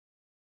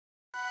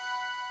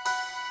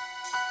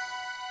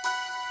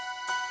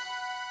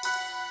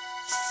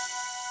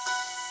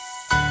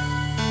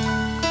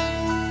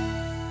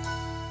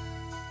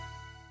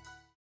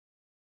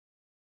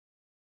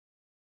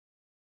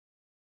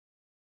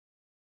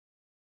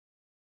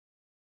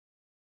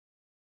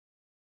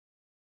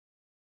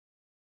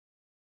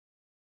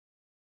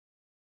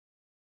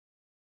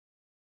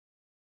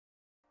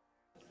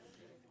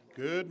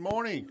Good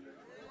morning.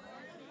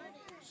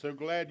 So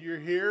glad you're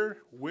here.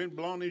 Wind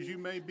blown as you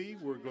may be,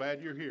 we're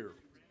glad you're here.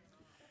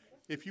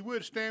 If you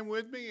would stand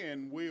with me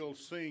and we'll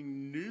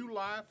sing New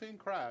Life in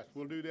Christ.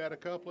 We'll do that a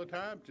couple of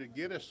times to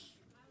get us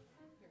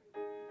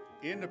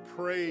into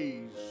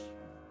praise.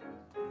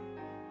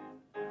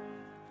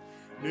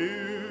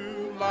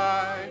 New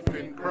life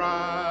in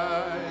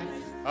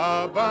Christ,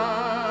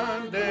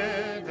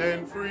 abundant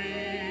and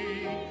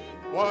free.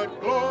 What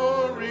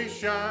glories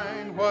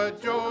shine,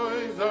 what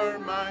joys are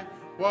mine,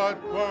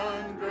 what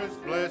wondrous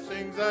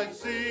blessings I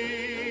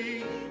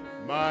see.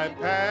 My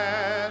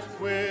past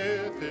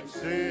with its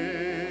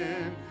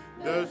sin,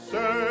 the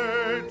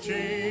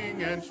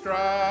searching and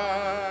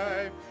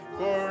strife,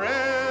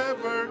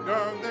 forever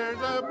gone,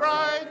 there's a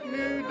bright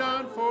new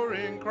dawn, for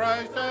in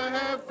Christ I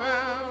have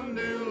found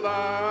new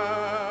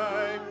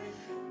life.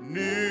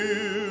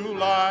 New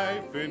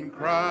life in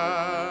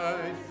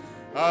Christ,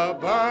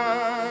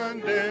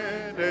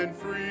 abundant and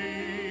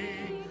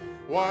free.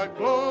 What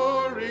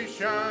glory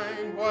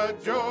shine,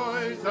 what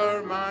joys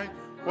are mine,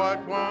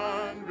 what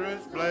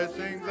wondrous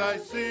blessings I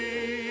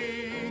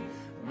see.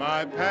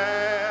 My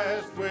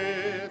past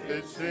with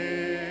its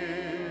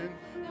sin,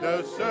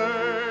 the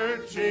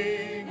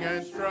searching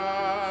and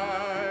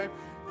strife,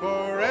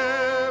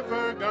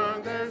 forever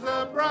gone, there's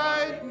a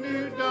bright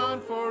new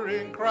dawn, for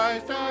in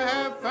Christ I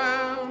have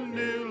found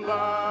new life.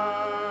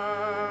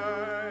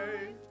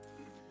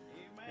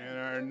 And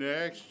our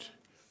next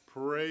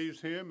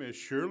praise hymn is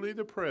Surely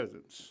the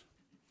Presence.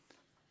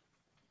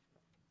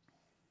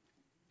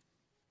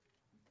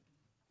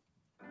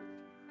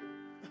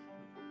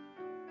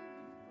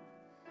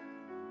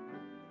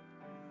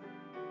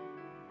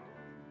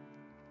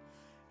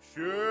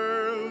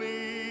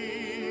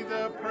 Surely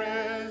the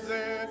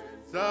presence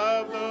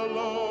of the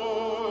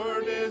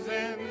Lord is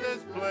in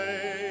this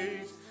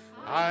place.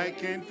 I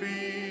can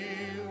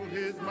feel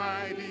his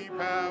mighty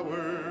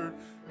power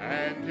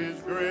and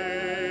his grace.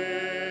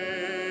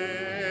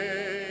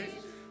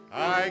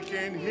 I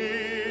can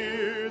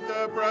hear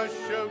the brush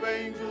of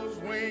angels'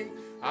 wings.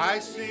 I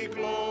see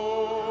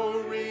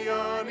glory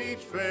on each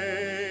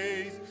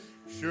face.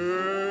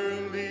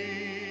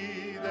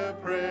 Surely the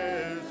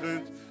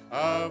presence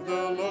of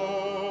the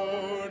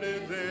Lord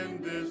is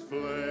in this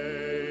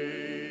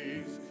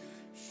place.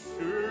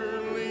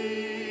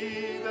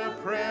 Surely the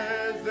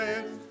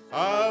presence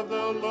of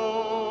the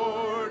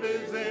Lord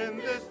is in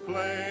this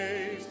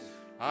place.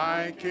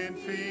 I can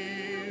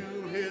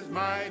feel his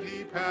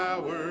mighty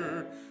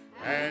power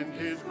and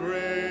his grace.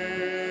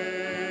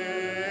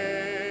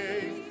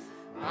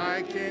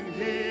 I can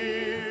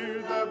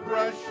hear the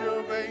brush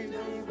of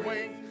angels'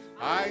 wings.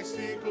 I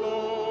see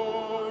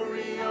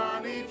glory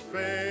on each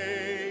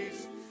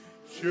face.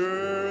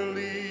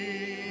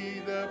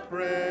 Surely the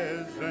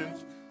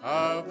presence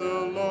of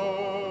the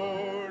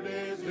Lord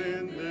is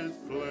in this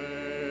place.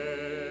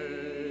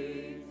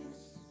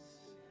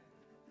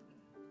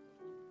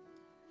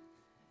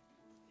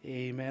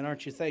 Amen.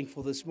 Aren't you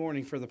thankful this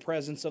morning for the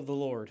presence of the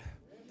Lord?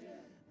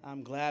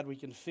 I'm glad we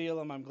can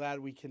feel him. I'm glad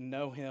we can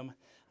know him.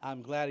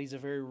 I'm glad he's a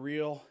very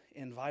real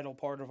and vital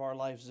part of our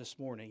lives this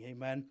morning.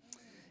 Amen.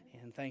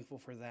 And thankful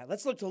for that.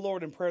 Let's look to the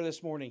Lord in prayer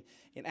this morning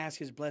and ask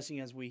his blessing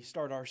as we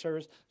start our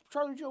service.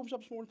 Charlie, would you open us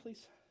up this morning,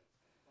 please?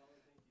 Father,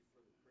 thank you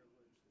for the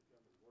privilege to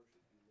come and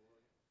worship you,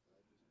 Lord. I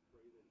just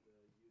pray that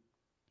you'd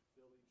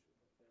fill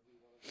every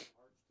one of our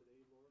hearts today,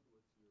 Lord, with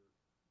your spirit,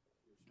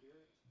 and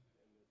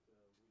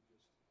that we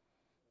just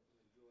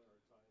enjoy our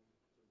time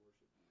to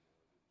worship you, Lord.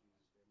 In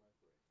Jesus' name I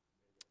pray.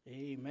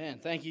 Amen. Amen.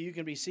 Thank you. You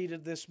can be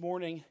seated this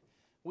morning.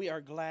 We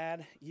are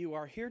glad you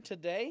are here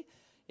today.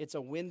 It's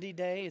a windy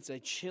day, it's a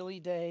chilly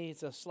day,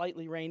 it's a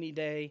slightly rainy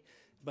day,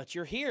 but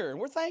you're here, and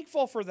we're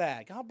thankful for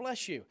that. God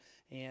bless you,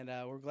 and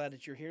we're glad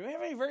that you're here. We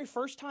have any very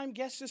first-time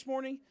guests this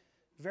morning?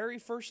 Very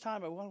first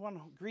time. I want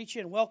to greet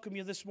you and welcome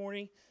you this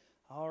morning.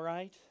 All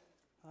right.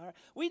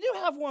 We do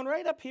have one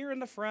right up here in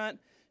the front.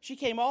 She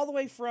came all the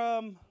way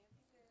from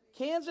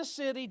Kansas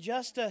City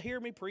just to hear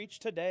me preach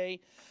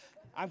today.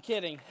 I'm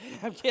kidding.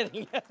 I'm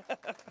kidding.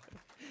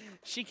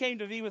 She came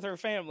to be with her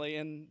family,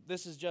 and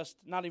this is just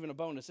not even a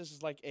bonus. This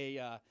is like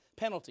a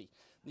penalty.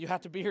 You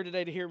have to be here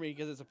today to hear me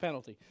because it's a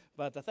penalty.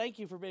 But thank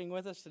you for being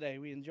with us today.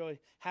 We enjoy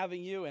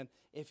having you, and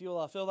if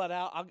you'll fill that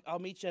out, I'll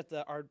meet you at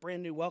our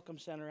brand new Welcome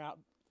Center out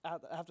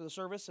after the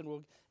service, and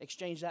we'll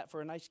exchange that for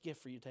a nice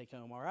gift for you to take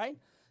home, all right?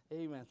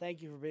 Amen.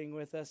 Thank you for being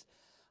with us.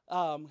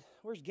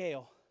 Where's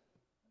Gail?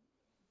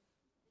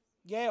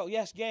 Gail,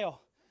 yes, Gail.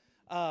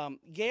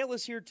 Gail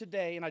is here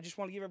today, and I just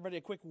want to give everybody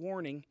a quick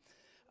warning.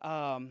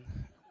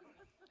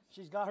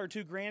 She's got her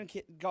two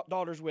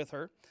granddaughters with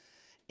her,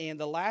 and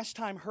the last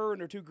time her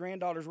and her two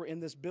granddaughters were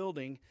in this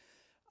building,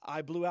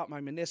 I blew out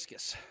my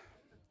meniscus.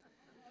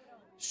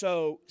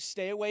 So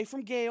stay away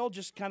from Gail.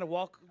 Just kind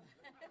of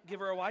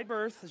give her a wide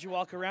berth as you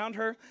walk around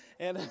her,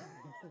 and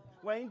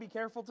Wayne, be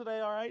careful today,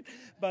 all right?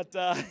 But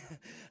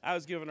I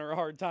was giving her a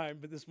hard time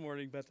this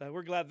morning, but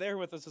we're glad they're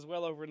with us as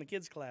well over in the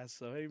kids' class,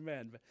 so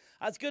amen. But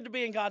it's good to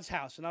be in God's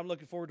house, and I'm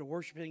looking forward to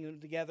worshiping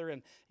together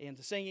and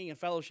to singing and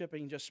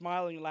fellowshipping and just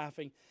smiling and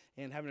laughing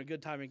and having a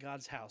good time in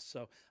God's house.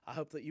 So I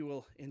hope that you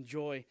will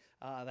enjoy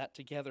that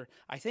together.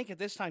 I think at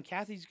this time,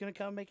 Kathy's going to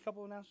come make a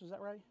couple of announcements. Is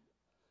that right?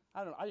 I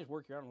don't know. I just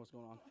work here. I don't know what's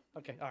going on.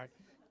 Okay, all right.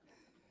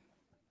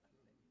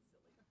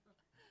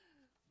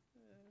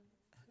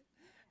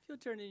 If you'll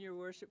turn in your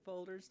worship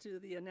folders to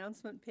the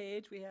announcement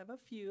page, we have a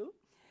few.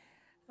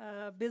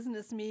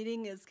 Business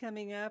meeting is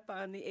coming up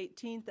on the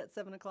 18th at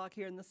 7 o'clock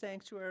here in the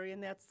sanctuary,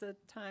 and that's the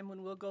time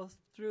when we'll go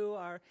through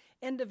our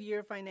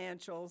end-of-year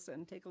financials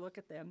and take a look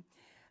at them.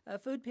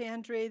 Food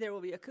pantry, there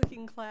will be a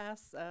cooking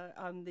class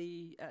on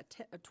the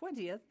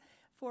 20th,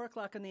 4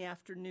 o'clock in the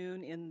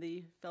afternoon in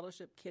the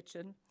fellowship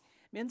kitchen.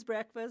 Men's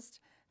breakfast,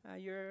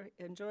 you're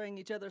enjoying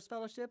each other's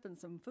fellowship and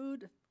some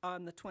food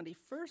on the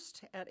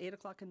 21st at 8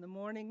 o'clock in the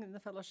morning in the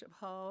fellowship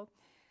hall.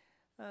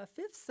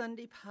 Fifth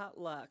Sunday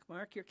potluck,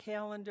 mark your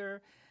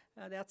calendar.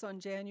 That's on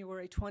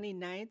January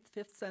 29th,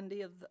 fifth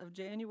Sunday of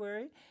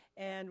January,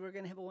 and we're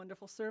going to have a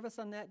wonderful service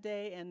on that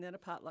day and then a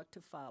potluck to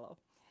follow.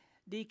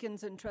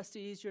 Deacons and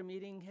trustees, your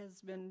meeting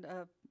has been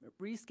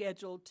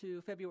rescheduled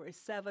to February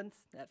 7th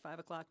at 5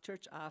 o'clock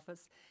church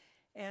office.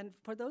 And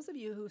for those of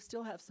you who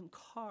still have some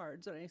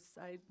cards, and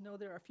I know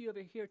there are a few of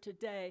you here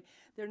today,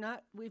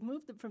 we've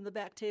moved them from the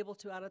back table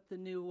to out at the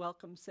new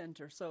Welcome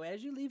Center. So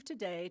as you leave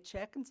today,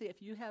 check and see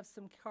if you have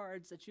some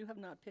cards that you have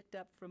not picked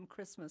up from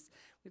Christmas.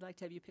 We'd like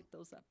to have you pick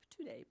those up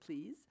today,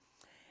 please.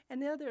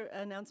 And the other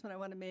announcement I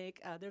want to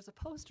make, there's a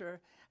poster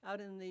out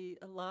in the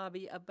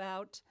lobby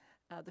about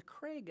the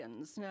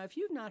Cragans. Now, if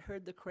you've not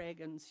heard the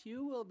Cragans,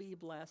 you will be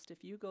blessed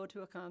if you go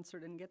to a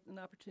concert and get an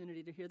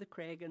opportunity to hear the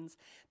Cragans.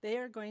 They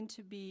are going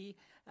to be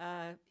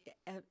at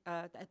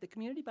the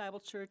Community Bible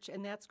Church,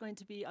 and that's going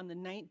to be on the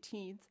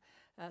 19th,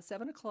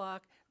 7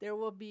 o'clock. There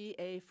will be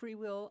a free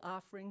will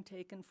offering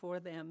taken for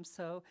them.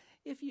 So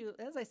if you,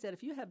 as I said,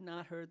 if you have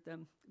not heard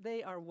them,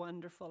 they are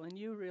wonderful, and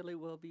you really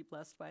will be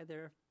blessed by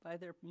their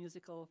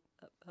musical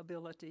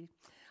ability.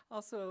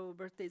 Also,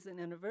 birthdays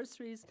and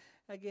anniversaries.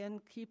 Again,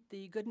 keep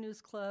the Good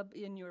News Club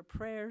in your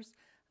prayers.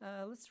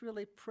 Let's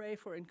really pray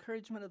for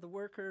encouragement of the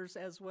workers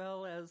as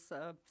well as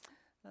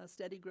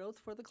steady growth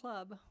for the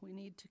club. We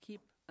need to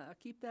keep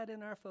that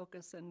in our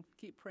focus and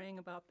keep praying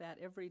about that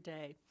every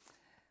day.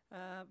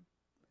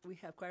 We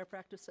have choir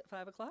practice at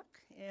 5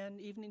 o'clock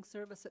and evening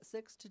service at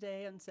 6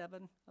 today and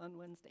 7 on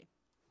Wednesday.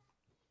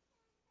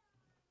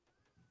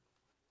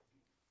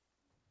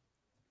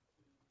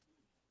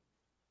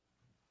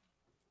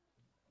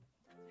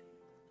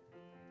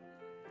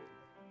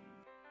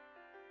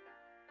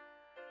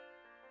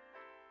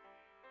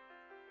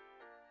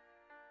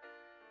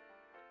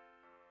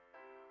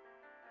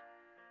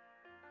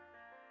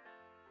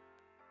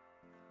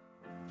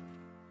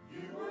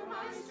 You are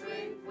my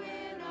strength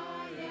when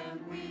I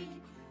am weak.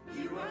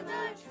 You are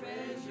the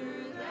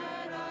treasure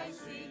that I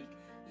seek.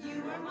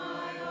 You are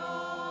my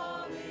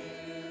all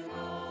in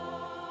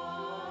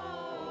all.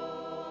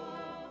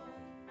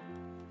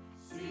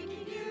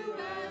 Seeking you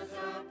as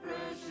a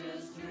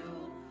precious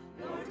jewel.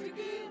 Lord, to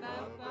give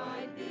up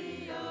I'd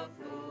be a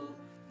fool.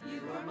 You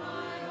are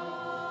my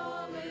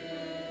all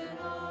in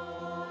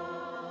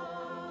all.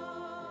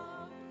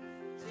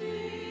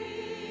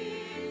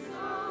 Jesus,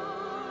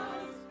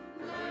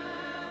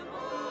 Lamb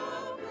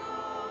of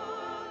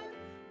God,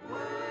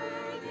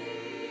 worthy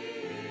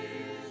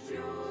is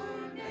your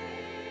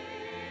name.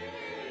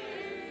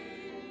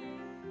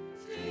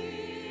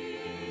 Jesus,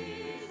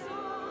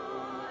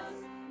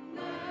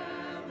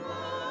 Lamb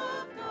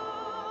of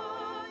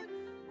God,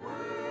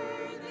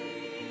 worthy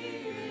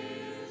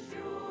is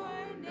your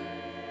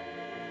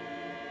name.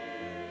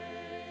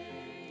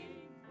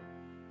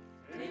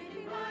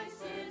 Taking my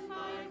sin,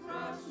 my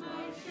cross,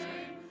 my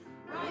shame,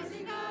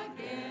 rising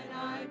again,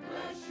 I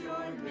bless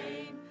your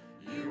name.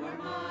 You are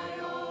my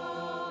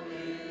all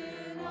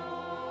in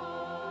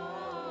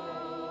all.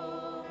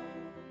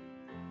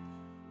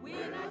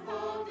 When I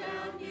fall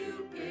down,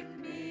 you pick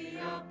me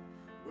up.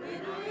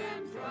 When I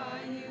am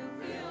dry, you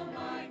fill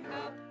my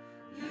cup.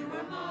 You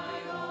are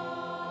my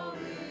all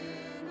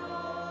in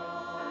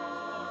all.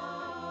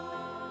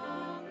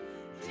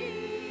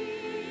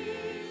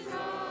 Jesus,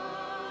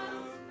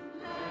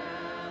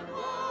 Lamb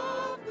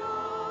of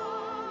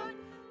God,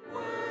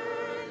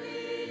 worthy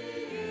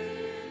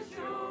is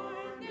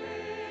your name.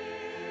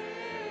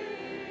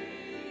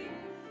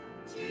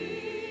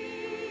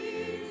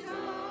 Jesus,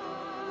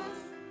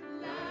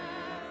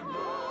 Lamb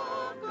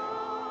of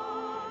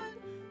God,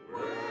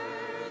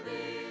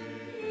 worthy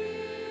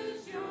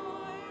is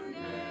your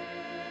name.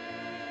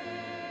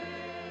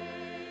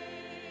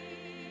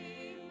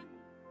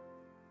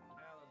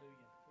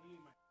 Hallelujah.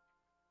 Amen.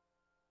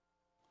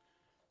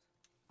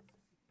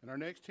 And our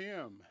next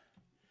hymn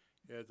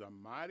is A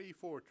Mighty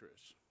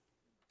Fortress.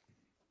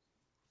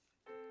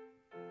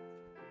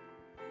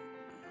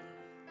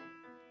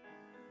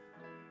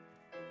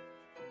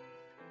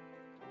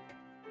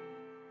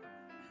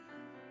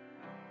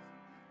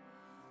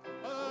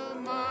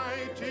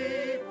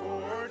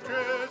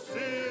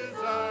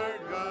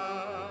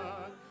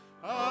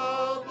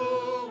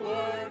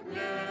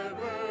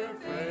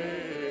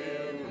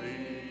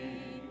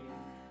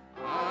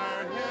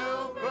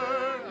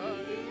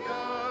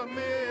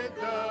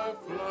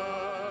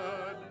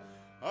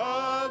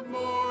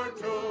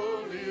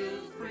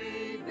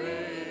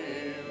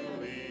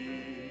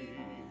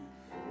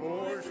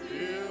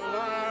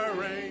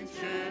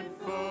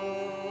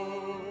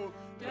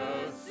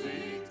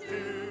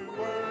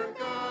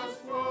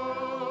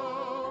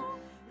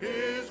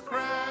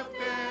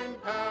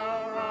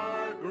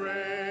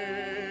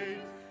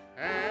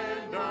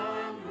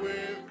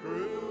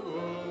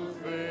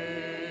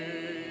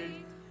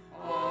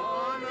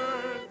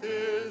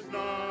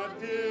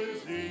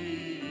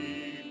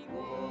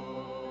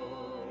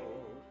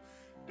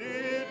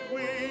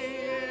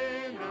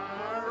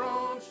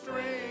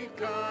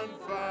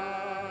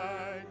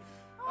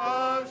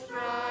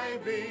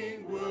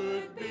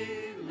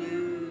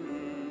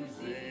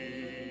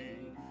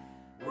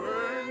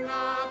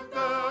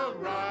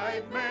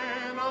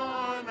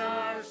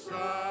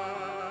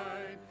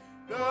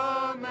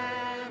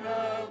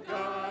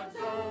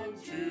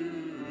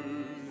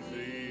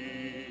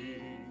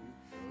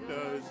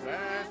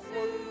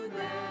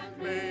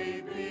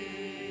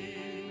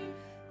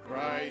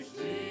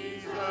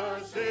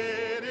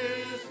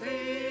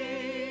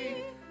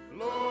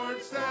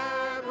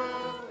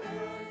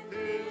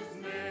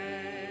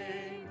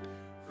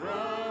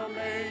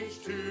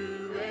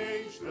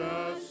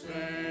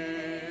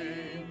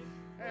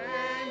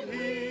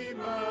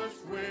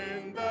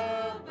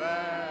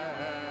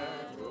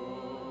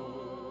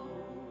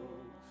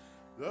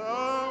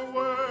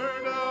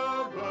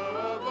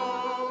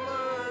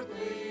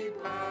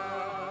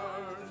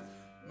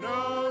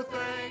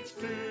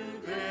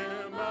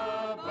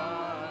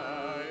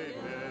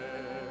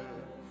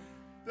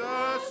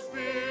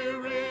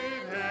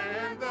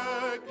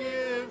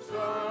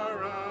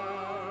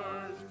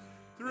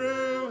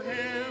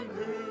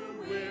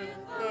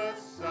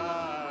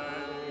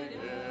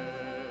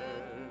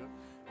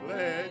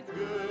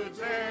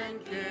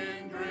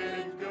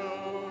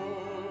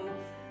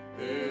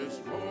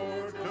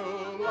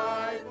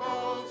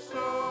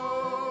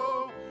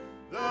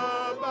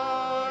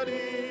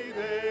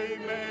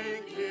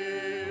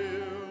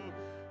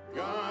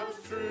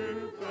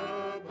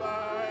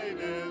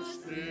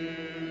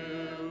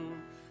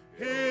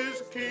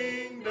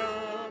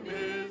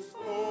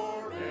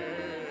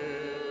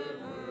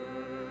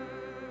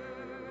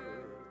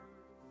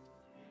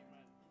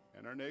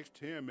 next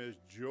hymn is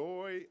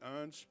Joy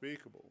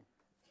Unspeakable.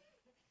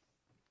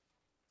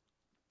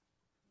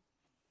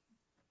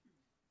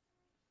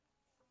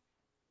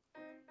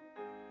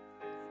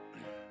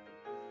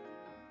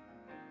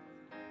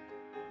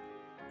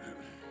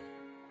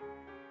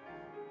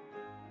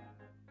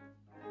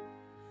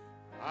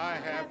 I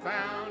have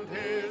found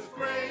his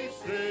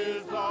grace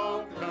is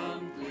all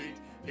complete.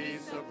 He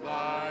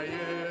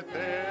supplieth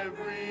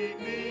every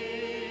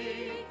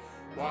need.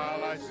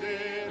 While I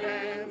sit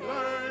and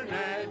learn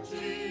at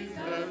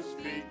Jesus'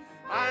 feet,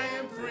 I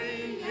am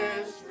free,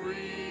 yes,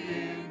 free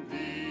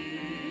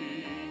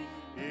indeed.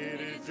 It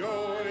is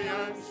joy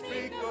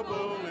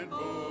unspeakable and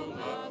full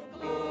of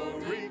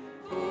glory,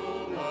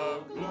 full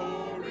of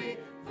glory,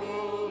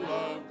 full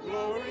of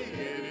glory.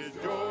 It is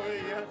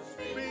joy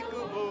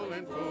unspeakable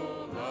and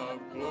full of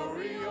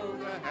glory. Oh,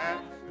 the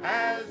half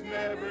has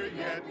never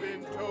yet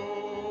been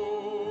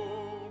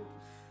told.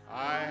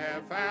 I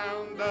have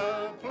found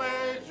the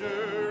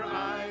pleasure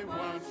I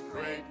once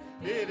craved.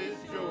 It is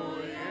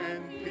joy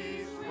and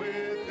peace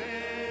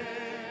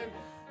within.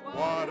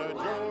 What a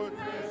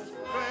joyous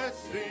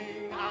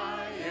blessing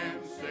I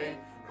am saved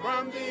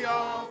from the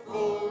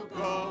awful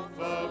gulf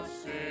of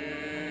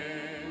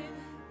sin.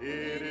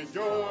 It is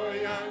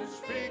joy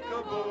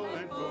unspeakable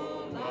and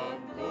full of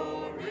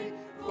glory,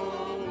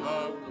 full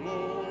of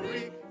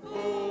glory,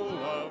 full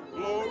of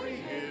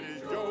glory. It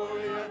is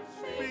joy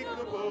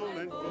unspeakable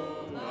and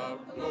full of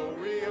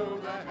glory. Oh,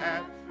 the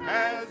half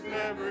has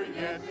never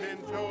yet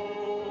been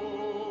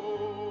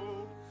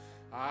told.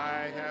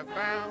 I have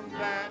found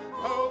that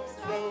hope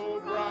so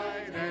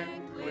bright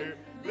and clear,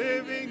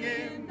 living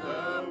in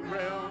the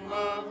realm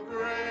of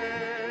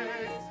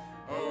grace.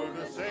 Oh,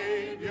 the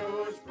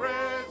Savior's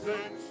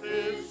presence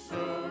is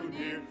so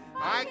near,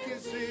 I can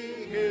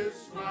see his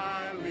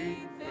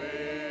smiling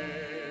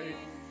face.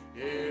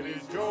 It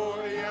is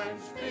joy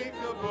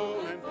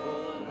unspeakable and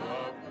full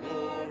of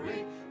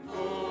glory,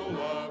 full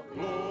of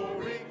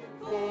glory,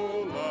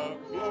 full of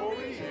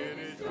glory. It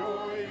is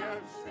joy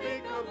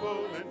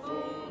unspeakable and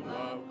full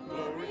of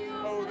glory.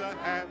 Oh, the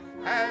half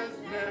has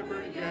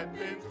never yet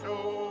been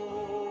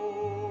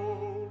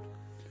told.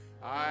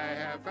 I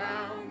have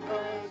found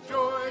the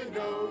joy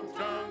no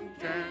tongue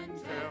can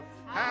tell,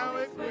 how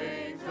it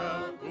waves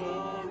a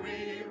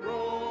glory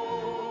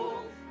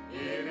roll.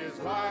 It is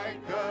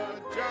like a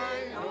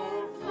giant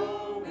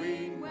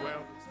overflowing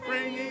well,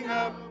 springing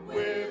up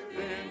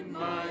within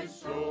my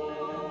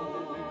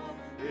soul.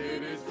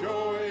 It is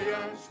joy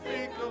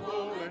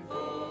unspeakable and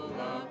full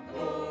of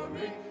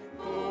glory,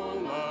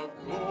 full of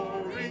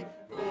glory,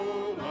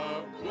 full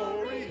of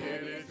glory.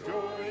 It is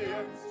joy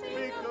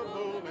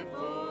unspeakable and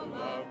full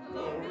of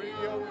glory.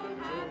 Oh, the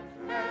joy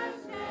has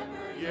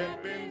never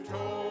yet been told.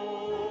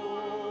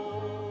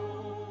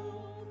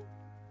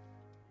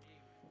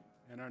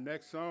 And our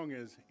next song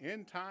is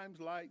In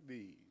Times Like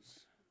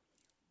These.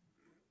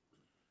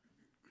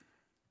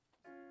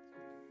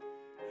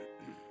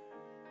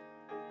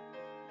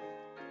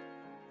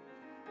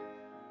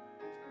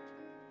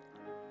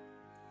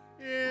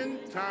 In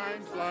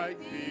times like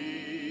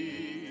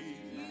these,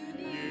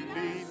 you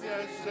need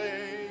a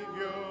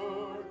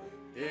Savior.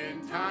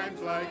 In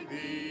times like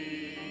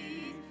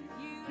these,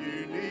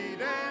 you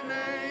need an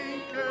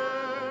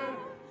anchor.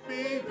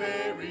 Be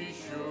very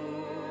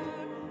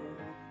sure,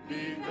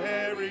 be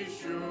very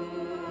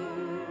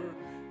sure.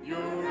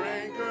 Your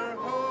anchor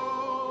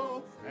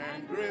holds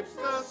and grips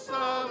the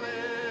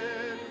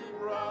solid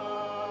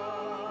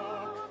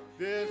rock.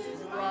 This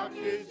rock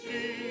is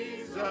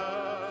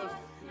Jesus.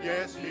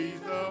 Yes,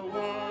 he's the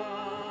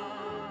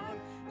one.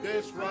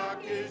 This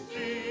rock is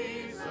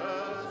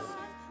Jesus,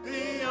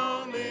 the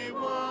only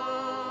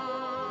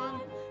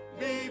one.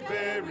 Be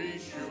very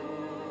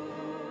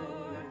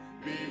sure,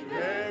 be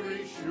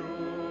very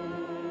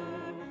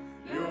sure.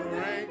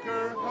 Your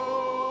anchor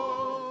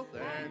holds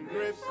and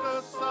grips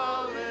the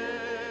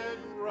solid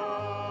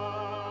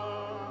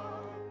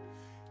rock.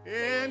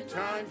 In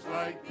times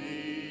like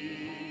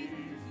these,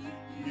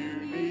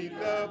 you need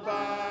the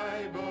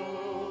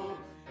Bible.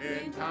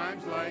 In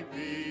times like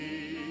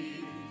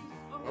these,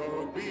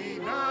 oh, be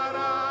not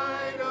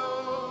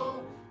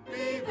idle,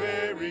 be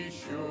very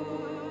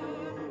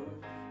sure,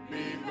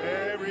 be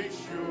very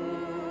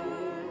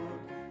sure.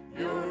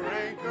 Your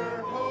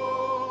anchor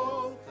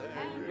holds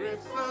and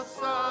grips the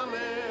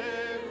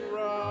solid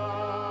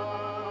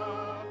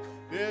rock.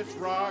 This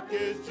rock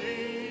is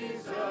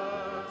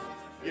Jesus,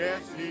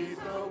 yes, he's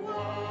the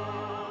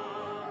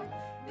one.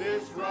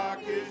 This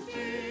rock is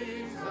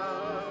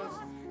Jesus,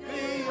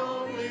 the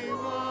only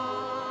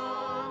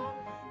one.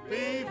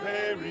 Be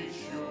very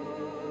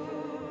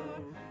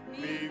sure,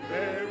 be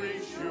very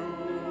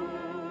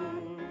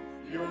sure.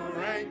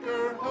 Your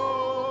anchor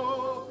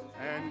holds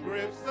and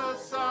grips the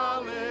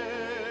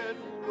solid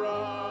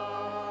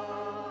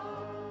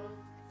rock.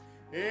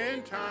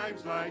 In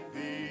times like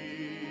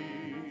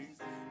these,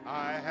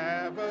 I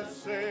have a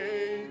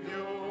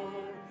Savior.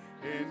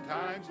 In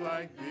times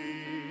like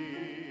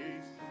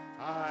these,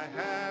 I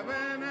have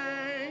an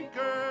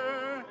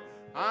anchor.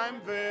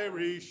 I'm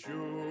very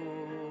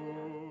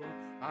sure,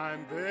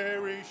 I'm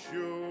very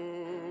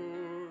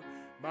sure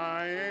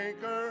my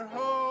anchor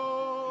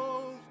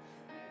holds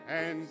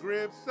and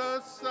grips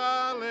a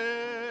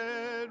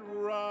solid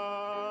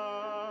rock.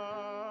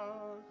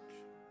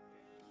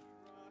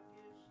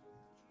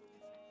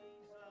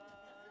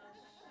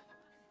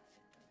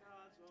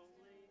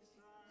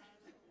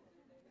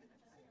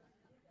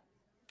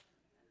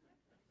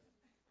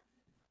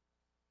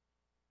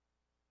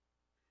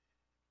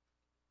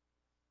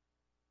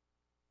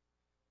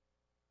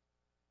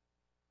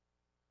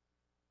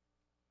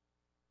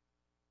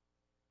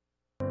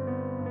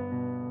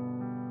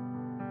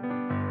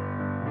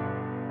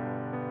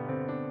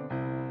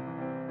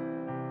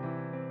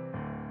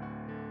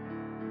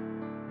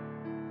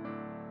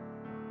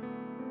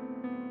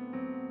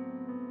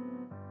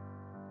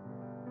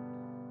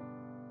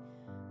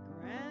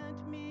 Grant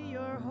me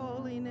your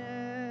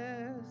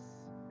holiness,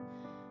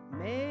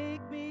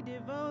 make me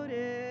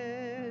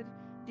devoted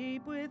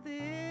deep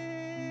within.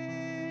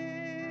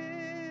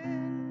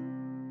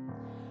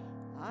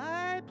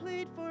 I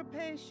plead for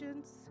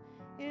patience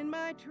in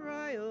my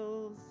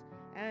trials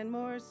and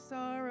more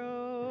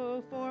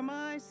sorrow for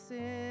my sin.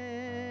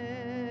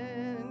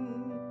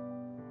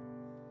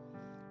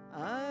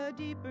 A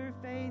deeper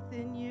faith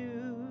in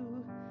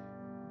you,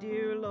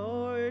 dear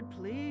Lord,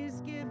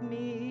 please give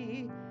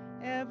me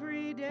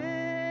every day.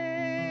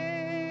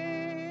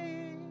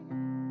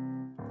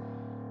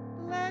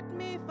 Let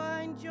me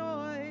find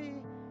joy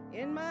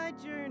in my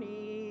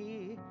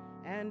journey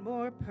and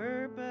more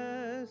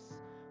purpose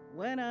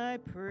when I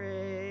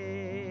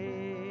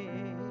pray.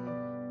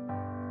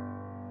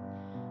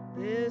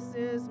 This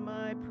is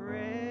my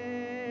prayer,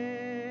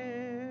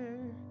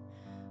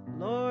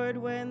 Lord,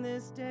 when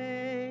this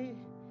day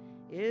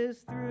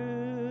is through.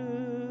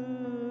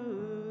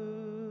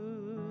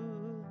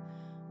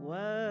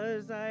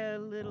 Was I a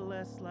little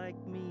less like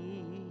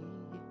me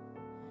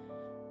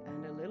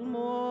and a little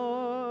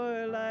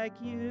more like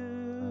you?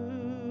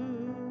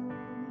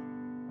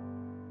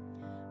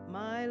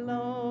 My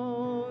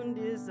lone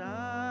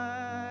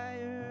desire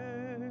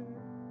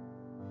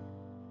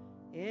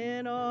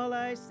in all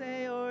I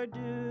say or do.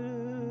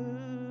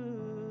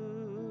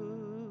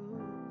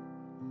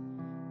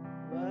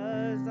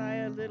 Was I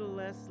a little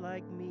less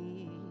like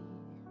me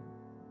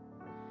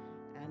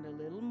and a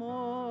little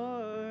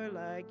more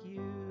like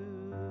you?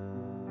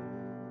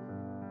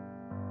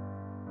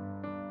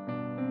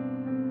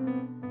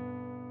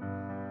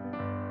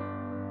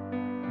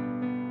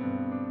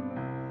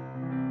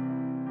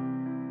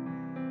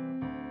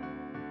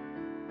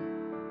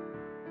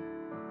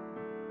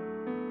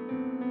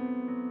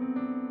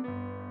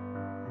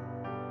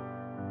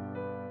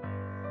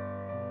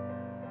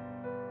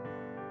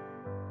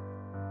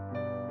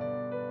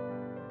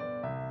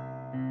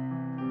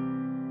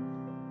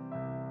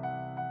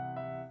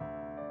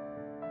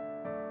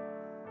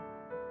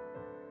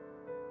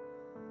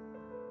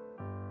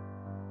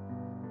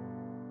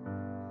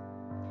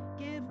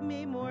 Give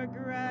me more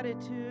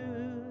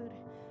gratitude,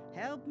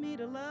 help me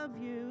to love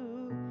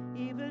you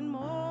even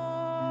more.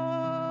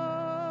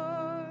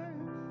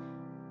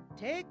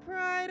 Take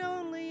pride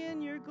only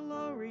in your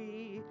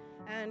glory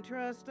and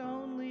trust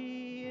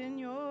only in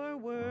your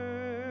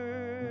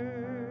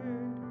word.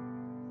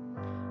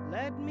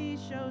 Let me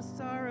show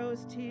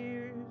sorrow's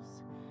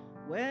tears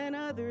when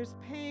others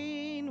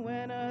pain,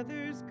 when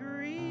others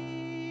grieve.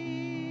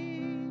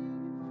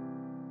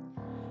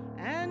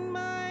 And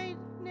my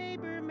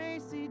neighbor may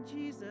see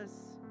Jesus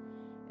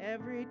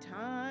every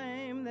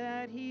time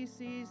that he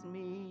sees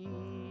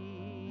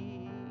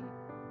me.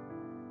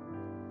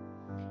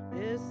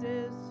 This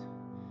is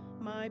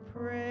my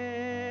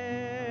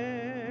prayer,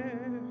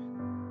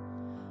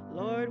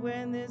 Lord,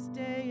 when this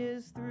day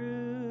is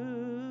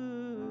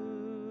through.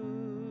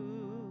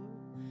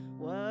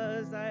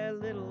 Was I a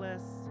little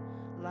less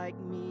like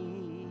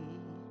me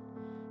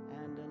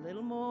and a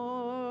little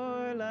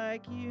more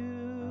like you?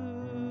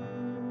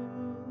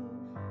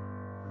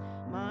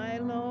 My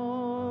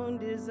lone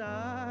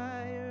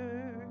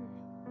desire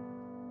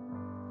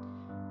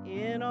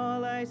in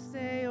all I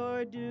say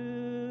or do.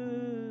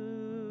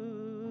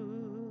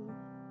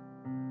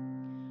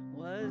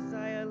 Was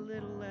I a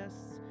little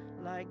less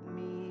like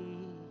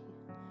me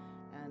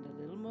and a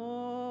little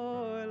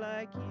more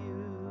like you?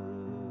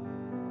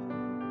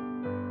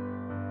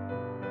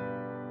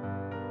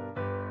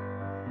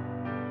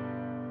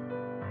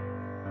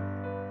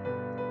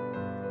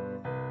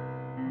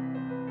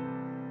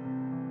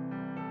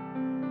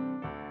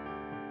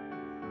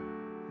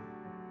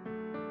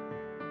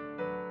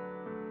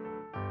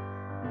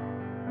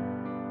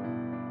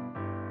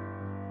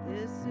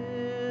 This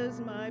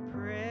is my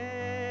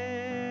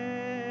prayer,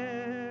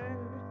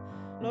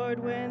 Lord,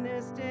 when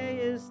this day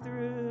is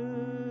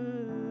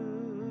through.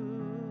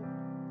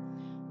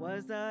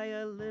 Was I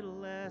a little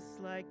less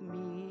like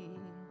me,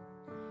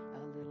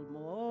 a little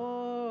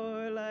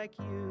more like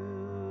you?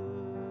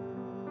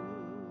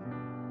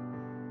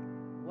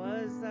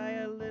 Was I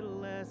a little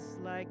less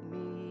like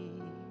me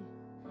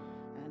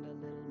and a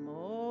little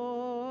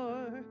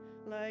more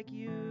like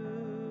you?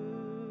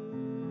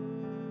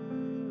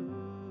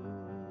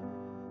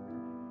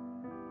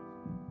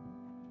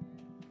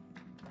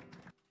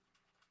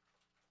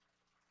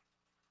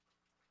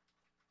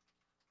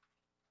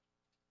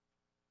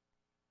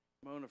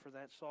 Mona, for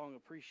that song.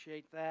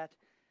 Appreciate that.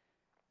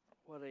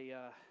 What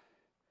a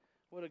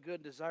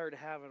good desire to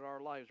have in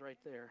our lives right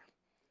there.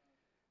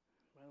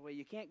 By the way,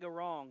 you can't go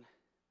wrong.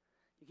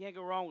 You can't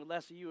go wrong with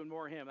less of you and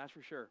more of him, that's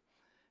for sure.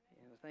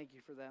 And thank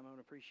you for that,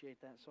 Mona.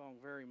 Appreciate that song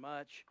very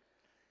much.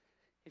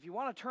 If you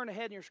want to turn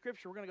ahead in your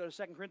scripture, we're going to go to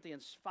 2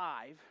 Corinthians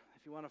 5.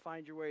 If you want to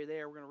find your way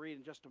there, we're going to read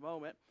in just a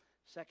moment.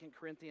 2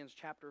 Corinthians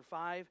chapter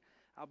 5.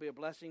 I'll be a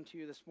blessing to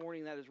you this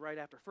morning. That is right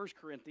after 1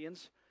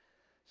 Corinthians.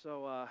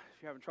 So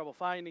if you're having trouble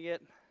finding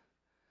it,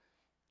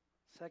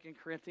 2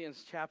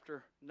 Corinthians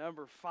chapter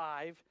number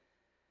 5.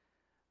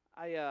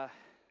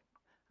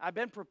 I've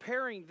been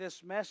preparing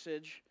this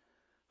message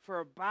for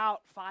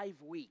about 5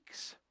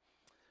 weeks.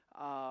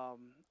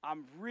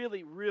 I'm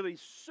really, really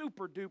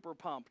super duper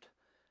pumped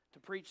to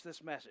preach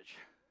this message.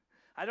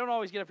 I don't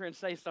always get up here and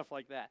say stuff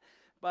like that.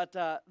 But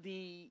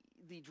the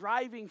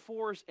driving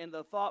force and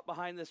the thought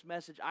behind this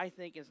message, I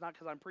think, is not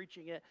because I'm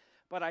preaching it,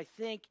 but I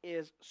think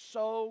is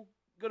so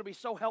going to be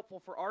so helpful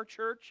for our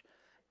church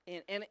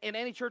and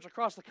any church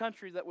across the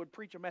country that would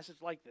preach a message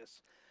like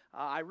this.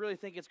 I really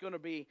think it's going to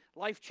be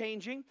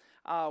life-changing.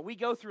 We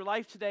go through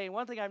life today, and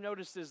one thing I've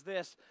noticed is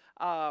this.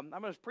 I'm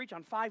going to preach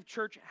on 5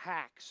 church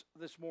hacks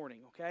this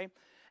morning, okay?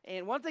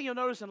 And one thing you'll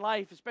notice in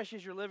life, especially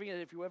as you're living it,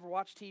 if you ever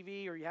watch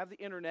TV or you have the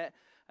internet,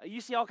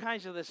 you see all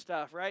kinds of this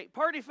stuff, right?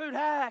 Party food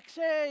hacks.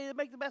 Hey, they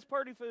make the best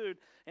party food.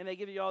 And they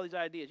give you all these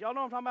ideas. Y'all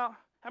know what I'm talking about?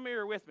 How many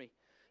are with me?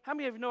 How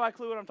many of you know I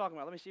clue what I'm talking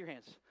about? Let me see your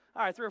hands.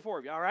 All right, 3 or 4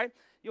 of you, all right?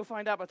 You'll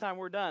find out by the time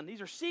we're done. These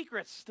are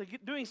secrets to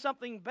doing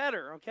something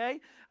better,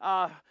 okay?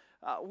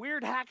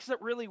 Weird hacks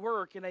that really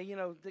work. And they,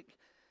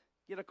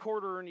 get a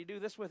quarter and you do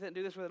this with it and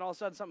do this with it, and all of a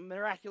sudden something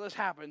miraculous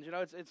happens.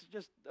 It's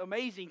just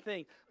amazing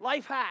thing.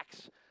 Life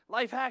hacks.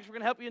 Life hacks. We're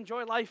going to help you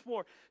enjoy life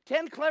more.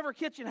 10 clever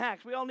kitchen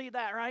hacks. We all need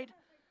that, right?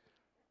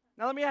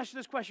 Now, let me ask you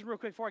this question real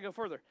quick before I go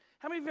further.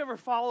 How many of you ever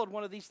followed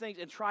one of these things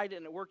and tried it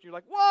and it worked? You're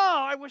like, whoa,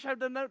 I wish I'd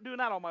been doing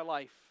that all my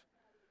life.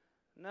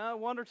 No,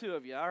 1 or 2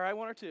 of you. All right,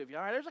 1 or 2 of you.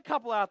 All right, there's a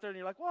couple out there, and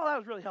you're like, well, that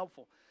was really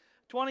helpful.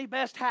 20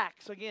 best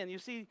hacks. Again, you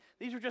see,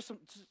 these are just some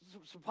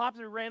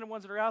popular random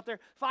ones that are out there.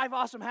 5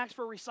 awesome hacks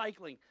for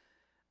recycling.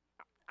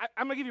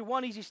 I'm going to give you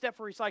 1 easy step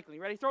for recycling.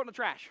 Ready? Throw it in the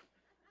trash.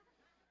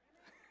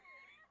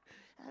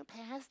 Oh,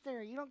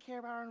 Pastor, you don't care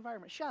about our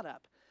environment. Shut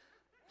up.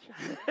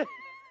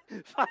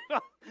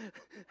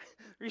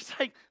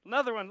 Recycle.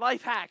 Another one,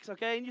 life hacks,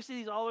 okay? And you see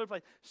these all over the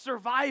place.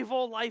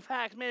 Survival life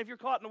hacks. Man, if you're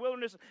caught in the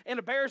wilderness and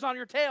a bear's on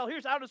your tail,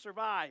 here's how to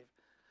survive.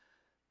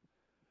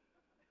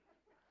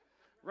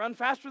 Run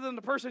faster than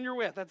the person you're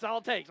with. That's all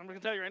it takes. I'm going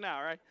to tell you right now,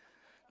 all right?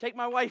 Take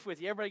my wife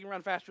with you. Everybody can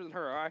run faster than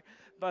her, all right?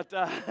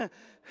 But,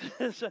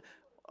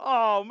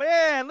 oh,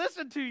 man,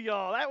 listen to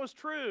y'all. That was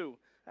true.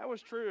 That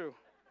was true.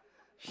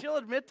 She'll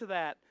admit to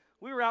that.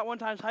 We were out one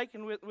time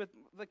hiking with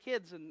the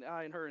kids and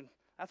her, and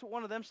that's what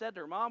one of them said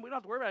to her. Mom, we don't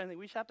have to worry about anything.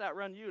 We just have to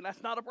outrun you, and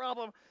that's not a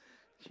problem.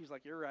 She's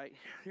like, you're right.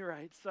 You're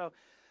right. So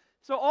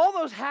all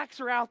those hacks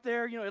are out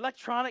there,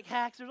 electronic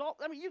hacks.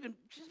 You can,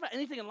 just about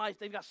anything in life,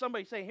 they've got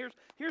somebody saying,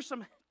 here's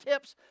some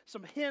tips,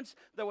 some hints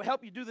that will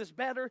help you do this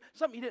better,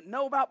 something you didn't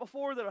know about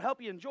before that will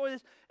help you enjoy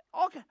this.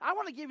 Okay, I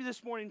want to give you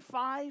this morning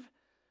 5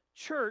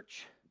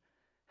 church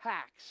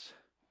hacks.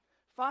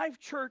 5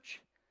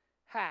 church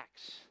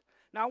hacks.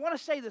 Now, I want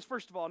to say this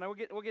first of all, and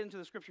we'll get into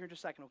the scripture in just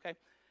a second, okay?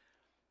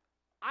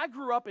 I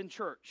grew up in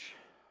church.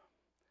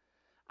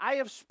 I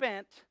have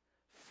spent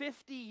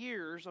 50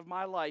 years of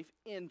my life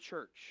in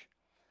church.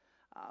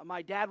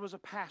 My dad was a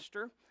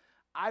pastor.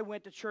 I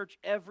went to church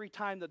every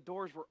time the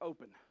doors were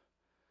open.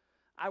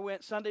 I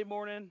went Sunday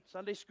morning,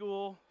 Sunday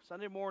school,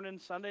 Sunday morning,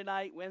 Sunday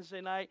night,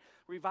 Wednesday night,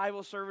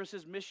 revival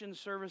services, mission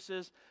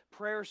services,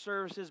 prayer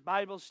services,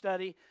 Bible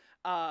study,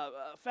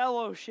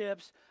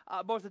 fellowships.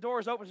 But if the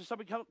doors open so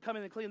somebody come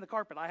in and clean the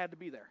carpet, I had to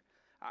be there.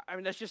 I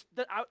mean, that's just,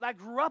 I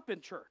grew up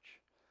in church,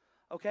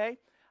 okay?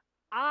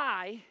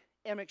 I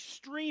am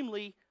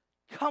extremely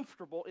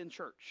comfortable in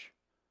church.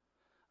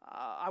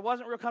 I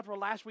wasn't real comfortable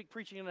last week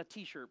preaching in a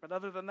t-shirt, but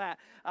other than that,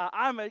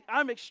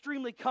 I'm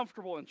extremely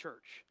comfortable in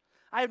church.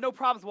 I have no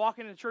problems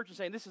walking into church and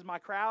saying, this is my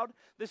crowd,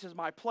 this is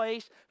my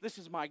place, this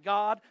is my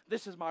God,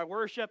 this is my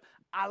worship.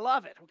 I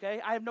love it,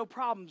 okay? I have no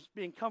problems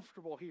being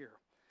comfortable here.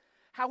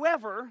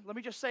 However, let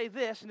me just say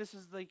this, and this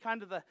is the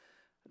kind of the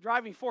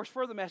driving force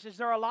for the message.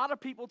 There are a lot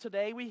of people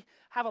today. We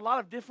have a lot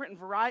of different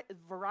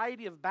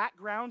variety of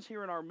backgrounds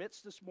here in our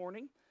midst this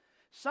morning.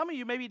 Some of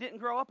you maybe didn't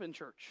grow up in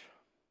church.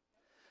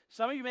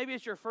 Some of you, maybe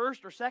it's your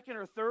first or second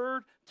or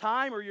third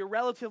time, or you're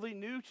relatively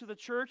new to the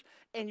church,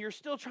 and you're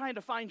still trying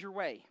to find your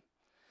way.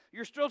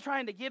 You're still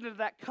trying to get into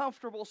that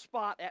comfortable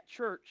spot at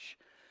church.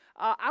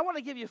 I want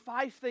to give you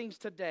 5 things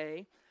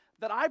today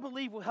that I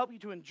believe will help you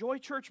to enjoy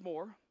church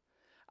more,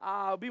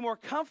 be more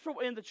comfortable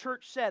in the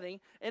church setting,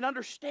 and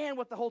understand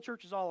what the whole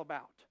church is all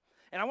about.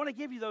 And I want to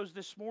give you those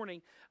this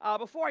morning.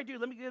 Before I do,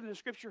 let me get into the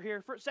scripture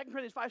here. 2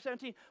 Corinthians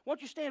 5:17.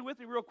 Won't you stand with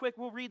me real quick?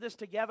 We'll read this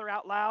together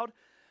out loud.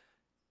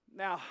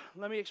 Now,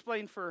 let me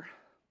explain for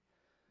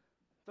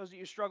those of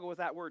you who struggle with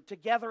that word.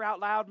 Together out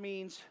loud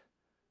means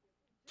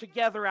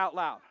together out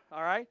loud,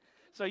 all right?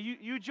 So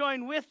you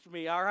join with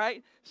me, all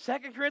right?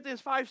 2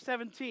 Corinthians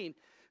 5:17.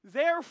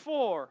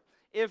 Therefore,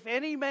 if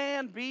any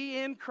man be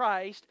in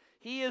Christ,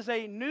 he is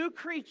a new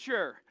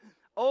creature.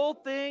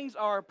 Old things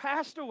are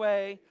passed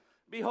away.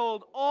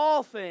 Behold,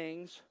 all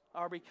things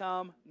are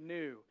become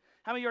new.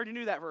 How many of you already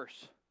knew that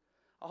verse?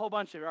 A whole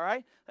bunch of you, all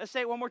right? Let's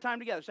say it one more time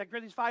together. 2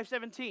 Corinthians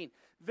 5:17.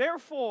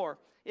 Therefore,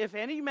 if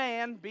any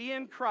man be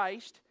in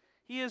Christ,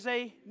 he is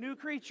a new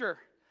creature.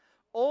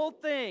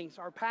 Old things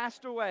are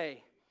passed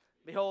away.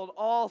 Behold,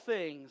 all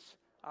things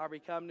are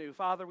become new.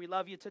 Father, we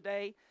love you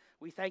today.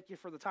 We thank you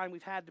for the time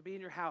we've had to be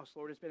in your house,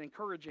 Lord. It's been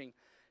encouraging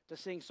to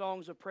sing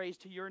songs of praise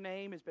to your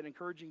name. It's been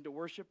encouraging to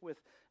worship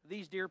with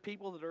these dear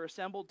people that are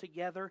assembled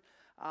together.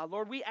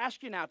 Lord, we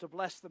ask you now to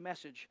bless the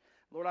message.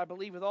 Lord, I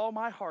believe with all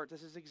my heart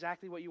this is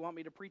exactly what you want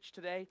me to preach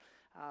today.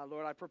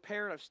 Lord, I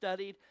prepared, I've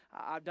studied,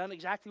 I've done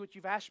exactly what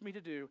you've asked me to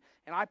do.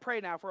 And I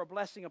pray now for a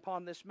blessing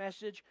upon this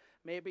message.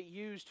 May it be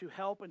used to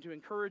help and to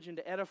encourage and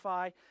to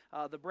edify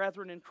the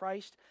brethren in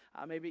Christ.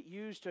 May it be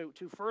used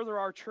to further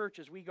our church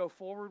as we go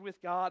forward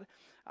with God.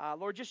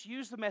 Lord, just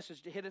use the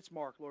message to hit its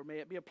mark, Lord. May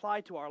it be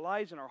applied to our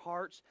lives and our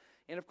hearts.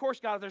 And of course,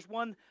 God, if there's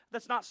one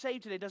that's not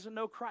saved today, doesn't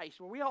know Christ,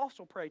 well, we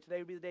also pray today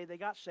would be the day they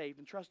got saved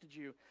and trusted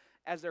you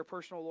as their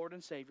personal Lord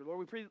and Savior.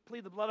 Lord, we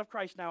plead the blood of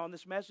Christ now on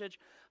this message.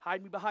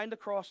 Hide me behind the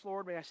cross,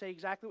 Lord. May I say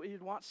exactly what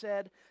you'd want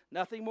said.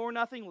 Nothing more,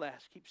 nothing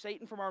less. Keep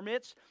Satan from our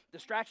midst,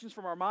 distractions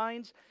from our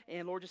minds,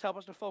 and Lord, just help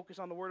us to focus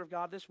on the Word of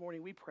God this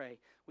morning, we pray.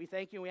 We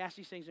thank you and we ask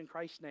these things in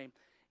Christ's name.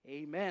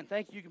 Amen.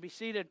 Thank you. You can be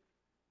seated.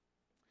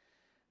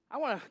 I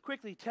want to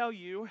quickly tell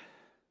you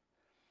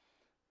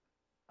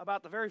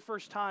about the very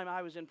first time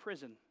I was in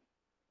prison.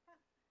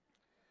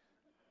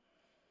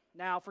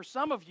 Now, for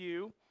some of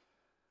you,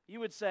 you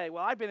would say,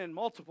 well, I've been in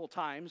multiple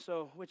times,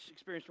 so which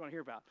experience do you want to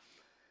hear about?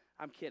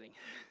 I'm kidding.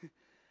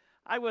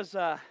 I was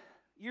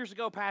years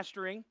ago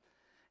pastoring,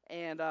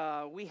 and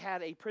we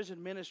had a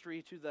prison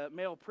ministry to the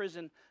male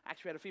prison.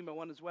 Actually, we had a female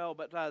one as well,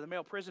 but the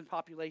male prison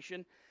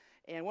population.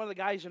 And one of the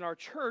guys in our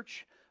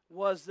church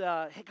was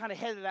kind of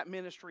headed that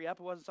ministry up.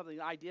 It wasn't something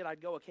I did.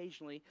 I'd go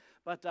occasionally.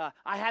 But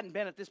I hadn't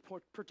been at this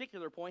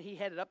particular point. He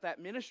headed up that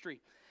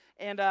ministry.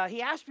 And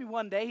he asked me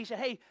one day, he said,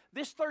 hey,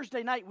 this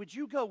Thursday night, would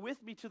you go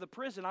with me to the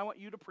prison? I want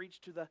you to preach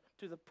to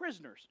the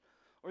prisoners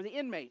or the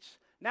inmates.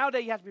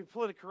 Nowadays, you have to be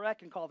politically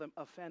correct and call them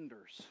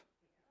offenders.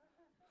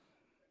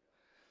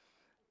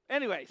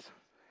 Anyways,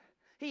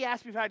 he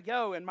asked me if I'd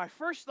go, and my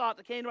first thought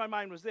that came to my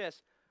mind was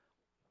this: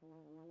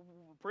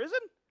 prison?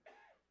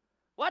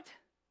 What?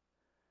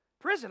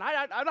 Prison?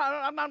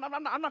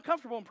 I'm not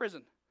comfortable in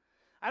prison.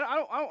 I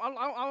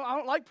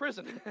don't like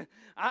prison.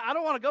 I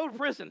don't want to go to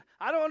prison.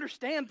 I don't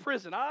understand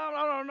prison.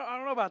 I don't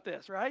know about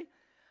this, right?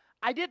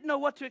 I didn't know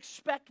what to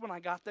expect when I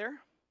got there.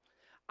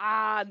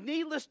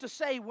 Needless to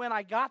say, when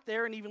I got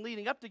there, and even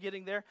leading up to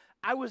getting there,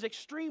 I was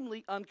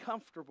extremely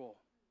uncomfortable.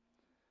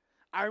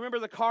 I remember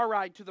the car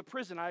ride to the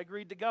prison. I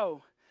agreed to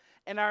go.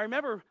 And I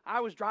remember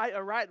I was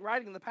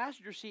riding in the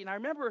passenger seat, and I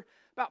remember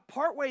about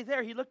partway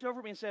there, he looked over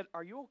at me and said,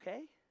 "Are you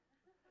okay?"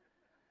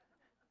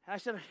 And I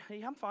said,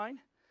 "Yeah, I'm fine."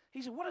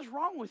 He said, "What is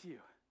wrong with you?"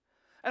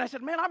 And I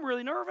said, "Man, I'm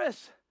really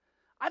nervous.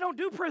 I don't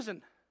do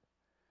prison.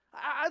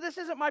 This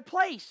isn't my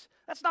place.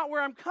 That's not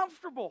where I'm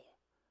comfortable."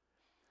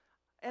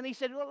 And he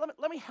said, "Well,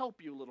 let me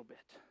help you a little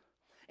bit."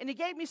 And he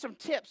gave me some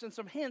tips and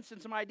some hints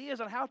and some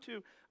ideas on how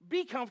to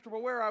be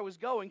comfortable where I was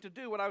going to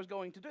do what I was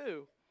going to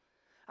do.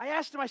 I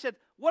asked him, I said,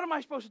 "What am I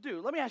supposed to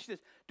do? Let me ask you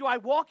this. Do I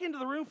walk into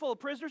the room full of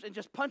prisoners and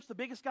just punch the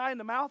biggest guy in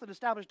the mouth and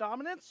establish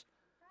dominance?"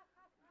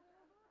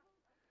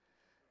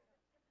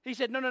 He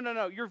said,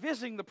 No. You're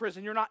visiting the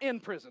prison. You're not in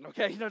prison,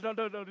 okay? No, don't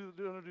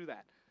do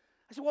that.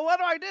 I said, "Well, what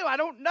do? I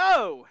don't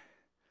know."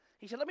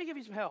 He said, "Let me give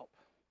you some help."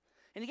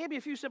 And he gave me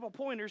a few simple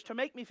pointers to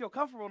make me feel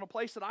comfortable in a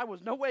place that I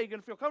was no way going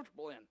to feel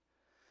comfortable in.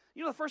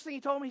 You know the first thing he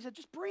told me? He said,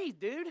 "Just breathe,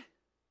 dude.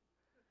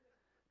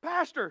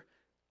 Pastor,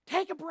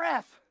 take a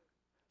breath.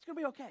 It's going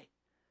to be okay.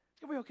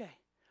 It's going to be okay."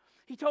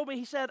 He told me,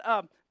 he said,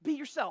 "Be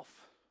yourself.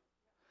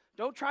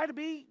 Don't try to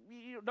be,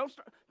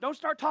 don't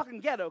start talking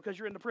ghetto because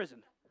you're in the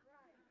prison."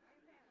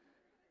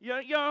 You know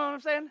what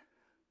I'm saying?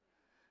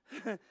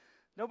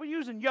 Don't be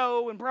using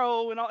yo and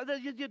bro and all.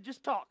 You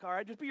just talk, all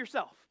right? Just be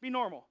yourself. Be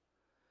normal.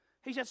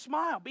 He said,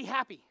 "Smile. Be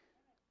happy."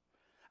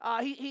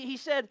 He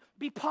said,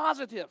 "Be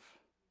positive."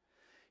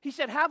 He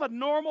said, "Have a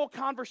normal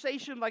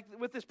conversation like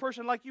with this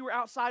person like you were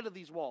outside of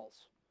these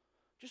walls.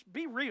 Just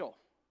be real."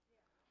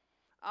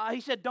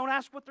 He said, "Don't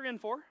ask what they're in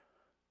for."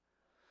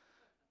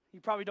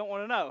 You probably don't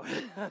want to know,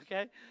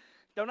 okay?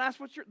 Don't ask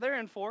what they're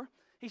in for.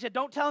 He said,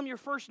 "Don't tell them your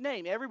first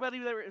name." Everybody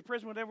that were in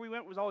prison, whenever we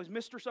went, was always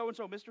Mr.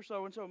 So-and-so, Mr.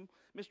 So-and-so,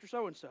 Mr.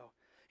 So-and-so.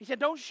 He said,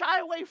 "Don't shy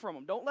away from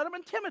them. Don't let them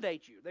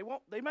intimidate you.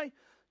 You might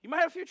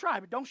have a few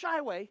try, but don't shy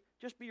away.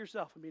 Just be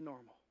yourself and be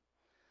normal."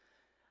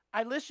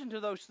 I listened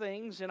to those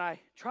things, and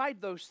I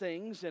tried those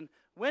things, and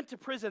went to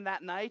prison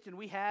that night, and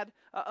we had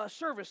a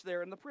service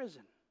there in the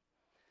prison.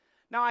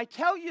 Now, I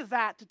tell you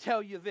that to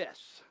tell you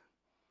this.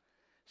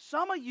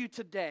 Some of you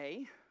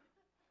today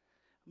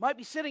might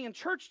be sitting in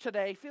church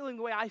today feeling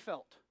the way I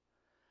felt.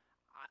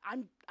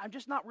 I'm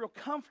just not real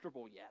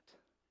comfortable yet.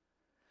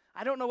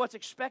 I don't know what's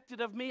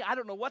expected of me. I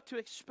don't know what to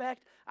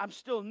expect. I'm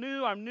still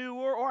new. I'm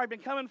newer, or I've been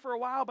coming for a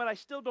while, but I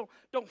still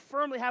don't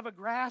firmly have a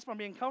grasp on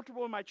being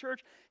comfortable in my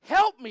church.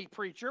 Help me,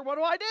 preacher. What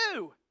do I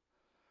do?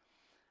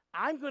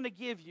 I'm going to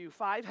give you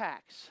 5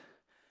 hacks.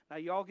 Now,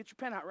 you all get your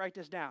pen out and write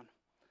this down.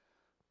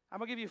 I'm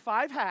going to give you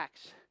 5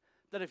 hacks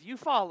that if you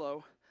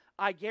follow,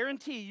 I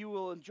guarantee you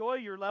will enjoy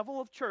your level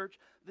of church.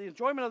 The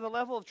enjoyment of the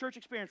level of church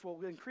experience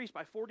will increase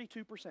by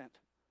 42%.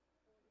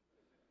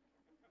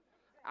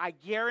 I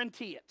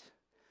guarantee it.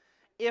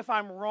 If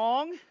I'm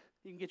wrong,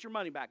 you can get your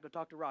money back. Go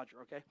talk to Roger,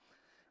 okay?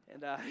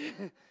 And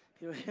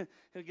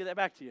he'll get that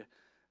back to you.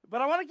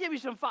 But I want to give you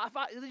some 5.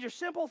 These are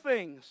simple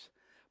things,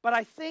 but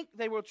I think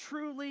they will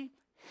truly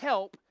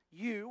help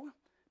you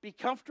be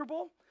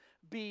comfortable,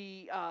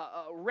 be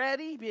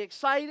ready, be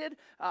excited,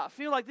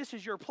 feel like this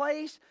is your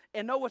place,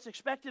 and know what's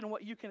expected and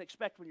what you can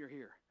expect when you're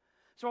here.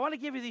 So I want to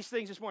give you these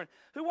things this morning.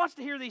 Who wants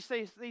to hear these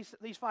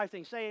 5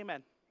 things? Say amen.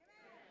 Amen.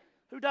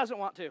 Who doesn't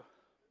want to?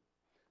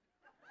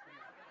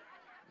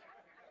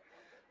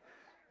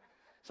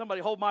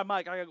 Somebody hold my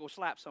mic. I got to go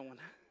slap someone.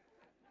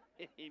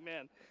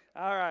 Amen.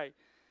 All right.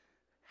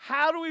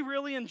 How do we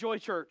really enjoy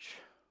church?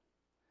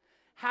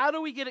 How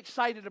do we get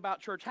excited about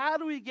church? How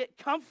do we get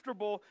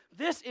comfortable?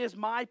 This is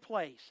my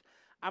place.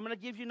 I'm going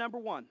to give you number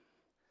 1.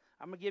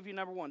 I'm going to give you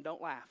number 1.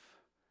 Don't laugh.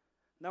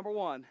 Number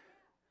 1,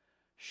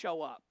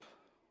 show up.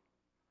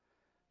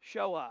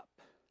 Show up.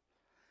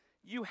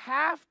 You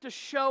have to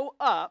show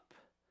up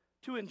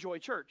to enjoy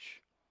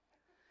church.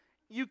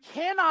 You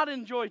cannot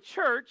enjoy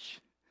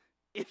church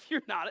if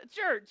you're not at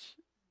church.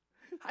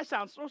 I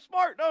sound so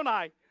smart, don't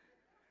I?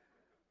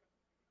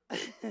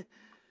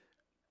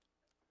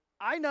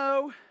 I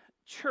know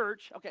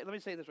church, okay, let me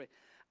say it this way.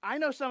 I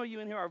know some of you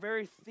in here are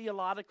very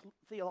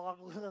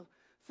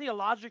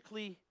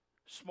theologically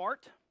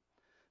smart,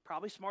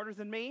 probably smarter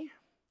than me.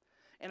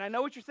 And I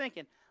know what you're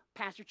thinking.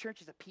 Pastor,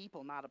 church is a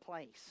people, not a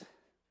place.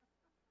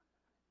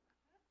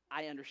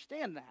 I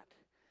understand that.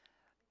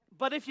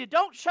 But if you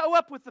don't show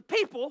up with the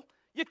people,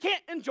 you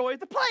can't enjoy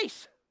the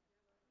place.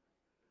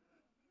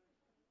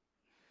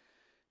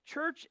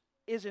 Church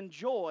is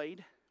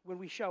enjoyed when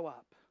we show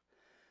up.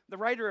 The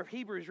writer of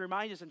Hebrews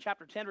reminds us in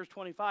chapter 10, verse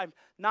 25,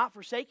 not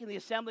forsaking the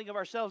assembling of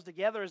ourselves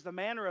together as the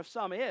manner of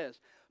some is,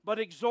 but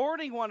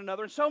exhorting one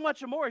another, and so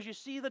much more as you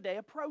see the day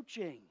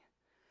approaching.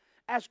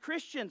 As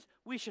Christians,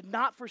 we should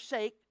not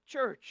forsake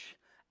church,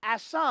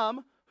 as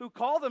some who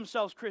call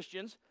themselves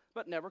Christians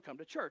but never come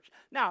to church.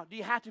 Now, do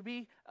you have to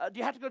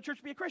go to church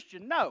to be a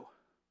Christian? No.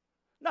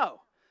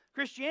 No.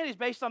 Christianity is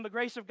based on the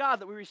grace of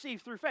God that we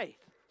receive through faith,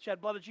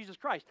 shed blood of Jesus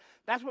Christ.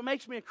 That's what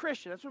makes me a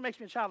Christian. That's what makes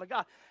me a child of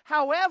God.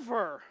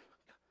 However,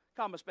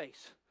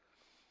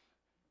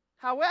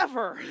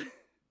 However,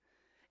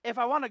 if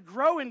I want to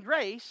grow in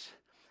grace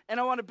and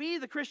I want to be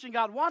the Christian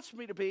God wants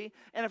me to be,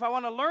 and if I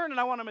want to learn and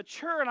I want to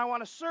mature and I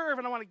want to serve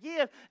and I want to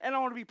give and I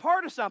want to be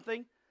part of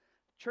something,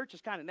 church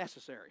is kind of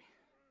necessary.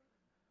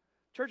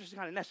 Church is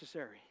kind of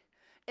necessary.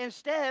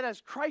 Instead,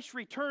 as Christ's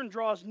return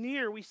draws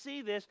near, we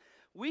see this,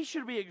 we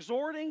should be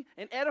exhorting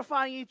and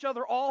edifying each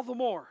other all the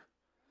more.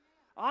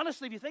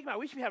 Honestly, if you think about it,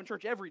 we should be having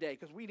church every day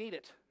because we need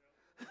it.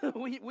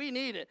 we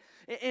need it,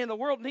 and the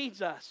world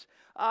needs us.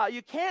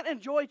 You can't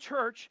enjoy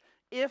church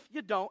if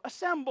you don't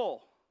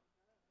assemble.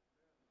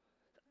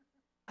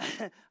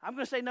 I'm going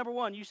to say number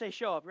 1. You say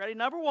show up. Ready?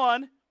 Number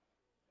 1.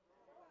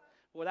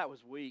 Well, that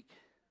was weak.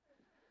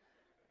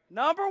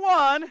 Number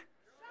 1.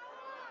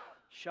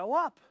 Show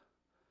up.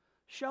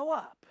 Show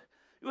up.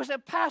 You say,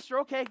 Pastor,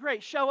 okay,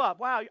 great, show up.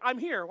 Wow, I'm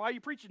here. Why are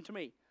you preaching to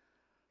me?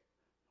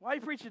 Why are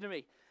you preaching to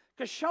me?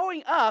 Because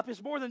showing up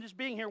is more than just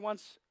being here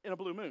once in a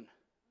blue moon.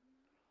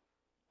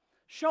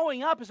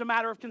 Showing up is a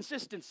matter of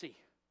consistency.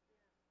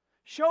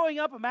 Showing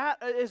up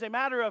is a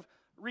matter of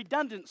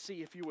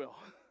redundancy, if you will.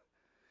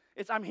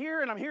 It's I'm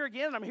here and I'm here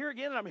again and I'm here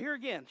again and I'm here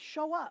again.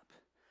 Show up.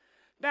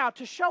 Now,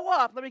 to show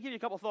up, let me give you a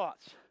couple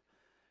thoughts.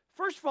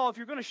 First of all, if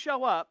you're going to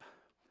show up,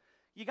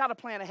 you got to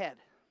plan ahead.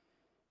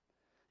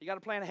 You got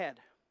to plan ahead.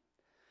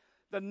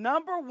 The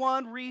number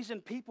 1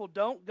 reason people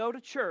don't go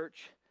to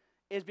church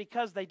is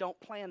because they don't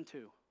plan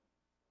to.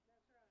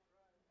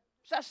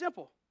 It's that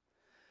simple.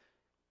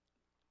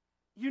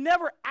 You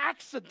never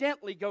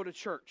accidentally go to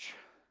church.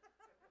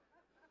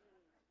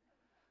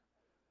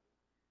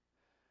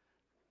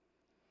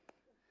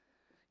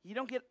 You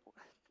don't get,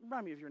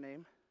 remind me of your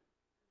name.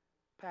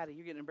 Patty,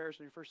 you're getting embarrassed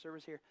in your first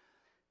service here.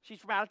 She's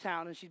from out of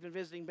town and she's been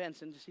visiting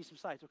Benson to see some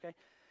sights, okay?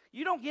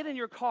 You don't get in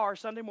your car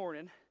Sunday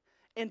morning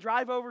and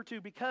drive over to,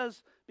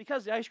 because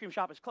the ice cream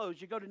shop is closed,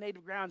 you go to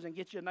Native Grounds and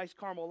get you a nice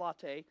caramel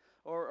latte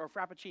or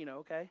frappuccino,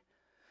 okay?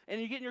 And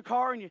you get in your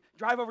car and you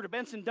drive over to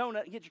Benson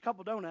Donut and get you a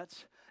couple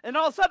donuts. And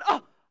all of a sudden,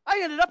 oh,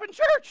 I ended up in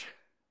church.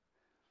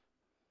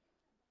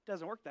 It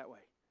doesn't work that way.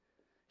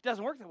 It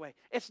doesn't work that way.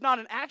 It's not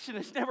an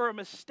accident. It's never a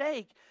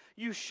mistake.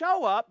 You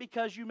show up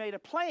because you made a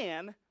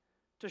plan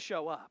to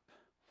show up.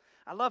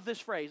 I love this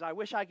phrase. I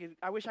wish I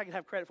could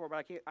have credit for it,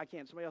 but I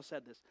can't. Somebody else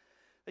said this.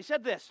 They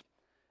said this: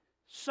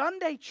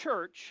 Sunday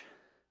church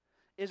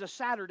is a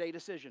Saturday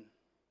decision.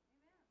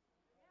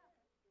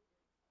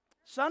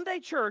 Sunday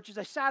church is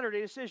a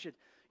Saturday decision.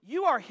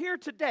 You are here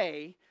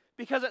today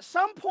because at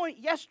some point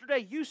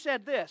yesterday you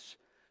said this,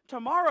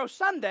 tomorrow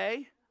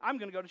Sunday, I'm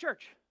going to go to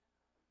church.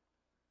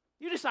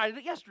 You decided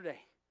it yesterday.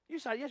 You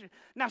decided yesterday.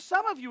 Now,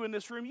 some of you in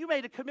this room, you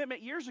made a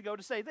commitment years ago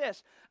to say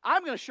this,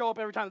 I'm going to show up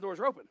every time the doors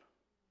are open.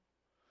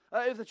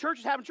 If the church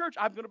is having church,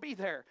 I'm going to be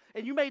there.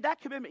 And you made that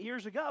commitment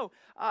years ago.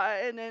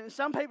 And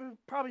some people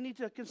probably need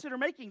to consider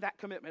making that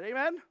commitment.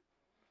 Amen?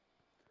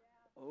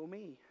 Oh,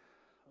 me.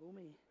 Oh,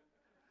 me.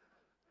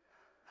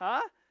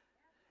 Huh?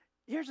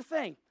 Here's the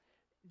thing.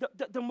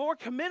 The more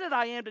committed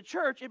I am to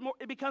church,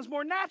 it becomes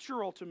more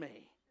natural to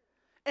me.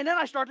 And then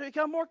I start to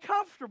become more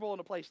comfortable in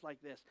a place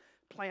like this.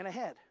 Plan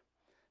ahead.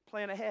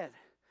 Plan ahead.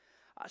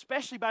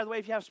 Especially, by the way,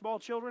 if you have small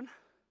children.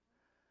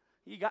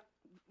 You got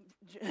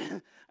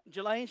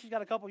Jelaine, she's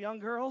got a couple young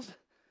girls.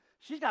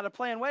 She's got to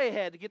plan way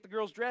ahead to get the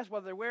girls dressed,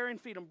 whether they're wearing,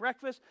 feed them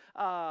breakfast,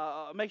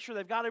 make sure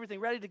they've got everything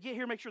ready to get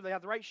here, make sure they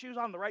have the right shoes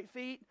on, the right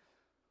feet,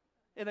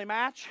 and they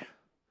match.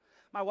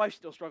 My wife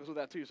still struggles with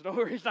that too, so don't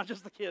worry, it's not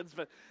just the kids,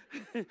 but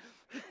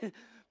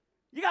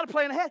you got to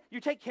plan ahead. You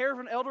take care of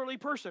an elderly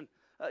person.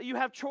 You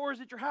have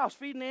chores at your house,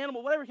 feeding an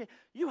animal, whatever.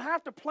 You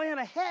have to plan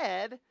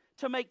ahead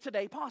to make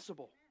today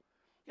possible.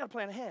 You got to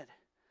plan ahead.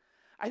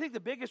 I think the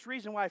biggest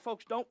reason why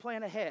folks don't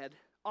plan ahead,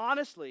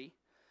 honestly,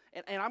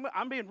 and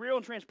I'm being real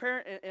and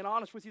transparent and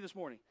honest with you this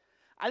morning.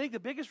 I think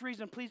the biggest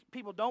reason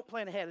people don't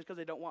plan ahead is because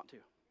they don't want to.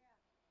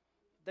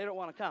 They don't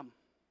want to come.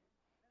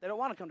 They don't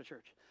want to come to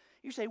church.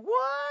 You say,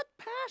 what,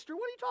 Pastor?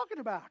 What are you talking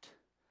about?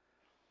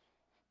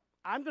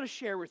 I'm going to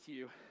share with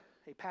you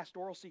a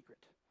pastoral secret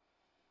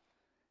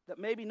that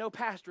maybe no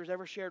pastor has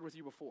ever shared with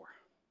you before.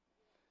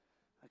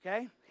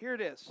 Okay? Here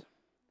it is.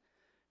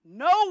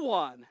 No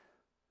one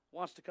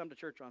wants to come to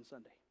church on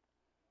Sunday.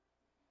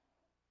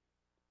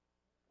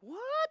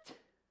 What?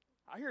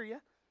 I hear you.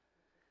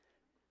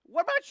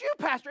 What about you,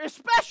 Pastor?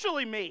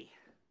 Especially me.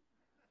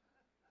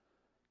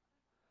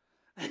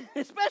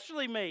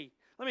 Especially me.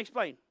 Let me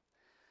explain.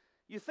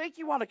 You think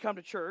you want to come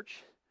to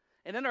church,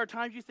 and then there are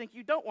times you think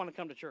you don't want to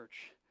come to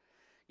church.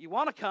 You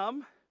want to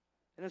come,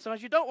 and then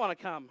sometimes you don't want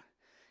to come.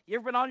 You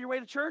ever been on your way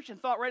to church and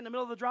thought right in the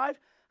middle of the drive,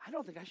 I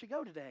don't think I should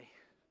go today?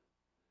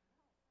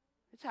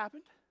 It's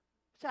happened.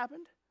 It's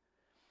happened.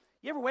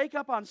 You ever wake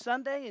up on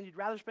Sunday and you'd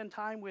rather spend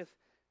time with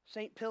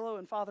St. Pillow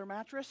and Father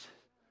Mattress?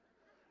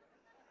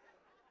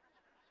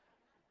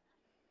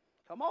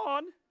 Come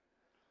on.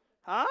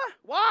 Huh?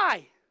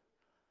 Why?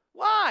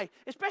 Why?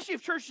 Especially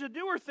if church is a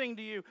newer thing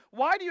to you.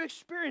 Why do you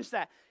experience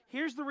that?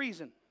 Here's the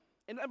reason.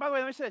 And by the way,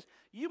 let me say this.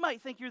 You might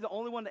think you're the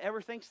only one that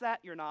ever thinks that.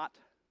 You're not.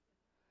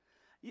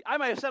 I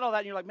might have said all that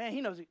and you're like, man,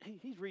 he knows,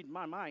 he's reading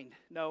my mind.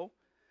 No,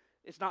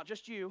 it's not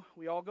just you.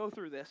 We all go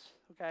through this,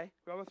 okay?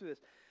 We all go through this.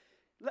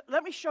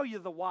 Let me show you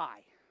the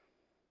why.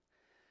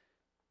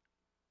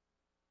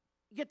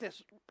 Get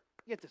this,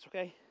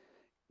 okay?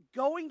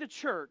 Going to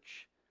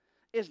church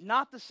is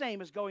not the same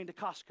as going to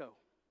Costco.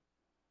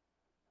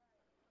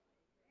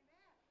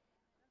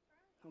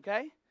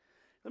 Okay?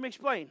 Let me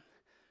explain.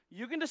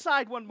 You can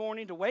decide one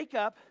morning to wake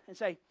up and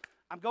say,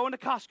 I'm going to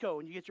Costco,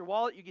 and you get your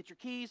wallet, you get your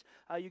keys,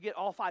 you get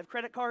all 5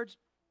 credit cards,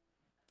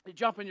 you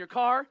jump in your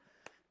car,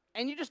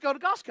 and you just go to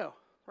Costco,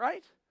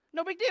 right?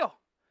 No big deal.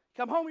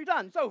 Come home, you're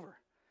done. It's over.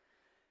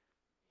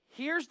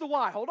 Here's the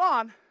why. Hold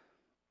on.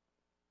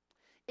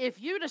 If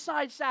you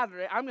decide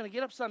Saturday, I'm going to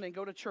get up Sunday and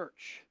go to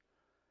church,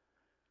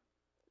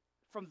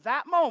 from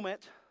that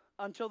moment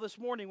until this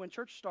morning when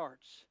church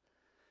starts,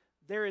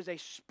 there is a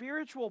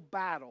spiritual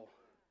battle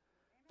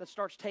that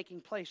starts taking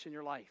place in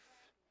your life.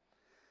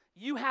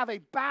 You have a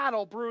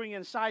battle brewing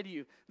inside of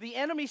you. The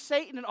enemy,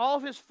 Satan, and all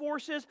of his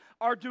forces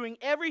are doing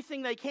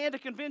everything they can to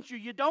convince you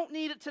you don't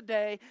need it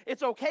today.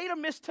 It's okay to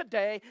miss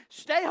today.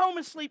 Stay home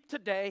and sleep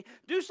today.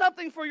 Do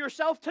something for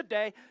yourself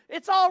today.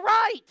 It's all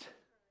right.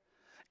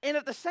 And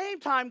at the same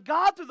time,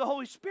 God, through the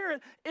Holy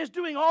Spirit, is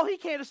doing all he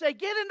can to say,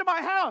 get into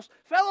my house,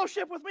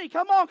 fellowship with me.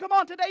 Come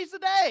on, today's the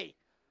day.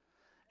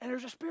 And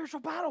there's a spiritual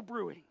battle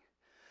brewing.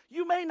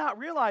 You may not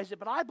realize it,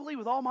 but I believe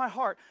with all my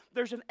heart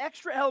there's an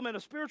extra element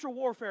of spiritual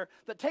warfare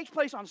that takes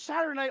place on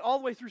Saturday night all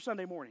the way through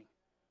Sunday morning.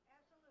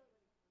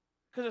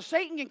 Because if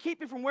Satan can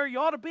keep you from where you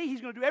ought to be, he's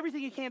going to do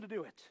everything he can to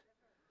do it.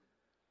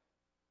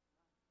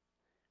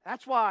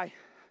 That's why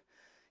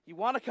you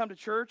want to come to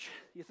church.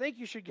 You think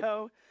you should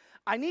go.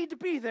 I need to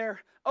be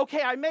there.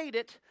 Okay, I made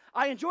it.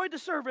 I enjoyed the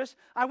service.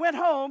 I went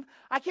home.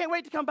 I can't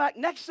wait to come back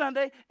next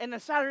Sunday. And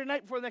then Saturday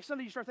night before the next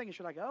Sunday, you start thinking,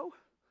 should I go?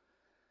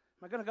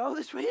 Am I going to go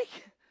this week?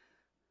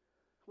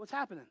 What's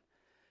happening?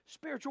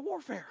 Spiritual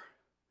warfare.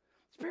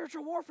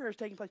 Spiritual warfare is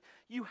taking place.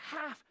 You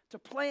have to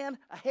plan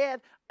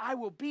ahead. I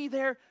will be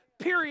there.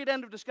 Period.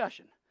 End of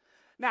discussion.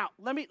 Now,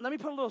 let me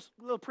put a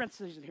little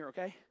parenthesis in here,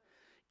 okay?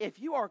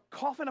 If you are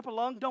coughing up a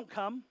lung, don't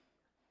come.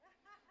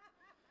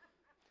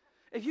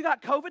 If you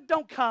got COVID,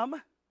 don't come.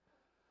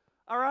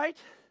 All right?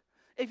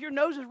 If your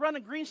nose is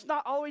running green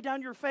snot all the way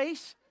down your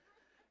face,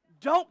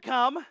 don't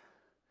come.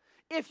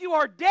 If you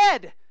are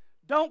dead,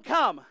 don't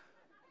come.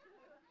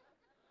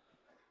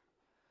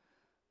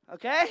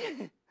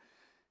 Okay?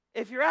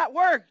 If you're at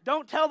work,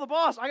 don't tell the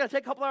boss, I got to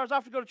take a couple hours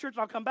off to go to church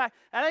and I'll come back.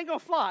 That ain't going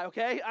to fly,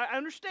 okay? I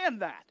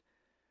understand that.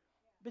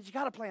 But you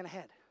got to plan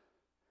ahead.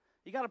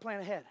 You got to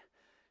plan ahead.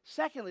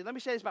 Secondly, let me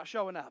say this about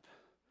showing up.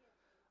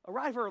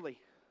 Arrive early.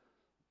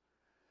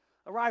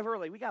 Arrive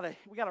early. We got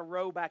a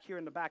row back here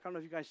in the back. I don't know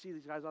if you guys see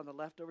these guys on the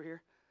left over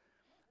here.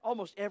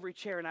 Almost every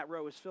chair in that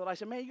row is filled. I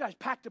said, man, you guys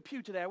packed a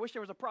pew today. I wish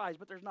there was a prize,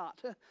 but there's not.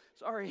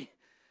 Sorry.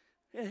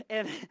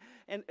 And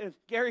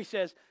Gary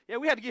says, yeah,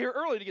 we had to get here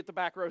early to get the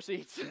back row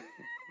seats.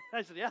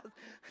 I said, yeah,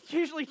 it's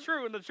usually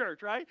true in the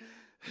church, right?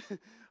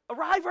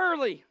 Arrive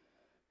early.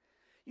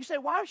 You say,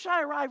 why should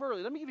I arrive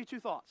early? Let me give you 2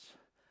 thoughts.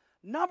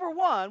 Number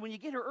one, when you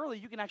get here early,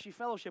 you can actually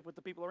fellowship with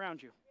the people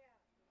around you.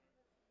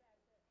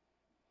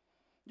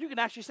 You can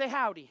actually say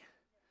howdy.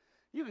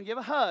 You can give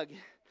a hug.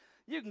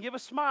 You can give a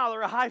smile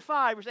or a high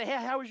five or say, hey,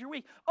 how was your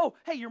week? Oh,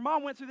 hey, your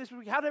mom went through this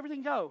week. How did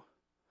everything go?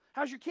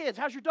 How's your kids?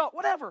 How's your dog?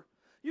 Whatever.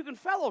 You can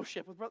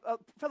fellowship with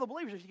fellow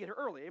believers if you get here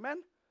early.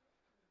 Amen?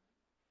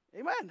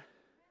 Amen.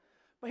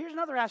 But here's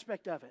another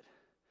aspect of it.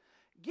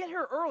 Get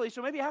here early,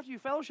 so maybe after you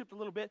fellowshipped a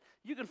little bit,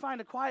 you can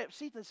find a quiet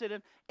seat to sit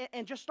in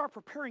and just start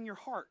preparing your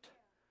heart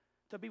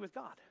to be with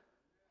God.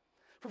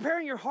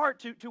 Preparing your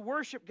heart to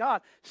worship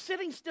God.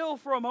 Sitting still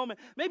for a moment.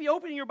 Maybe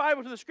opening your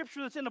Bible to the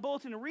scripture that's in the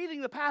bulletin and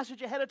reading the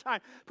passage ahead of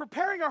time.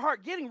 Preparing our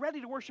heart, getting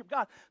ready to worship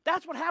God.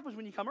 That's what happens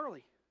when you come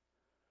early.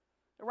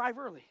 Arrive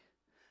early.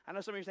 I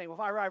know some of you are saying, well,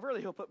 if I arrive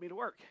early, he'll put me to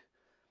work.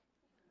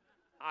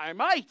 I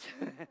might.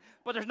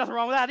 But there's nothing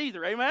wrong with that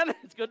either. Amen?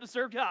 It's good to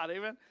serve God.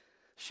 Amen?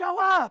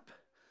 Show up.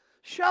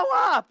 Show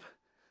up.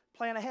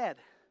 Plan ahead.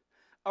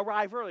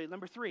 Arrive early.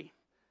 Number 3.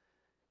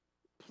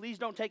 Please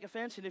don't take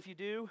offense, and if you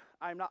do,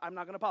 I'm not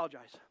going to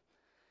apologize.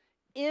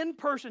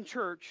 In-person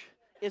church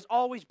is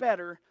always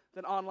better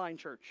than online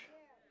church.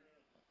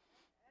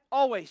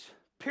 Always.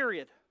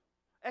 Period.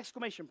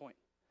 Exclamation point.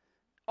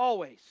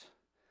 Always.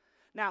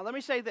 Now, let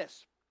me say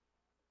this.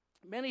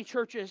 Many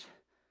churches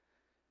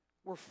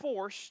were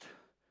forced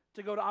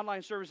to go to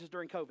online services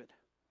during COVID.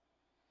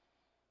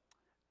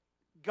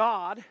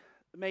 God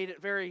made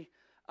it very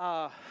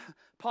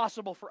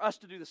possible for us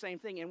to do the same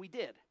thing, and we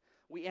did.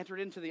 We entered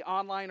into the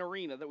online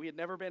arena that we had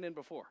never been in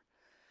before.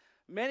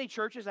 Many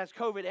churches, as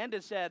COVID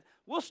ended, said,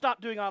 we'll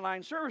stop doing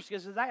online service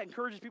because that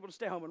encourages people to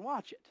stay home and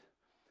watch it.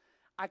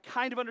 I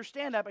kind of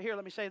understand that, but here,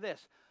 let me say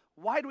this.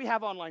 Why do we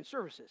have online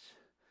services?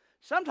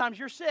 Sometimes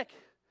you're sick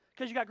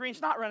because you got green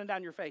snot running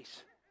down your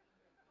face,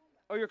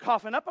 or you're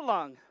coughing up a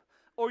lung,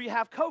 or you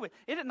have COVID.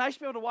 Isn't it nice to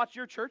be able to watch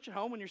your church at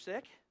home when you're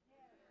sick?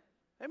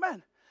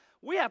 Amen.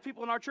 We have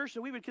people in our church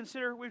that we would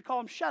call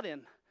them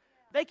shut-in.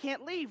 They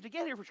can't leave to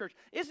get here for church.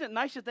 Isn't it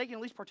nice that they can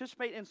at least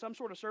participate in some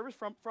sort of service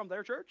from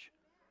their church?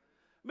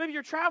 Maybe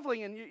you're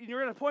traveling and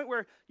you're at a point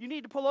where you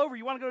need to pull over.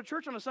 You want to go to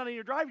church on a Sunday and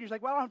you're driving. You're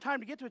like, well, I don't have time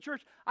to get to a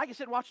church. I can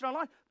sit and watch it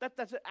online.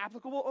 That's an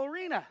applicable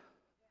arena.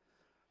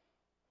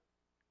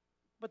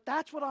 But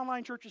that's what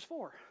online church is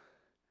for.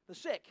 The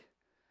sick,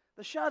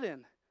 the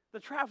shut-in, the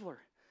traveler.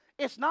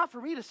 It's not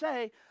for me to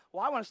say,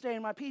 well, I want to stay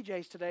in my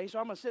PJs today, so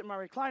I'm going to sit in my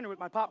recliner with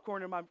my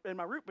popcorn and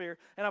my root beer,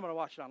 and I'm going to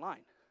watch it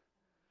online.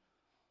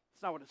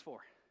 It's not what it's for.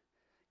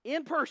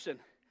 In person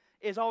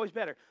is always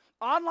better.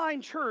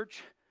 Online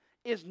church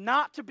is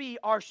not to be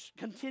our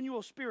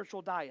continual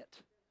spiritual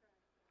diet.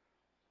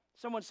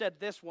 Someone said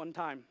this one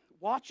time,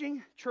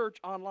 watching church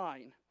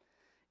online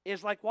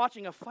is like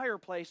watching a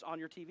fireplace on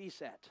your TV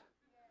set.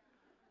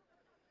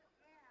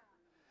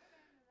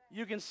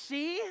 You can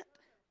see it,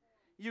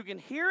 you can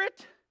hear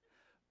it,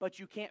 but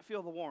you can't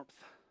feel the warmth.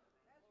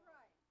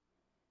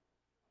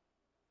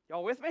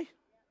 Y'all with me?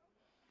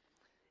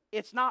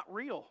 It's not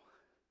real.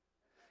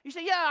 You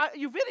say, yeah,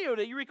 you videoed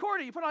it, you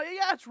recorded it, you put it on,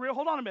 yeah, it's real.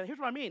 Hold on a minute. Here's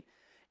what I mean.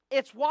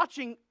 It's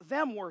watching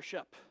them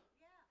worship.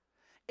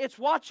 It's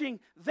watching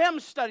them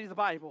study the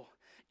Bible.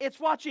 It's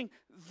watching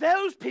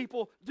those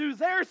people do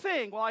their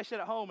thing while I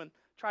sit at home and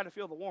try to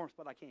feel the warmth,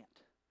 but I can't.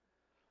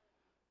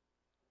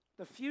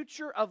 The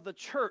future of the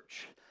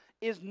church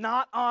is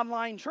not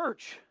online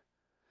church.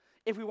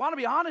 If we want to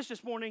be honest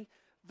this morning,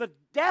 the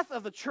death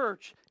of the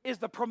church is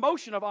the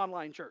promotion of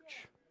online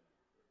church.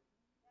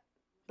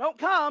 Don't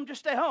come,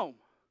 just stay home.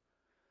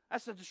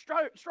 That's the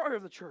destroyer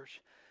of the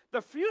church.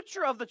 The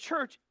future of the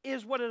church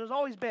is what it has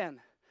always been.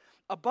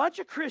 A bunch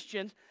of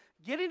Christians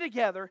getting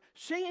together,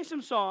 singing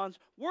some songs,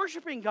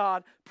 worshiping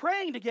God,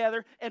 praying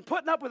together, and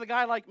putting up with a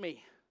guy like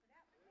me.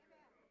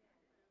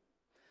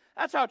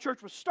 That's how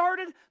church was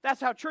started. That's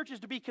how church is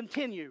to be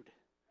continued.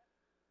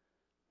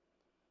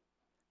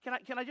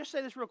 Can I just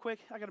say this real quick?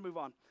 I got to move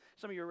on.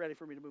 Some of you are ready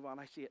for me to move on.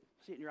 I see it.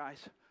 I see it in your eyes.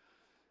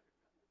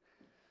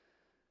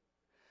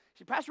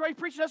 See, Pastor Ray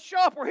preaching us, show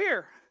up. We're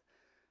here.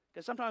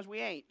 Because sometimes we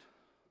ain't.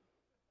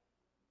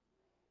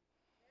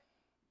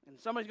 And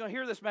somebody's going to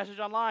hear this message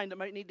online that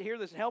might need to hear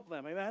this and help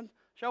them. Amen?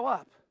 Show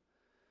up.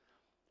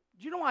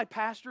 Do you know why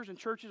pastors and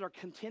churches are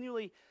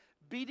continually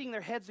beating their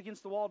heads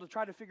against the wall to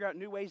try to figure out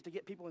new ways to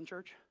get people in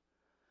church?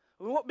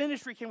 I mean, what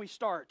ministry can we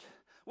start?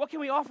 What can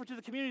we offer to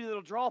the community that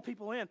will draw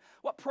people in?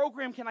 What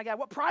program can I get?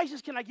 What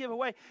prizes can I give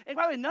away? And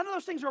by the way, none of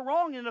those things are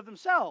wrong in and of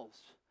themselves.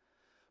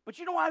 But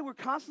you know why we're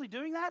constantly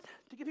doing that?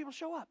 To get people to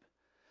show up.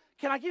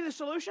 Can I give you the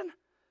solution?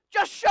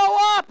 Just show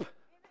up. Well,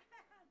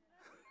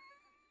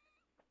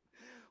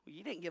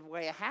 you didn't give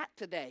away a hat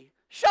today.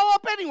 Show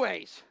up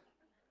anyways.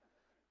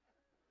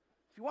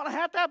 If you want a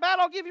hat that bad,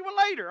 I'll give you one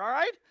later, all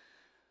right?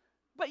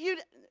 But you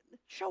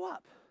show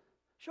up.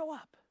 Show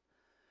up.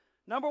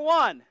 Number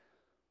one.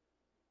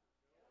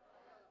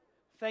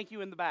 Thank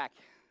you in the back.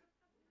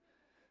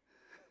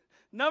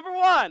 Number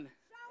one.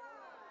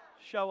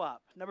 Show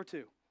up. Number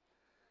two.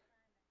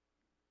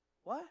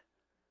 What?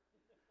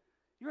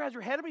 You guys are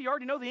ahead of me? You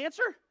already know the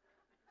answer?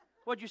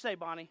 What'd you say,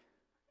 Bonnie?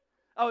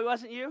 Oh, it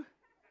wasn't you?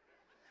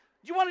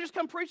 Do you want to just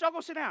come preach? I'll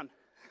go sit down.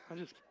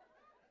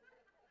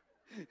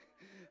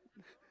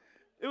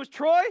 It was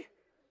Troy?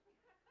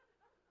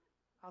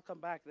 I'll come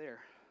back there.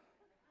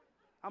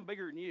 I'm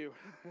bigger than you.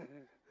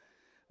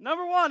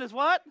 Number one is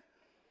what?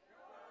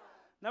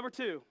 Number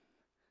two,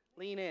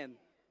 lean in.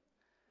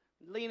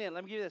 Lean in.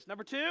 Let me give you this.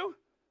 Number two,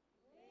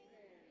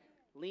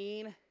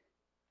 lean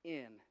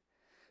in.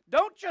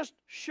 Don't just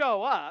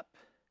show up,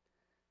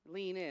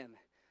 lean in.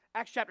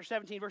 Acts chapter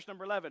 17, verse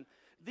number 11.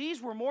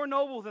 These were more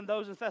noble than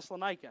those in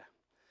Thessalonica,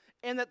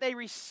 in that they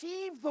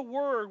received the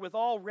word with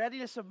all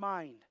readiness of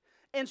mind,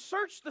 and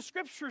searched the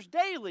scriptures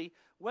daily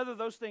whether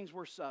those things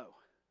were so.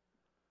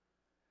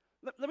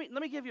 Let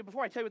me give you,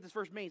 before I tell you what this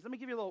verse means, let me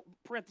give you a little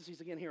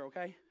parentheses again here,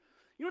 okay?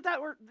 You know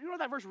what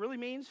that verse really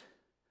means?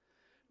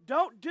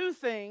 Don't do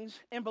things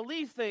and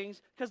believe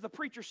things because the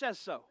preacher says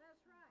so.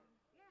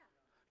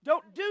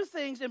 Don't do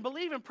things and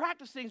believe and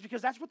practice things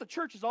because that's what the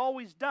church has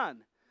always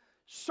done.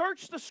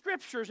 Search the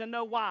scriptures and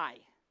know why.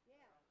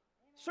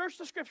 Search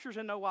the scriptures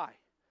and know why.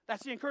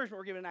 That's the encouragement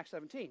we're given in Acts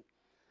 17.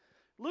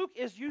 Luke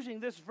is using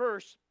this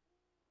verse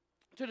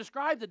to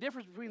describe the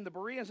difference between the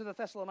Bereans and the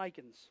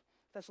Thessalonians.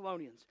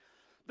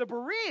 The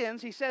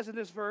Bereans, he says in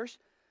this verse,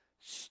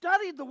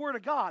 studied the Word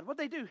of God. What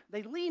they do?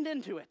 They leaned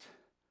into it.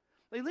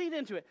 They leaned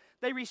into it.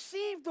 They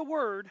received the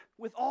Word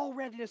with all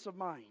readiness of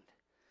mind.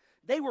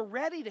 They were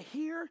ready to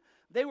hear.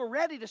 They were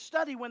ready to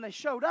study when they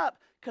showed up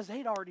because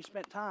they'd already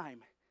spent time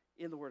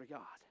in the Word of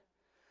God.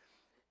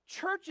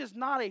 Church is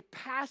not a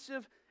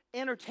passive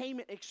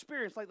entertainment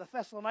experience like the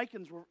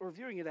Thessalonians were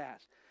viewing it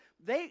as.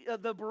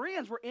 The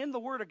Bereans were in the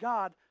Word of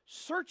God,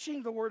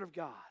 searching the Word of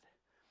God.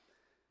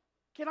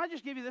 Can I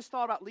just give you this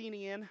thought about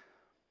leaning in?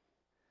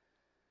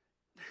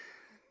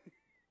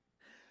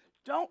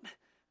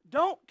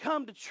 Don't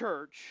come to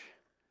church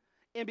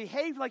and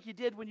behave like you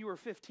did when you were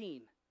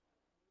 15.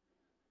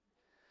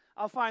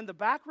 I'll find the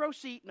back row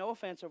seat, no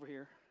offense over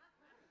here.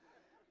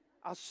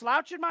 I'll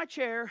slouch in my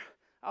chair,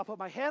 I'll put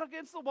my head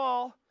against the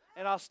wall,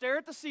 and I'll stare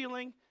at the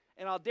ceiling,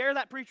 and I'll dare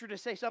that preacher to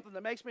say something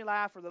that makes me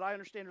laugh or that I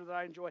understand or that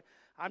I enjoy.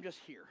 I'm just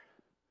here.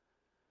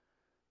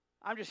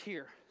 I'm just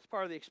here. It's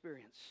part of the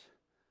experience.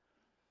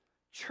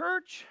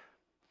 Church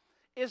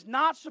is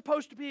not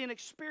supposed to be an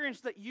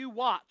experience that you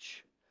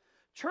watch.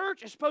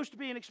 Church is supposed to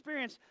be an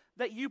experience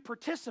that you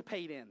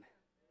participate in.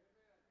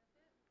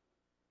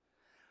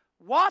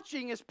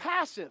 Watching is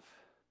passive.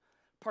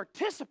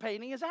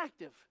 Participating is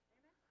active.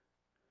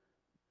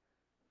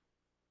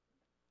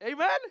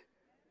 Amen?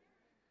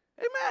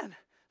 Amen.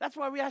 That's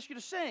why we ask you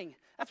to sing.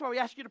 That's why we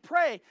ask you to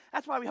pray.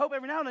 That's why we hope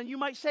every now and then you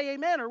might say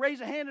amen or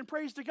raise a hand in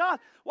praise to God.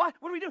 Why?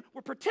 What are we doing?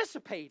 We're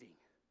participating.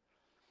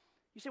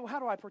 You say, well, how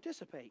do I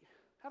participate?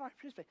 How do I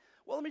participate?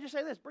 Well, let me just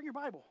say this. Bring your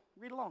Bible.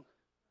 Read along.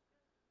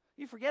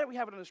 You forget it, we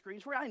have it on the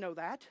screens. I know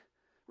that.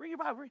 Read your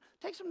Bible.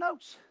 Take some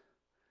notes.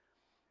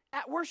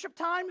 At worship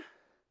time,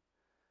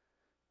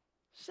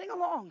 sing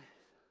along.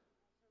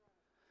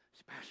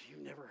 Say, Pastor,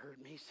 you've never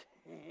heard me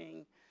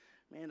sing.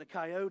 Man, the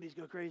coyotes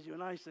go crazy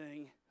when I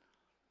sing.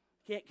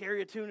 Can't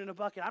carry a tune in a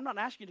bucket. I'm not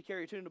asking you to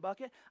carry a tune in a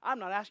bucket. I'm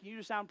not asking you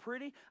to sound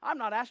pretty. I'm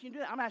not asking you to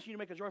do that. I'm asking you to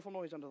make a joyful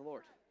noise unto the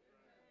Lord.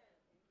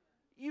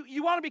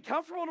 You want to be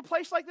comfortable in a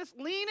place like this?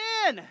 Lean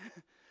in.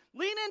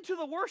 Lean into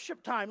the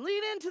worship time.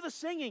 Lean into the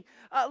singing.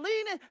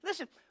 Lean in.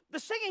 Listen, the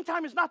singing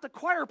time is not the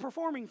choir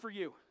performing for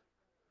you.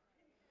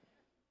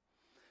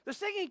 The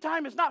singing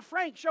time is not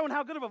Frank showing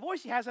how good of a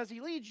voice he has as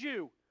he leads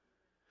you.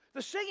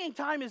 The singing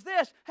time is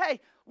this. Hey,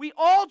 we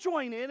all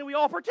join in and we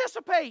all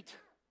participate.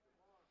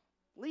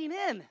 Lean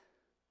in.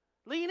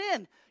 Lean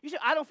in. You say,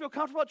 I don't feel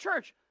comfortable at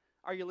church.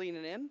 Are you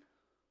leaning in?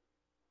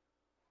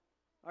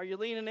 Are you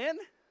leaning in?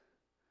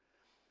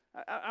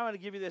 I want to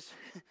give you this.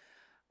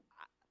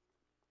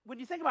 When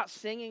you think about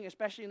singing,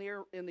 especially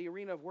in the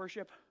arena of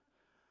worship,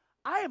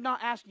 I am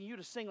not asking you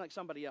to sing like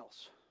somebody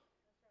else.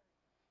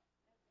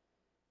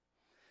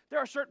 There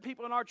are certain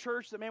people in our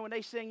church that, man, when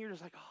they sing, you're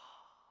just like, oh.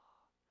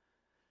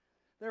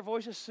 Their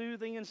voice is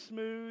soothing and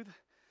smooth.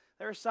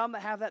 There are some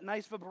that have that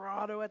nice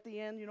vibrato at the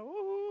end,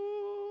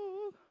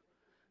 ooh.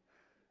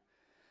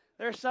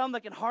 There are some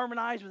that can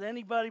harmonize with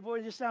anybody. Boy,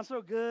 it just sounds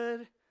so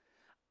good.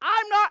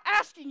 I'm not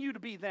asking you to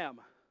be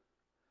them.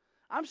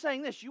 I'm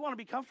saying this. You want to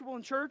be comfortable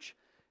in church?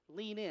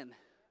 Lean in.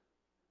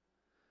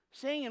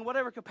 Sing in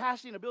whatever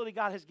capacity and ability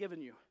God has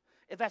given you.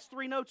 If that's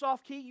 3 notes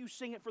off key, you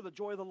sing it for the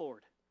joy of the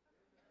Lord.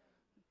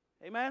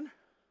 Amen?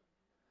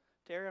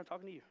 Terry, I'm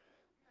talking to you.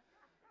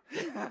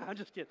 I'm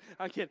just kidding.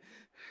 I'm kidding.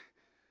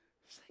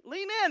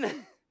 Lean in.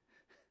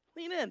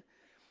 Lean in.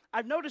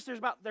 I've noticed there's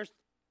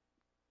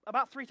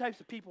about three types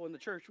of people in the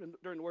church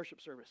during the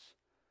worship service.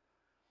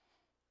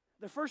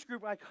 The first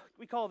group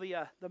we call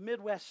the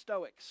Midwest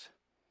Stoics.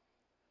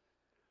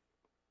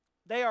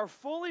 They are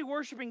fully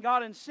worshiping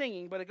God and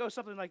singing, but it goes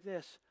something like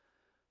this.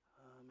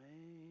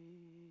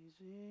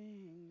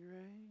 Amazing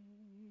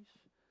grace,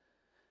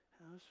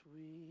 how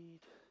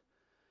sweet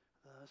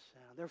the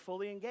sound. They're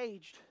fully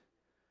engaged.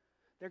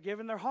 They're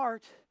giving their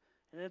heart,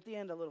 and at the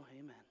end a little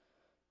amen.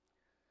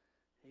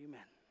 Amen.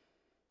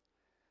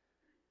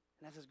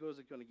 And that's as good as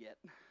it's going to get.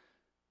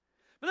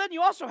 But then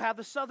you also have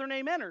the Southern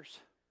Ameners.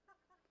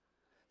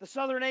 The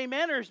Southern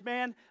Ameners,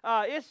 man,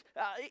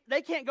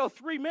 they can't go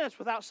 3 minutes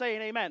without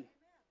saying amen.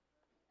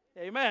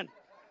 Amen.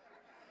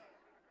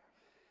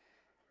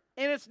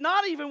 And it's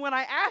not even when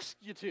I ask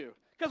you to.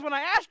 Because when I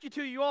ask you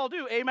to, you all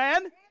do.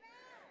 Amen?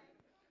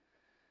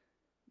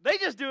 They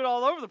just do it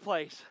all over the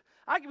place.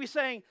 I could be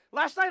saying,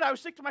 last night I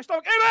was sick to my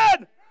stomach.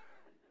 Amen!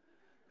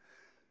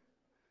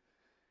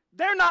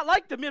 They're not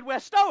like the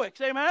Midwest Stoics.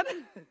 Amen?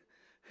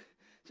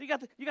 So you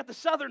got the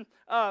Southern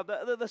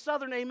the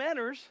Southern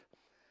Ameners.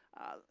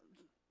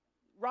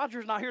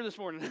 Roger's not here this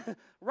morning.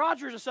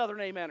 Roger's a Southern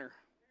Amener.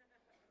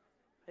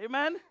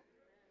 Amen?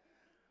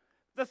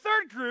 The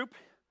third group,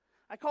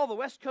 I call the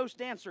West Coast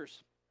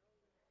dancers.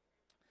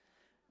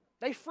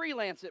 They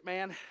freelance it,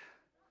 man.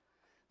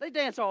 They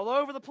dance all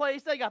over the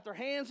place. They got their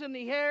hands in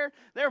the air.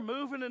 They're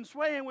moving and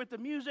swaying with the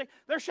music.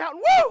 They're shouting,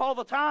 woo, all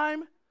the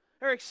time.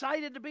 They're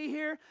excited to be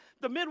here.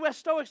 The Midwest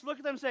Stoics look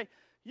at them and say,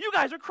 you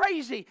guys are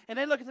crazy. And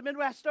they look at the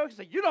Midwest Stoics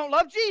and say, you don't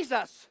love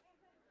Jesus.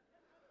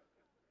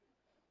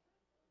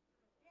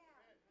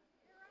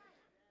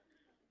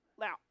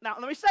 Now,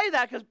 let me say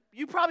that because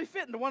you probably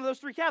fit into one of those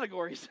three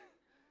categories.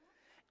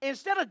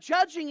 Instead of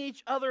judging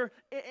each other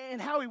in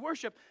how we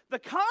worship, the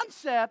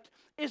concept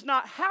is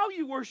not how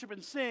you worship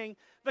and sing.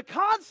 The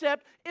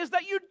concept is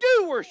that you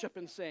do worship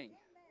and sing.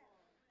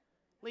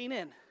 Lean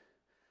in.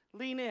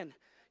 Lean in.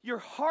 Your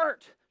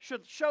heart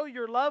should show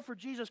your love for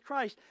Jesus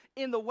Christ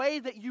in the way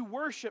that you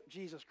worship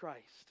Jesus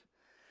Christ.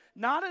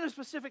 Not in a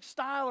specific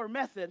style or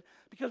method,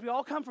 because we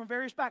all come from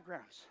various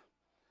backgrounds.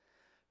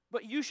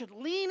 But you should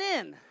lean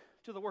in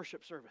to the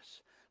worship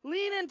service.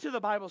 Lean into the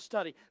Bible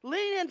study.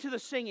 Lean into the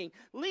singing.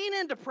 Lean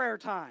into prayer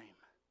time.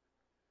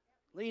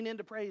 Lean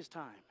into praise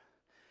time.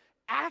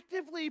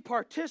 Actively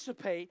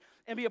participate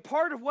and be a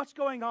part of what's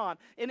going on.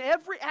 In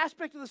every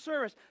aspect of the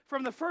service,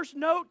 from the first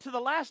note to the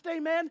last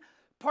amen,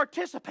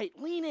 participate.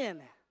 Lean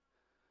in.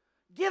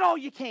 Get all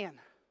you can.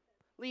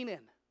 Lean in.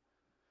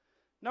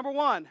 Number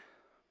one,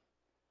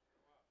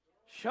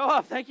 show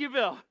up. Thank you,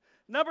 Bill.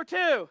 Number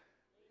two,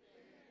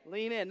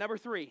 lean in. Number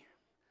three,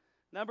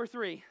 I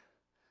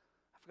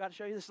forgot to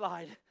show you the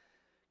slide.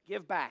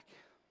 Give back.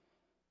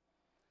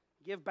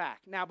 Give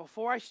back. Now,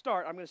 before I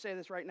start, I'm going to say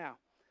this right now.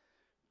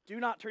 Do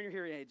not turn your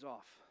hearing aids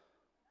off.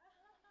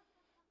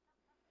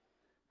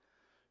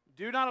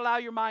 Do not allow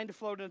your mind to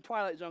float in the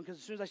twilight zone, because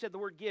as soon as I said the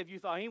word give, you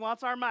thought, he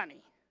wants our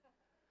money.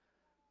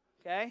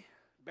 Okay?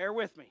 Bear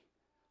with me.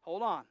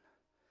 Hold on.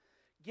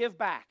 Give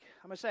back.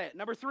 I'm going to say it.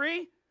 Number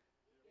three.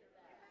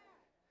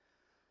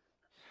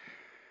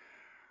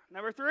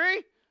 Number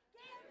three.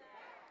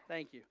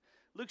 Thank you.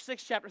 Luke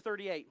 6, chapter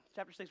 38.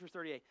 Chapter 6, verse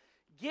 38.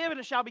 Give, and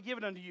it shall be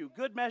given unto you.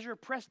 Good measure,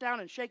 pressed down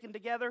and shaken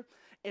together,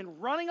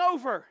 and running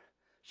over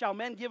shall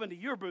men give unto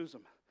your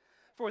bosom.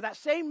 For that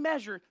same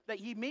measure that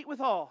ye meet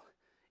withal,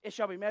 it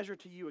shall be measured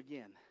to you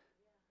again.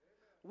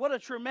 What a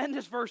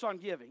tremendous verse on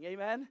giving.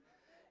 Amen?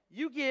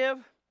 You give,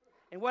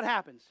 and what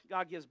happens?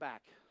 God gives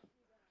back.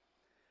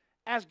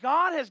 As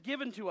God has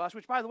given to us,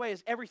 which, by the way,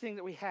 is everything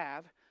that we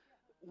have,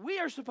 we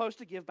are supposed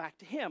to give back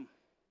to Him.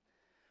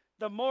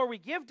 The more we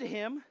give to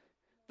Him,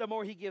 the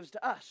more He gives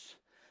to us.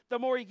 The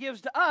more He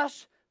gives to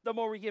us, the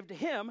more we give to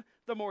Him,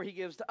 the more He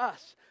gives to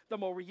us. The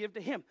more we give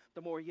to Him,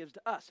 the more He gives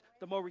to us.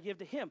 The more we give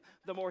to Him,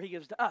 the more He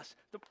gives to us.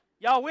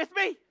 Y'all with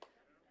me?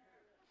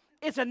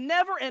 It's a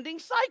never-ending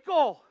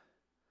cycle.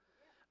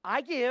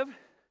 I give,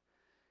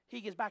 He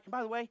gives back. And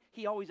by the way,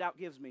 He always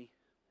outgives me.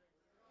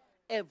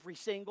 Every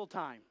single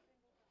time.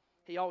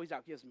 He always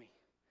outgives me.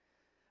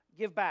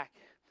 Give back.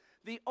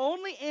 The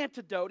only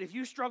antidote, if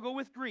you struggle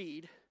with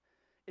greed,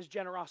 is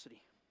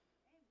generosity.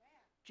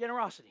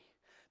 Generosity.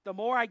 The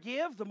more I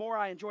give, the more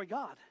I enjoy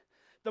God.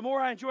 The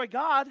more I enjoy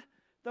God,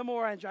 the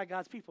more I enjoy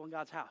God's people in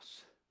God's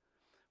house.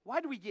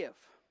 Why do we give?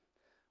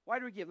 Why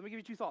do we give? Let me give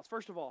you two thoughts.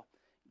 First of all,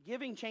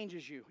 giving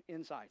changes you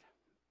inside.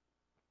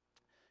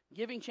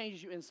 Giving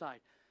changes you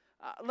inside.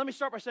 Let me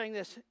start by saying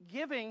this.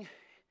 Giving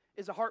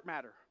is a heart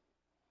matter.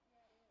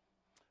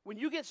 When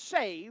you get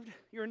saved,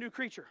 you're a new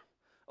creature.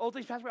 Old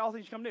things pass away, all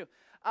things become new.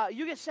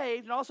 You get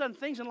saved, and all of a sudden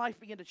things in life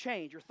begin to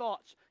change. Your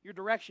thoughts, your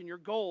direction, your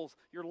goals,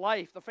 your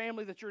life, the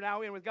family that you're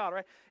now in with God,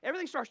 right?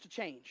 Everything starts to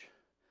change.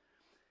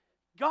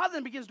 God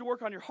then begins to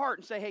work on your heart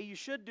and say, hey, you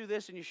should do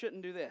this and you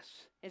shouldn't do this.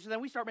 And so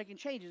then we start making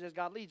changes as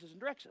God leads us and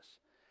directs us.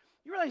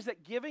 You realize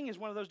that giving is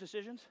one of those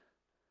decisions?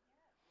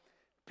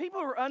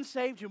 People who are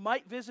unsaved who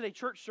might visit a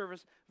church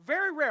service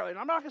very rarely, and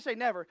I'm not going to say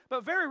never,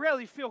 but very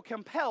rarely feel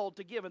compelled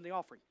to give in the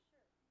offering.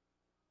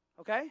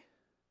 Okay?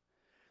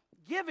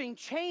 giving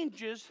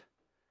changes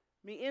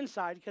me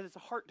inside because it's a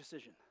heart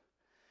decision.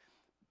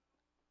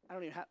 I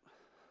don't even have,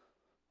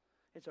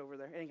 it's over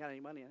there. It ain't got any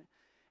money in it.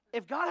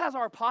 If God has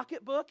our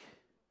pocketbook,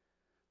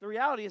 the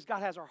reality is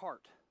God has our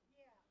heart.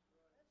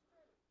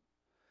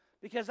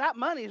 Because that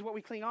money is what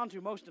we cling on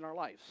to most in our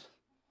lives.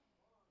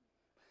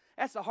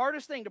 That's the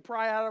hardest thing to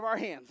pry out of our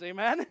hands.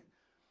 Amen?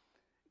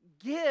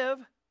 Give,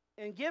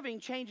 and giving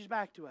changes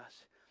back to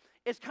us.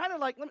 It's kind of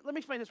like, let me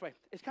explain this way.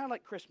 It's kind of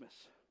like Christmas.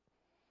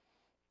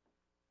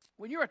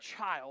 When you're a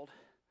child,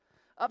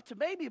 up to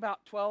maybe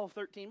about 12,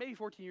 13, maybe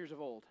 14 years of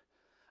old,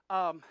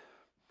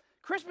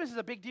 Christmas is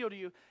a big deal to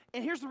you,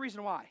 and here's the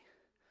reason why.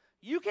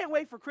 You can't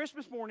wait for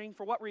Christmas morning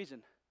for what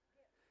reason?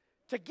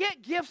 To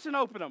get gifts and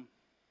open them.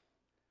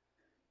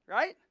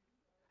 Right?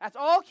 That's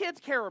all kids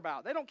care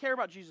about. They don't care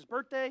about Jesus'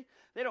 birthday.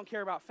 They don't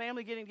care about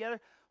family getting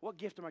together. What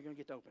gift am I going to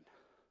get to open?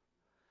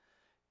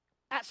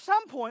 At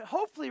some point,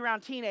 hopefully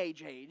around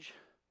teenage age,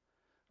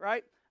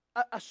 right,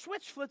 a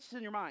switch flips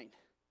in your mind,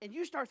 and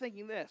you start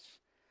thinking this: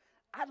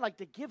 I'd like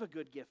to give a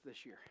good gift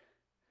this year.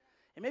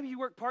 And maybe you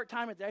work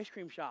part-time at the ice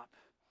cream shop,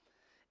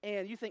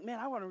 and you think, man,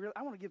 I want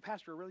to give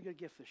Pastor a really good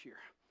gift this year.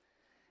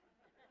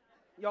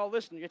 Y'all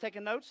listen, you're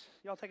taking notes?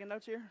 Y'all taking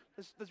notes here?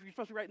 You're supposed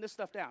to be writing this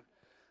stuff down.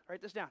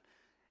 Write this down.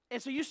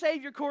 And so you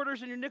save your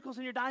quarters and your nickels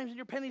and your dimes and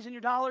your pennies and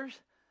your dollars,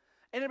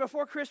 and then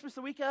before Christmas,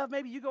 the week of,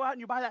 maybe you go out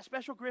and you buy that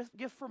special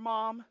gift for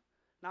Mom.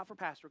 Not for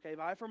Pastor, okay?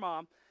 Buy it for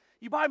Mom.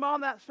 You buy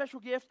Mom that special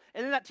gift,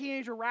 and then that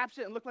teenager wraps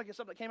it and looks like it's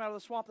something that came out of the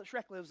swamp that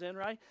Shrek lives in,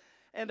 right?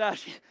 And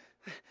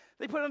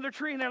they put it under their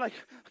tree, and they're like,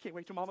 I can't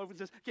wait till Mom opens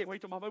this. Can't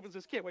wait till Mom opens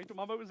this. Can't wait till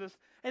Mom opens this.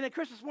 And then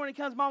Christmas morning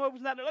comes, Mom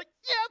opens that, and they're like,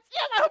 yes,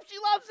 I hope she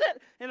loves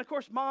it. And, of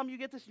course, Mom, you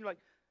get this, and you're like,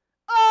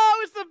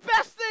 oh, it's the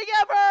best thing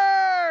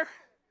ever.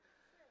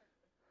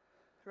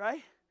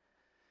 Right?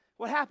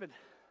 What happened?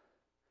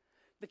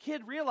 The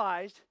kid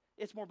realized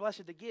it's more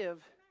blessed to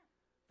give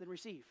than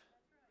receive.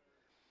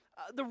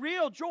 The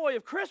real joy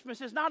of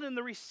Christmas is not in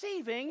the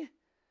receiving,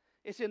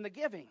 it's in the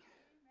giving.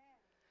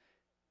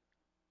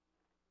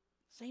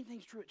 Same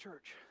thing's true at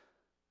church.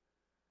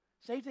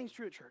 Same thing's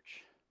true at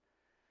church.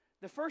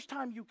 The first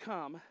time you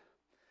come,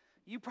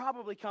 you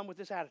probably come with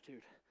this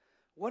attitude: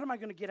 what am I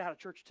going to get out of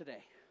church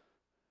today?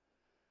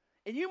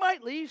 And you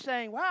might leave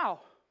saying, wow,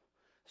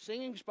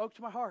 singing spoke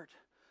to my heart.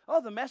 Oh,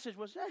 the message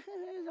was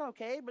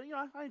okay, but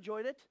I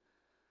enjoyed it.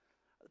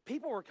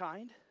 People were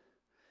kind.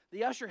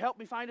 The usher helped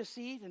me find a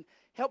seat and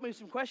helped me with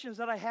some questions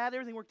that I had.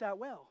 Everything worked out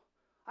well.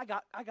 I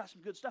got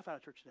some good stuff out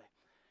of church today.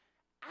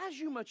 As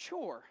you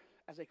mature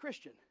as a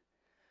Christian,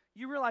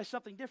 you realize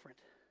something different.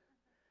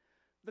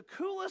 The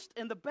coolest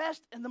and the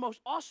best and the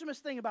most awesomest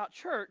thing about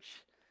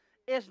church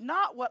is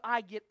not what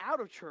I get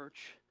out of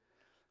church,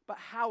 but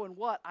how and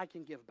what I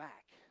can give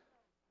back.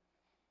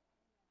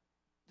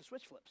 The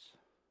switch flips.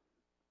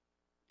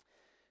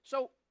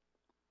 So,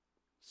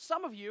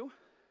 some of you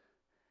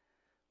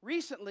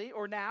recently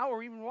or now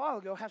or even a while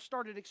ago have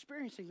started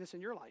experiencing this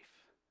in your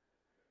life.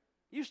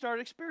 You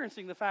started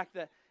experiencing the fact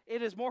that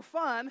it is more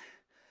fun,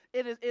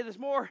 it is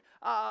more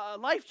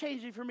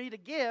life-changing for me to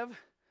give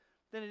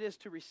than it is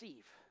to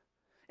receive.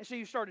 And so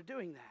you started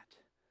doing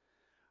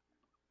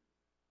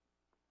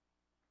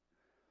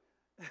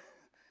that.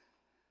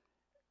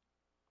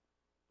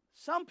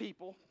 Some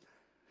people,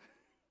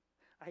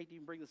 I hate to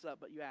even bring this up,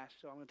 but you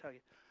asked, so I'm going to tell you.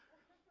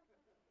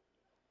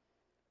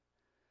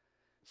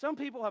 Some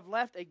people have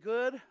left a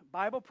good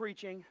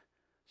Bible-preaching,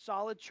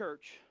 solid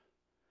church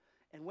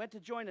and went to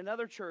join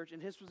another church, and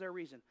this was their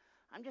reason.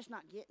 I'm just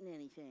not getting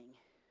anything.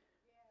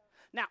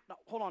 Yeah. Now,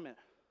 hold on a minute.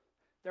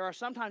 There are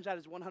sometimes that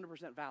is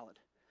 100% valid.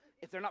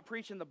 If they're not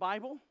preaching the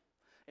Bible,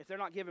 if they're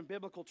not giving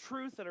biblical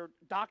truth that are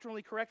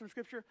doctrinally correct from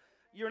Scripture,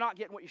 you're not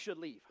getting what you should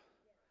leave.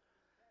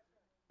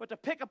 But to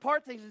pick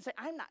apart things and say,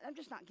 I'm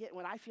just not getting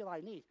what I feel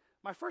I need.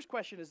 My first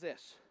question is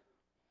this.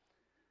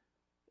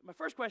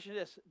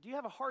 Do you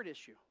have a heart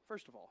issue,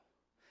 first of all?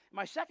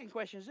 My second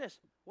question is this: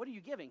 what are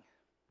you giving?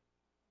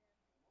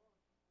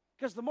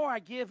 Because the more I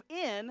give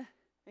in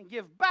and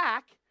give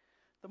back,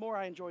 the more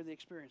I enjoy the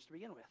experience to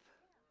begin with.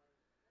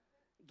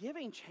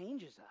 Giving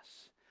changes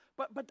us.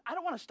 But I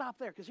don't want to stop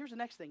there, because here's the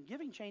next thing.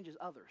 Giving changes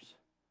others.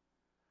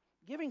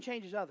 Giving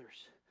changes others.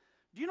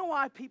 Do you know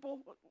why people,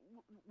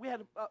 we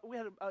had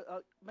a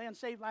man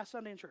saved last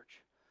Sunday in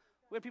church.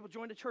 We had people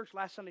join the church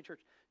last Sunday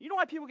church. You know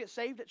why people get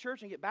saved at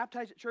church and get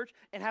baptized at church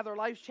and have their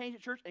lives changed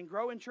at church and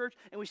grow in church,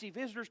 and we see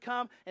visitors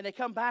come and they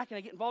come back and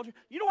they get involved?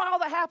 You know why all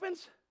that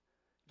happens?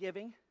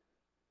 Giving.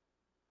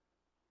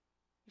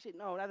 You say,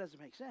 no, that doesn't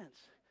make sense.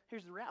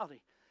 Here's the reality.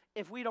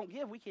 If we don't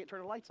give, we can't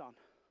turn the lights on.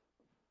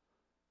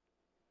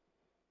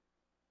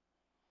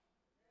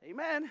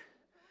 Amen.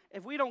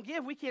 If we don't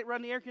give, we can't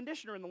run the air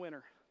conditioner in the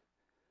winter.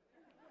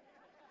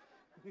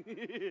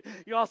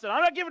 You all said,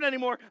 I'm not giving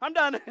anymore. I'm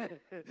done.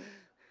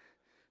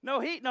 No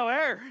heat, no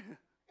air.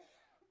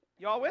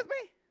 Y'all with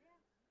me?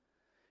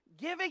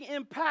 Giving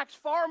impacts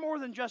far more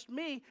than just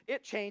me.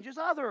 It changes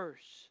others.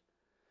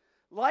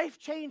 Life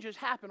changes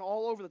happen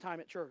all over the time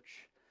at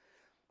church.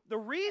 The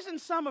reason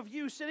some of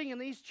you sitting in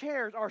these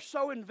chairs are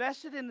so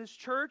invested in this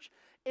church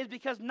is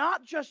because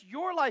not just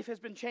your life has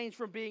been changed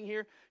from being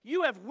here,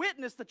 you have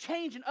witnessed the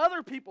change in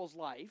other people's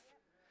life,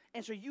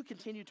 and so you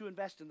continue to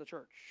invest in the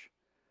church.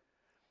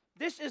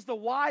 This is the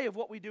why of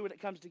what we do when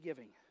it comes to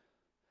giving.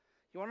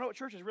 You want to know what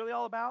church is really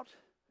all about?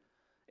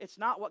 It's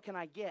not what can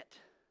I get.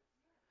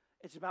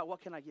 It's about what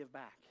can I give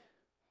back.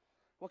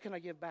 What can I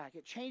give back?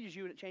 It changes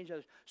you and it changes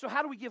others. So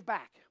how do we give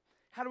back?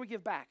 How do we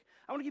give back?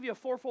 I want to give you a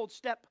fourfold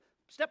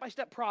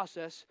step-by-step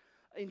process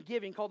in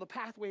giving called the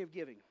pathway of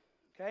giving.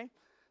 Okay?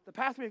 The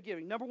pathway of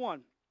giving. Number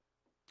one,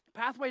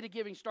 pathway to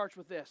giving starts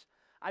with this.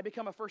 I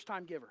become a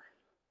first-time giver.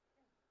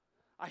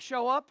 I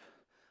show up,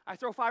 I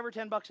throw $5 or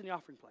 $10 in the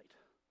offering plate.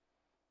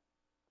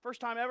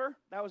 First time ever,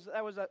 that was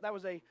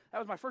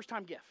my first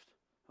time gift.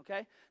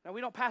 Okay? Now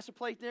we don't pass a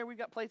plate there. We've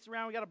got plates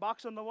around. We got a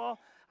box on the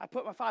wall. I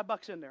put my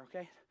 $5 in there.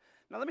 Okay?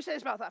 Now let me say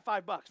this about that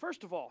 $5.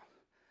 First of all,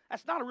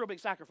 that's not a real big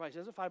sacrifice,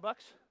 is it? $5?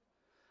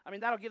 I mean,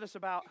 that'll get us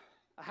about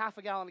a half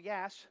a gallon of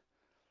gas,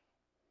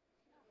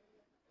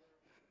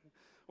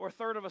 or a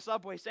third of a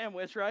Subway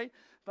sandwich, right?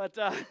 But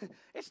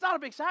it's not a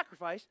big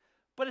sacrifice.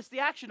 But it's the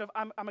action of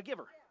I'm a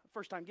giver,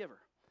 first time giver.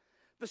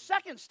 The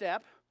second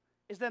step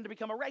is then to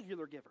become a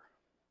regular giver.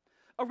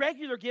 A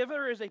regular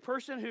giver is a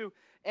person who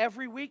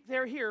every week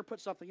they're here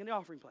puts something in the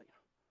offering plate.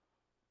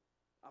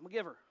 I'm a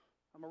giver.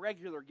 I'm a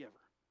regular giver.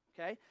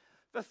 Okay?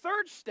 The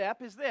third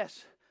step is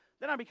this.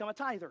 Then I become a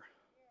tither.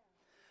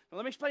 Now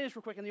let me explain this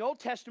real quick. In the Old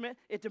Testament,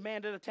 it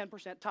demanded a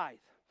 10% tithe.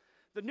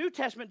 The New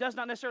Testament does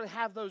not necessarily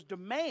have those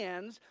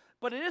demands,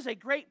 but it is a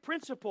great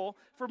principle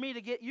for me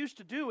to get used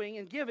to doing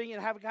and giving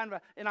and have kind of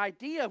an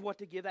idea of what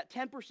to give, that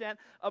 10%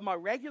 of my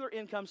regular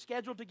income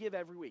scheduled to give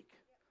every week,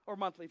 or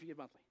monthly if you give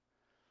monthly.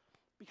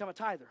 Become a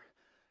tither.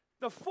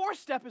 The fourth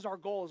step is our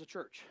goal as a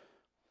church.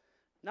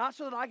 Not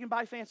so that I can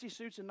buy fancy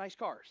suits and nice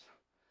cars,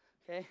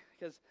 okay?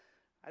 Because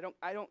I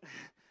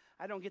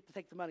don't get to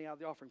take the money out of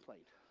the offering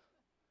plate.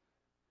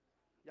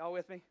 Y'all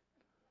with me?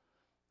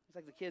 It's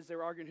like the kids, they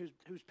were arguing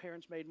whose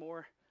parents made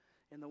more.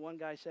 And the one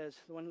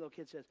little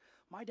kid says,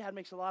 my dad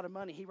makes a lot of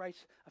money. He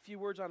writes a few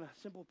words on a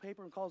simple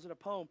paper and calls it a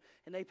poem,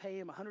 and they pay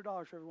him $100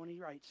 for every one he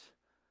writes.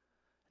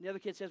 And the other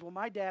kid says, well,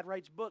 my dad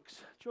writes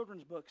books,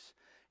 children's books,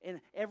 and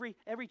every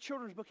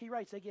children's book he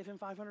writes, they give him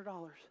 $500.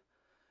 And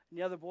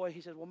the other boy, he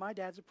says, well, my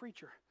dad's a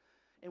preacher.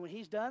 And when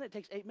he's done, it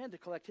takes 8 men to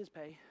collect his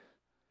pay.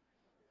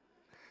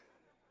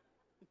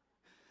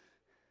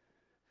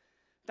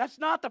 That's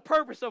not the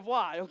purpose of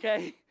why,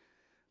 okay?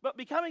 But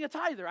becoming a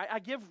tither, I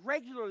give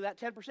regularly that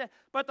 10%.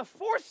 But the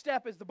fourth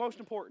step is the most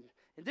important.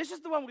 And this is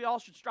the one we all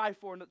should strive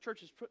for and that the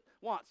church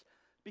wants.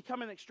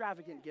 Become an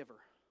extravagant giver.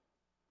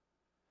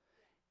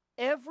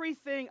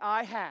 Everything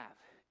I have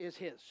is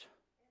His.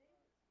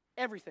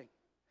 Everything.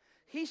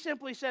 He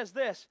simply says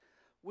this,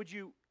 would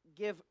you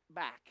give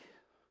back?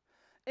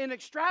 An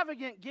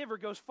extravagant giver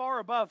goes far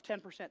above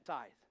 10%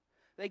 tithe.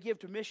 They give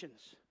to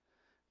missions.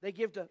 They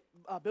give to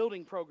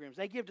building programs.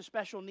 They give to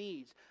special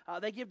needs.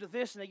 They give to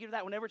this and they give to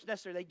that. Whenever it's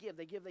necessary, they give.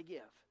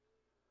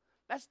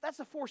 That's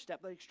the fourth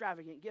step, the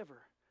extravagant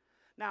giver.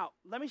 Now,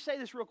 let me say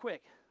this real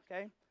quick,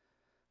 okay?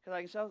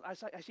 Because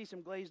I see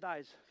some glazed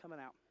eyes coming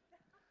out.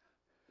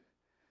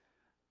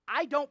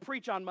 I don't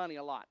preach on money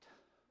a lot.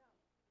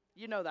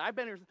 You know that.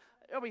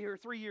 I'll be here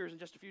 3 years in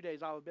just a few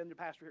days. I've been the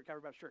pastor here at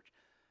Calvary Baptist Church.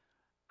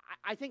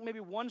 I think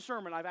maybe one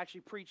sermon I've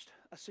actually preached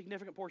a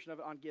significant portion of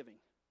it on giving.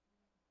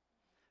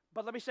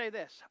 But let me say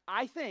this.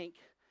 I think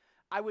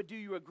I would do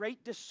you a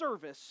great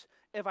disservice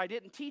if I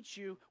didn't teach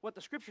you what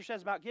the Scripture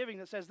says about giving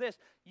that says this.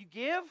 You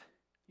give,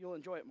 you'll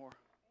enjoy it more.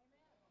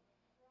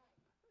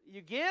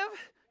 You give,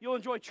 you'll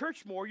enjoy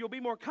church more. You'll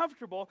be more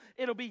comfortable.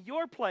 It'll be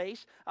your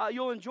place.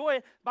 You'll enjoy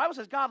it. The Bible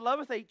says God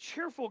loveth a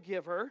cheerful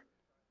giver.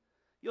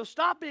 You'll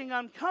stop being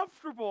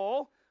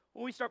uncomfortable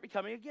when we start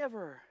becoming a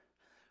giver.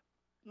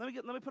 Let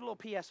me put a little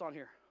PS on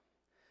here.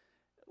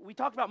 We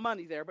talked about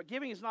money there, but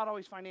giving is not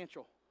always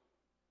financial.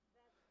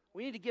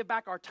 We need to give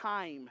back our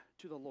time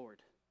to the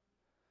Lord.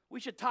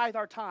 We should tithe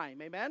our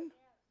time. Amen?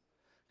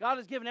 God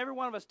has given every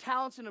one of us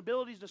talents and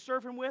abilities to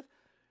serve Him with.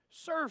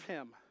 Serve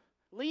Him.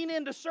 Lean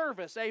into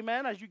service.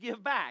 Amen? As you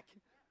give back.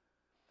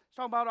 Let's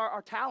talk about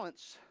our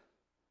talents.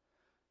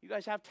 You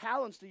guys have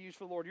talents to use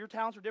for the Lord. Your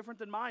talents are different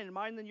than mine, and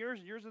mine than yours,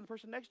 and yours than the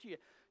person next to you.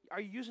 Are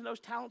you using those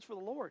talents for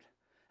the Lord?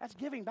 That's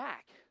giving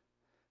back.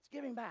 It's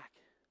giving back.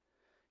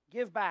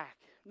 Give back.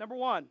 Number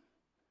one.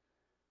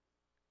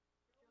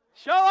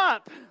 Show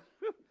up.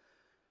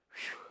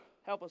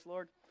 Help us,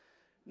 Lord.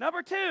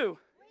 Number two.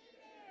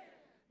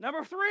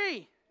 Number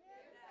three.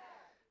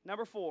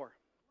 Number four.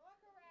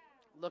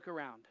 Look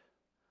around.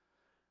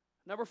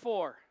 Number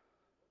four.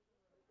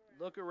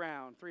 Look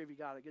around. 3 of you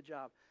got it. Good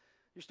job.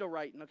 You're still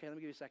writing. Okay, let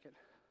me give you a second.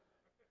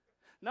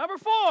 Number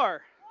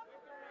four.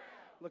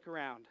 Look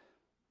around.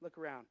 Look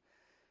around.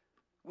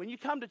 When you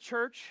come to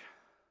church,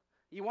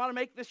 you want to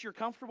make this your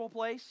comfortable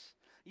place.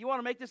 You want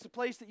to make this a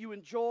place that you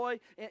enjoy,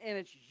 and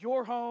it's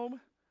your home.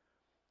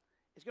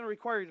 It's going to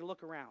require you to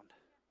look around.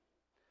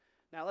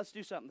 Now, let's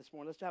do something this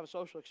morning. Let's have a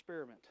social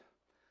experiment.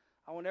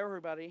 I want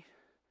everybody,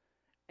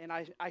 and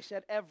I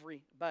said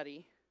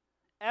everybody.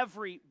 Do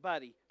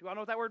I know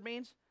what that word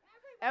means?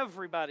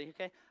 Everybody,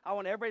 okay? I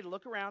want everybody to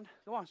look around.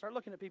 Go on, start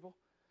looking at people.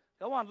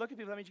 Go on, look at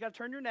people. That means you got to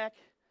turn your neck.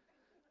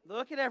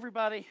 Look at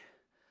everybody.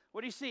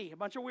 What do you see? A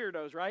bunch of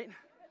weirdos, right?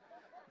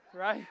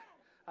 Right?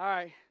 All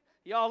right.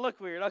 Y'all look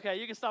weird. Okay,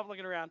 you can stop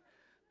looking around.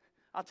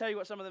 I'll tell you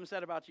what some of them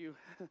said about you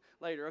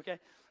later, okay?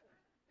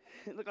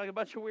 It looked like a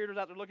bunch of weirdos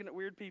out there looking at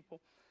weird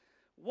people.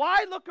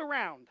 Why look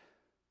around?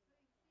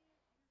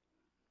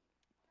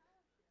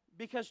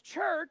 Because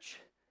church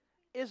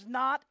is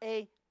not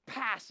a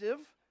passive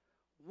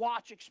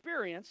watch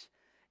experience.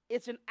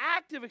 It's an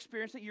active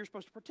experience that you're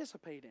supposed to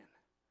participate in,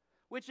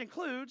 which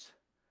includes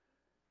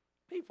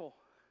people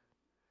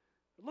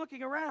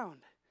looking around.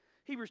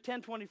 Hebrews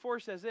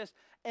 10:24 says this,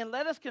 and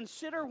let us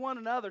consider one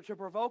another to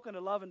provoke unto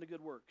love and to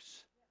good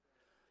works.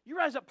 You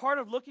realize that part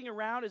of looking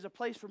around is a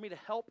place for me to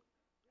help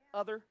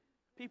other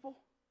people?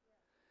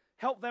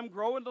 Help them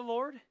grow in the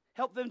Lord?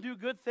 Help them do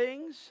good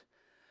things?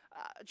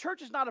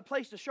 Church is not a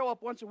place to show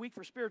up once a week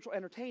for spiritual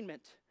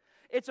entertainment.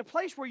 It's a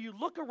place where you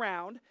look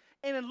around,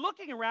 and in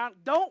looking around,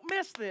 don't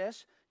miss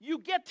this, you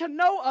get to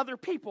know other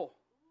people.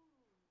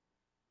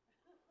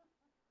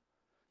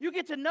 You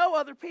get to know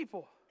other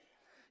people.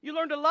 You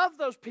learn to love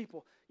those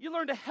people. You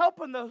learn to help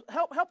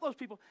those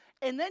people.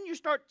 And then you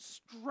start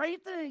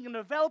strengthening and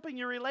developing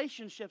your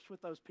relationships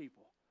with those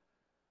people.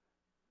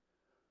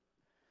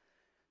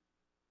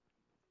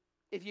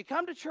 If you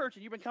come to church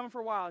and you've been coming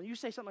for a while and you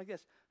say something like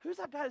this, who's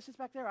that guy that sits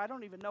back there? I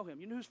don't even know him.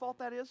 You know whose fault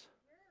that is?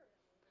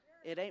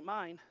 It ain't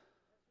mine.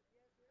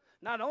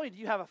 Not only do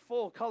you have a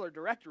full color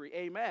directory,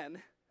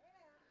 amen.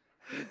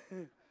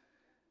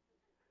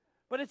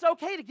 But it's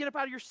okay to get up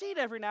out of your seat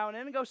every now and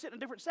then and go sit in a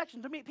different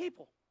section to meet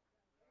people.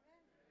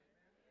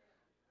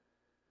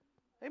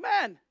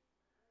 Amen.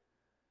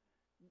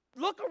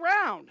 Look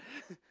around.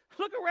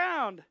 Look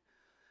around.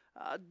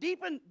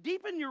 Deepen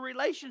your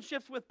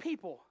relationships with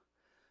people.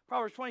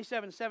 Proverbs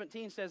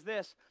 27:17 says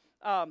this,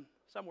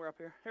 somewhere up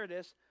here. Here it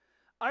is.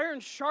 Iron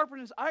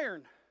sharpens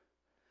iron,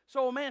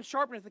 so a man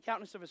sharpeneth the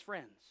countenance of his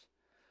friends.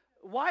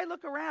 Why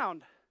look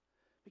around?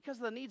 Because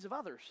of the needs of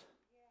others.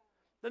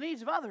 The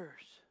needs of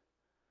others.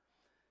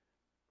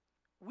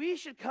 We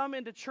should come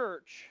into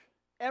church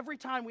every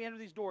time we enter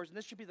these doors, and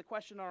this should be the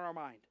question on our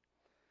mind.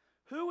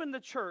 Who in the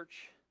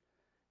church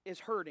is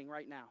hurting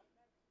right now?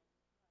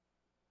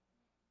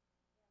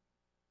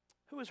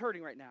 Who is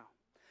hurting right now?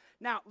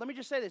 Now, let me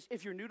just say this.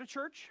 If you're new to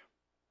church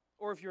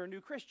or if you're a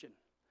new Christian,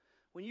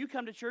 when you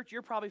come to church,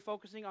 you're probably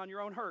focusing on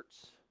your own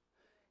hurts.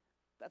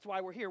 That's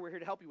why we're here. We're here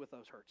to help you with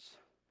those hurts.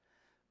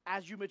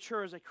 As you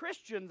mature as a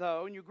Christian,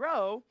 though, and you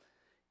grow,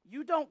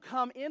 you don't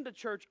come into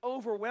church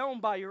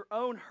overwhelmed by your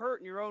own hurt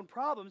and your own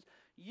problems.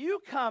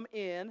 You come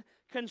in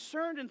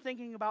concerned and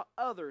thinking about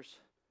others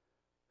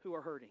who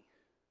are hurting.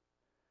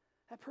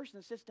 That person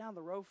that sits down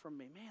the row from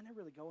me, man, they're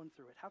really going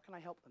through it. How can I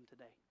help them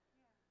today?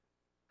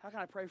 How can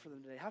I pray for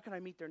them today? How can I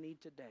meet their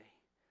need today?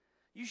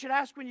 You should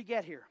ask when you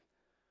get here,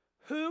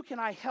 who can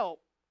I help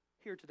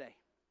here today?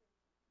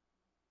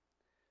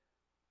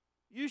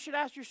 You should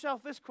ask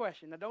yourself this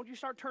question. Now, don't you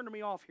start turning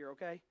me off here,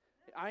 okay?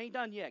 I ain't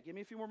done yet. Give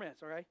me a few more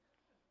minutes, all right?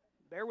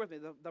 Bear with me.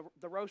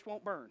 The roast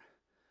won't burn.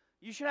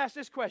 You should ask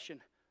this question.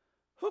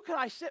 Who can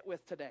I sit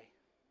with today?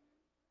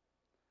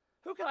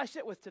 Who can I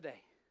sit with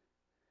today?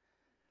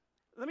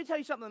 Let me tell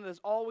you something that is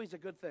always a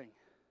good thing.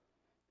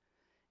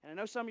 And I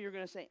know some of you are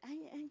going to say,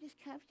 I'm just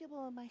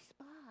comfortable in my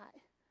spot.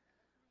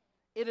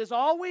 It is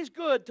always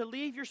good to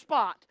leave your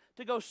spot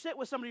to go sit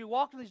with somebody who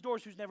walked in these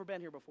doors who's never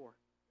been here before.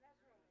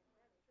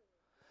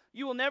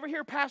 You will never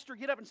hear a pastor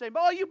get up and say,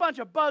 oh, you bunch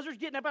of buzzers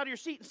getting up out of your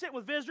seat and sitting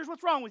with visitors.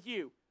 What's wrong with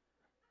you?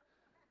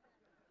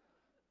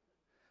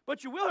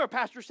 But you will hear a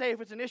pastor say if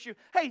it's an issue,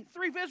 hey,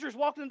 3 visitors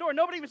walked in the door.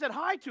 Nobody even said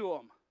hi to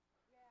them.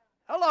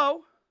 Yeah.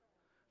 Hello.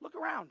 Look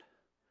around.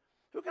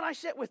 Who can I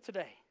sit with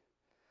today?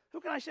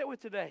 Who can I sit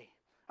with today?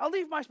 I'll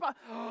leave my spot.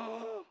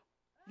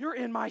 You're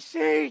in my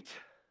seat.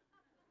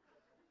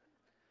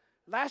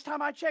 Last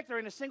time I checked, there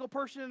ain't a single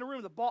person in the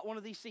room that bought one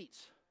of these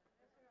seats.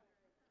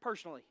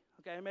 Personally.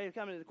 Okay, I may have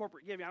come into the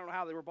corporate giving. I don't know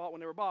how they were bought when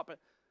they were bought, but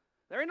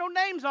there ain't no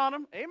names on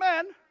them.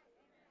 Amen.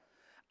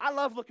 I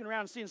love looking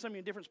around and seeing some of you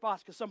in different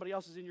spots because somebody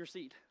else is in your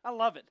seat. I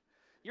love it.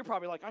 You're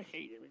probably like, I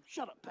hate it.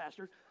 Shut up,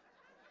 Pastor.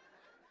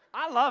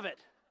 I love it.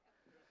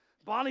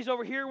 Bonnie's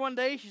over here one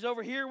day. She's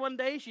over here one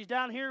day. She's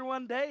down here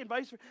one day, and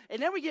vice versa.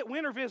 And then we get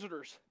winter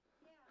visitors.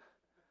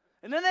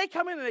 And then they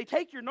come in and they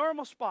take your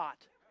normal spot.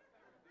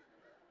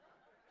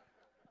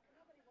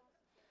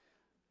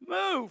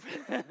 Move.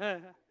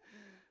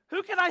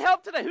 Who can I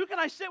help today? Who can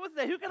I sit with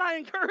today? Who can I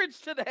encourage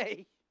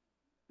today?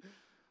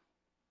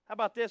 How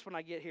about this when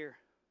I get here?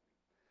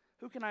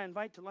 Who can I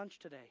invite to lunch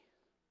today?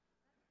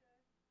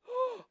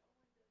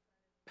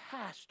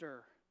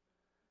 Pastor,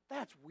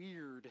 that's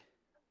weird.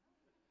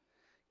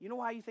 You know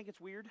why you think it's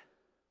weird?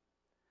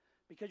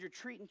 Because you're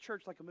treating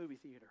church like a movie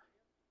theater.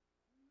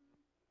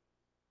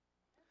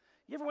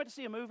 You ever went to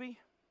see a movie?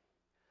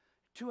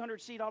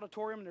 200-seat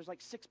auditorium and there's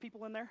like 6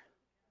 people in there?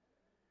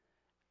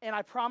 And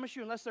I promise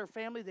you, unless they're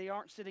family, they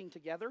aren't sitting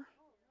together.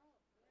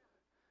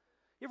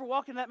 You ever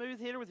walk in that movie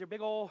theater with your big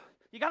old,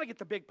 you got to get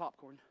the big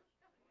popcorn.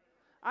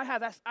 I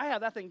have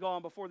that thing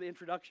going before the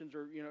introductions,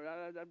 or you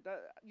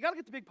got to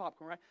get the big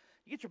popcorn, right?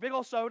 You get your big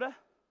old soda,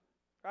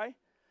 right?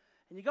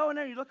 And you go in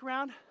there and you look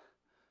around,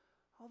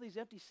 all these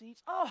empty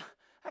seats. Oh,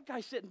 that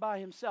guy's sitting by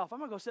himself. I'm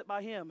gonna go sit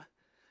by him.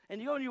 And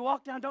you go and you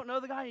walk down, don't know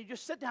the guy, and you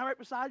just sit down right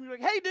beside him. You're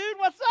like, "Hey, dude,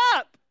 what's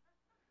up?"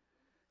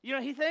 You know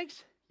what he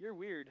thinks? You're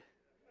weird.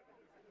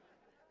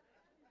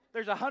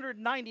 There's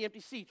 190 empty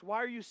seats. Why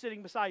are you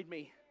sitting beside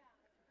me?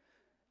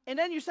 And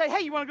then you say,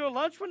 "Hey, you want to go to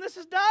lunch when this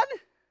is done?"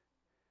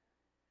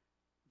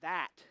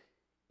 That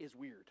is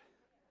weird.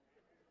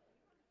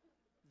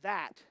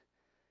 That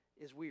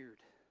is weird.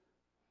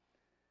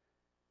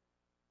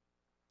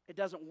 It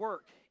doesn't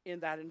work in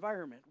that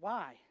environment.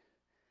 Why?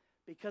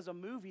 Because a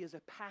movie is a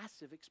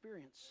passive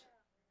experience.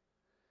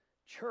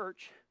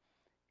 Church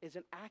is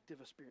an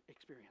active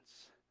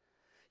experience.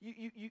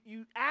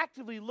 You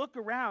actively look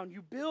around.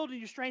 You build and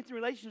you strengthen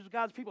relationships with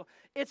God's people.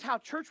 It's how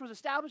church was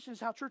established, and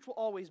it's how church will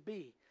always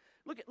be.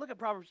 Look at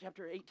Proverbs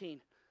chapter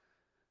 18.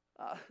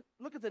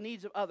 Look at the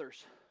needs of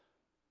others.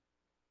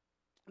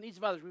 The needs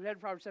of others. We had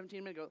Proverbs 17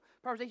 a minute ago.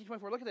 Proverbs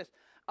 18:24. Look at this.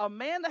 A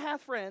man that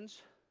hath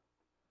friends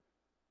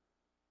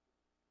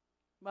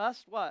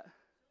must what?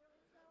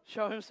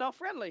 Show himself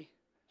friendly.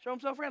 Show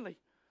himself friendly.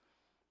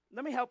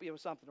 Let me help you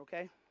with something,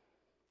 okay?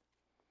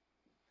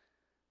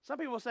 Some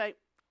people say,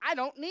 "I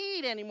don't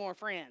need any more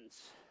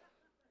friends."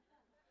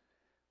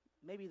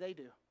 Maybe they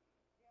do.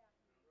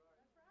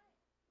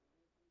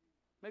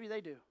 Maybe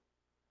they do.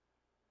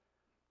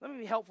 Let me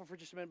be helpful for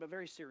just a minute, but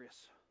very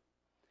serious.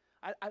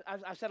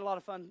 I've said a lot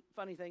of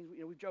funny things.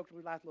 We've joked and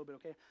we laughed a little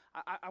bit, okay?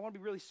 I want to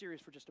be really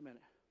serious for just a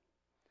minute.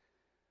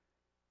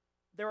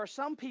 There are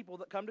some people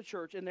that come to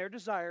church and their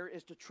desire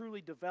is to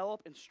truly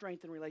develop and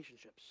strengthen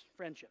relationships,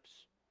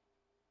 friendships.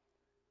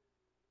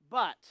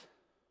 But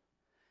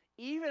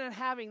even in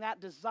having that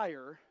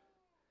desire,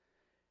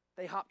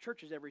 they hop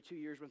churches every 2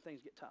 years when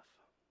things get tough.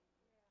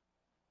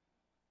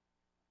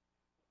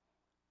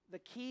 The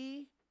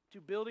key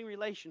to building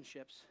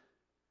relationships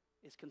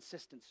is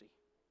consistency.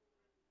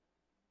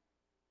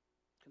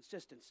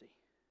 Consistency.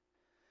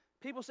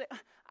 People say,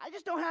 "I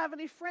just don't have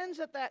any friends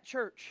at that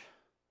church."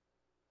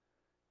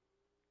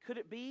 Could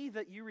it be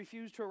that you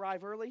refuse to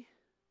arrive early?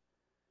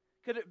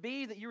 Could it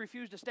be that you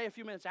refuse to stay a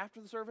few minutes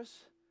after the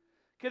service?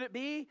 Could it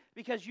be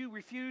because you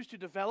refuse to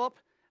develop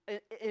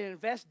and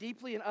invest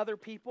deeply in other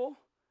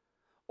people?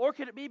 Or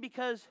could it be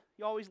because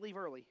you always leave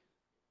early?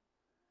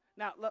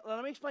 Now,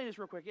 let me explain this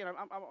real quick.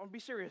 I'm going to be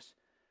serious.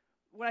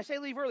 When I say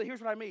leave early,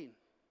 here's what I mean.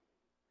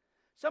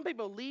 Some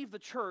people leave the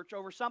church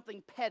over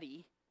something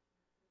petty,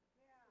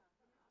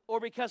 or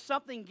because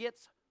something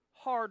gets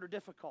hard or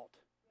difficult,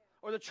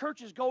 or the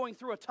church is going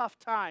through a tough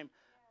time.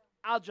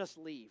 I'll just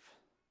leave.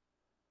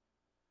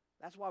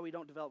 That's why we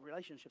don't develop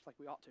relationships like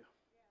we ought to.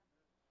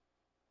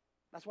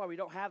 That's why we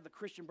don't have the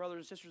Christian brothers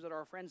and sisters that are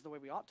our friends the way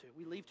we ought to.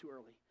 We leave too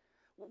early.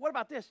 What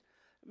about this?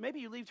 Maybe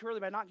you leave too early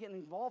by not getting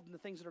involved in the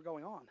things that are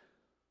going on.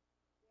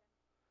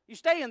 You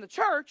stay in the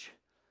church,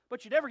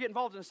 but you never get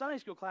involved in a Sunday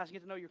school class and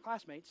get to know your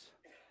classmates.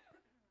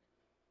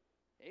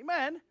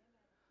 Amen.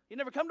 You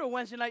never come to a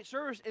Wednesday night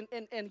service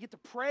and get to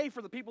pray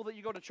for the people that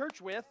you go to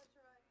church with.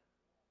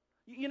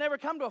 You never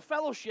come to a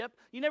fellowship.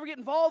 You never get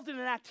involved in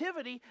an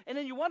activity, and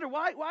then you wonder,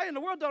 why in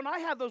the world don't I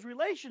have those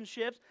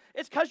relationships?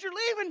 It's because you're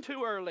leaving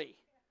too early.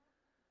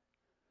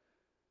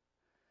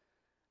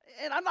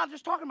 And I'm not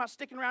just talking about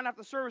sticking around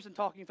after the service and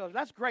talking fellowship.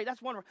 That's great.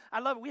 That's wonderful. I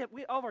love it.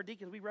 We all of our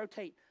deacons, we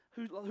rotate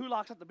who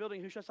locks up the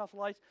building, who shuts off the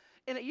lights.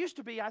 And it used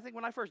to be, I think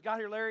when I first got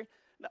here, Larry,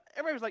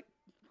 everybody was like,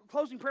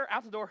 closing prayer,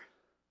 out the door.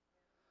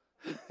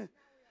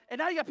 And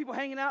now you got people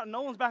hanging out and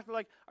no one's back there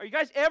like, "Are you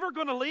guys ever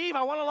going to leave?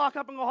 I want to lock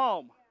up and go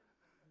home."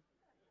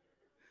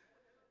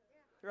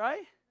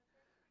 Right?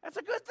 That's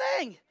a good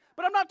thing.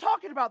 But I'm not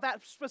talking about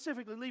that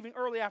specifically, leaving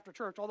early after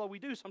church, although we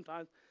do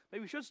sometimes.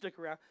 Maybe we should stick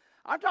around.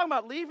 I'm talking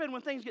about leaving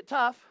when things get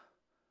tough,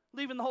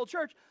 leaving the whole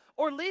church,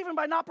 or leaving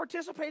by not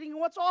participating in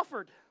what's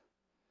offered.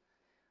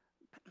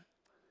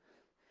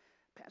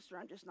 "Pastor,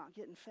 I'm just not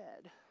getting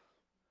fed."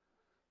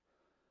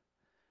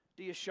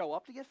 Do you show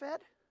up to get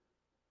fed?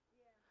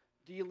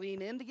 Do you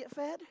lean in to get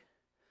fed?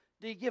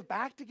 Do you give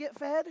back to get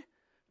fed?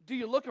 Do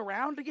you look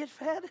around to get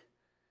fed?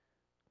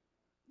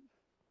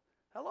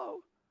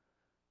 Hello?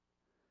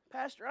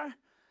 "Pastor, I'm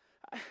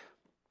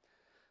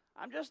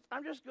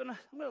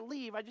gonna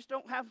leave. I just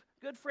don't have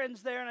good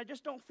friends there, and I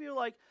just don't feel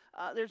like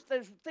there's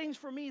things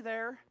for me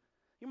there."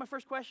 You know, my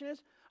first question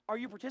is, are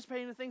you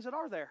participating in the things that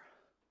are there?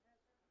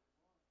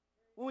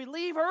 When we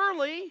leave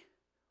early,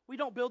 we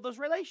don't build those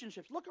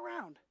relationships. Look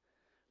around.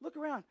 Look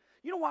around.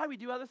 You know why we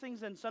do other things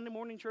than Sunday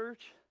morning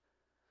church?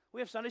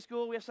 We have Sunday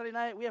school, we have Sunday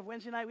night, we have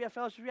Wednesday night, we have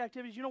fellowship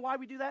activities. You know why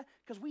we do that?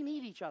 Because we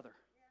need each other.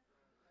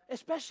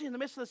 Especially in the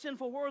midst of the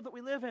sinful world that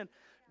we live in.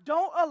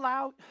 Don't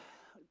allow,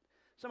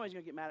 somebody's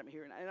going to get mad at me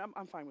here, and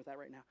I'm fine with that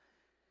right now.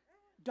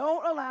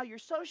 Don't allow your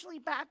socially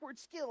backward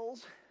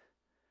skills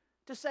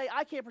to say,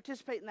 "I can't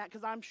participate in that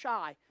because I'm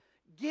shy."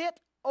 Get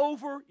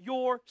over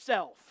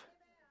yourself.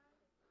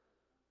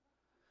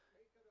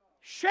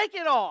 Shake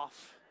it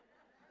off.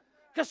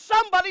 Because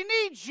somebody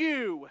needs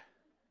you.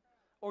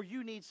 Or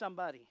you need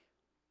somebody.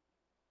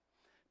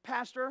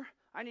 Pastor,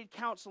 I need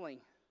counseling.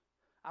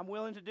 I'm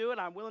willing to do it.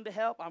 I'm willing to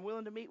help. I'm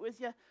willing to meet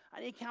with you. I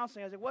need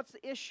counseling. I said, what's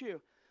the issue?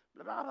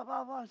 Blah, blah, blah,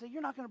 blah, blah. I said,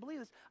 you're not going to believe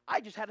this.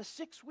 I just had a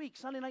 6-week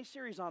Sunday night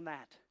series on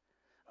that.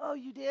 Oh,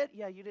 you did?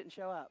 Yeah, you didn't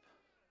show up.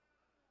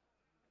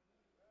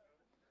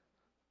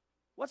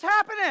 What's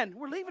happening?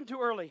 We're leaving too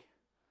early.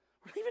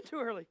 We're leaving too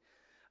early.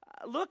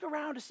 Look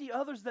around to see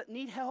others that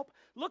need help.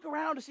 Look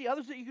around to see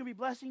others that you can be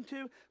blessing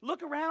to.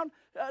 Look around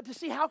to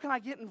see how can I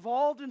get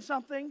involved in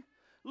something.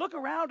 Look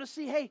around to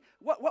see, hey,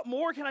 what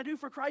more can I do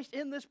for Christ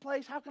in this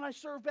place? How can I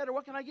serve better?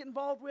 What can I get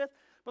involved with?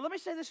 But let me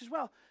say this as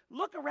well.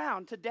 Look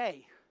around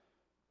today.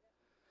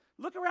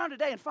 Look around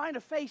today and find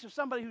a face of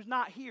somebody who's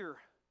not here.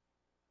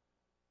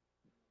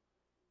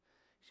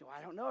 You say, well,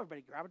 I don't know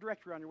everybody. Grab a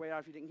directory on your way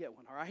out if you didn't get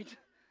one, all right?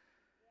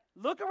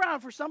 Look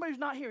around for somebody who's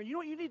not here. And you know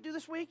what you need to do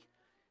this week?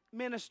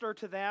 Minister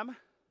to them.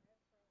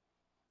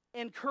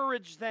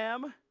 Encourage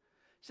them.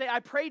 Say, I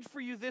prayed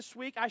for you this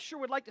week. I sure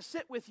would like to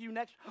sit with you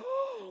next.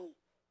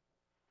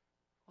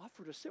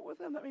 Offer to sit with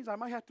them? That means I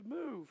might have to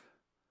move.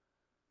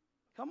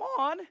 Come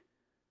on.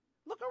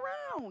 Look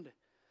around.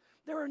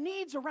 There are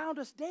needs around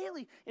us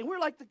daily. And we're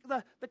like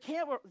the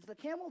camel,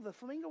 the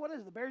flamingo, what is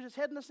it? The bears its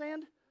head in the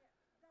sand?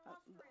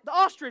 The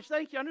ostrich,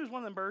 thank you. I knew it was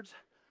one of them birds.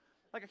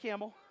 Like a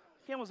camel.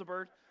 Camel's a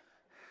bird.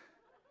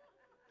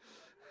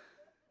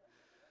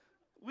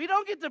 We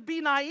don't get to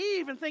be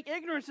naive and think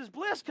ignorance is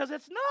bliss, because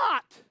it's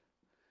not.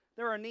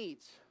 There are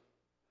needs.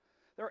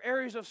 There are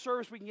areas of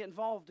service we can get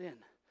involved in.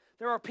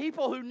 There are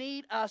people who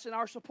need us and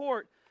our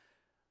support.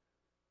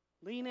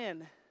 Lean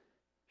in.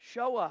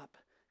 Show up.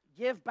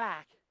 Give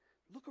back.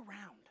 Look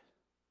around.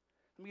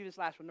 Let me give you this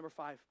last one, number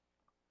 5.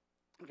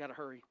 I've got to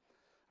hurry.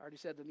 I already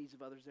said the needs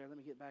of others there. Let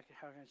me get back to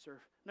how can I serve.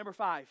 Number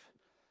 5,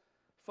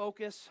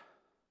 focus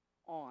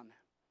on.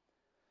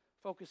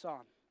 Focus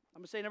on.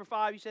 I'm going to say number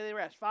 5. You say the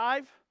rest.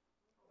 5.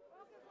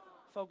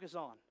 Focus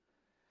on.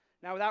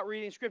 Now, without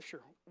reading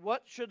Scripture,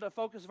 what should the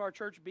focus of our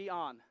church be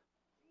on?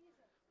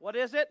 What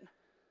is it?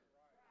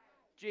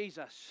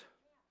 Jesus.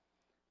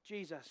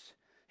 Jesus.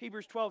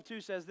 Hebrews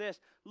 12:2 says this,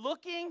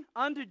 looking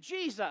unto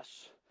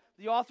Jesus,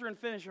 the author and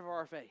finisher of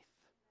our faith.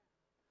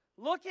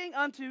 Looking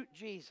unto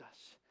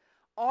Jesus.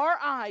 Our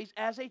eyes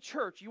as a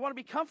church, you want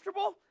to be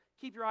comfortable?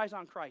 Keep your eyes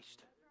on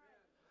Christ.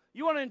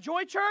 You want to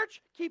enjoy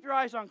church? Keep your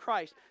eyes on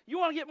Christ. You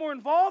want to get more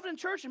involved in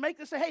church and make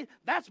this say, hey,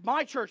 that's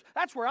my church.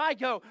 That's where I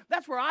go.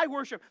 That's where I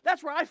worship.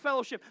 That's where I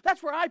fellowship.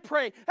 That's where I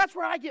pray. That's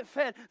where I get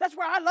fed. That's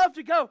where I love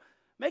to go.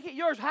 Make it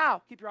yours.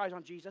 How? Keep your eyes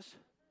on Jesus.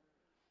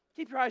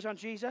 Keep your eyes on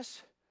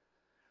Jesus.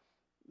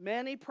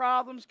 Many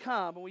problems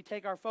come when we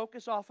take our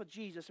focus off of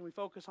Jesus and we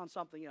focus on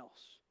something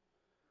else.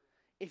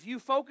 If you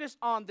focus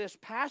on this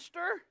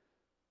pastor,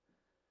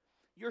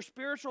 your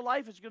spiritual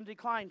life is going to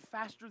decline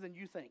faster than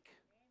you think.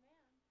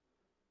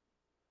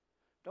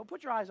 Don't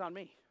put your eyes on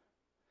me.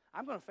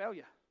 I'm going to fail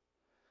you.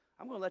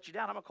 I'm going to let you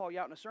down. I'm going to call you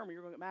out in a sermon.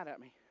 You're going to get mad at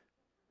me.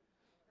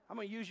 I'm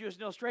going to use you as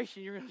an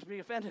illustration. You're going to be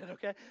offended,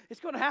 okay? It's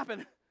going to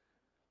happen.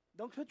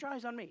 Don't put your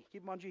eyes on me.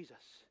 Keep them on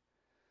Jesus.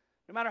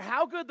 No matter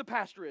how good the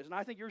pastor is, and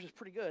I think yours is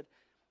pretty good.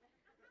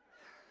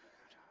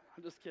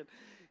 I'm just kidding.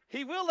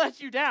 He will let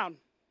you down.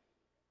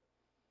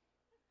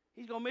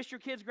 He's going to miss your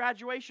kid's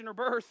graduation or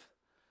birth,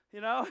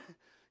 you know.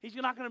 He's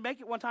not going to make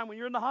it one time when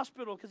you're in the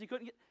hospital because he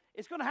couldn't get.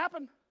 It's going to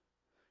happen.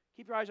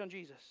 Keep your eyes on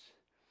Jesus.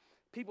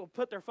 People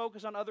put their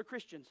focus on other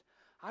Christians.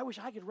 I wish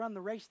I could run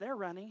the race they're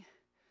running.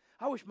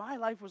 I wish my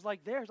life was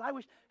like theirs.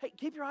 Hey,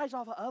 keep your eyes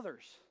off of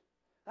others.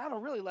 That'll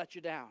really let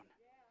you down.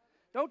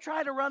 Don't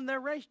try to run their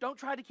race. Don't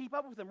try to keep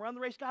up with them. Run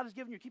the race God has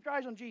given you. Keep your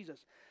eyes on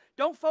Jesus.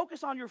 Don't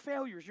focus on your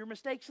failures, your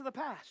mistakes of the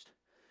past.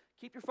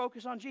 Keep your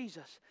focus on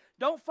Jesus.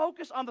 Don't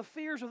focus on the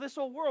fears of this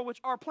old world, which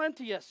are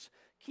plenteous.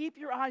 Keep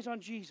your eyes on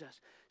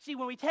Jesus. See,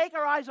 when we take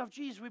our eyes off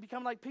Jesus, we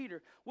become like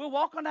Peter. We'll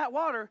walk on that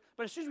water,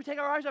 but as soon as we take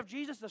our eyes off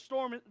Jesus, the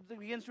storm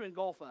begins to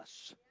engulf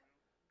us.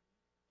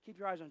 Keep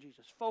your eyes on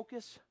Jesus.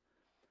 Focus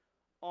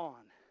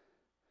on.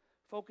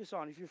 Focus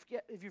on.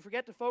 If you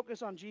forget to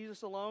focus on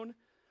Jesus alone,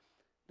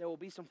 there will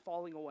be some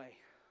falling away.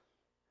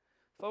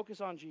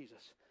 Focus on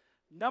Jesus.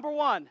 Number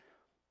 1,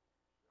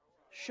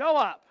 show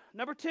up.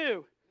 Number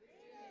 2,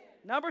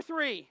 number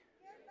 3,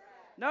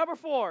 number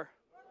 4,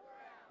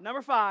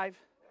 number 5,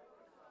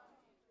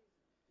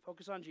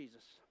 focus on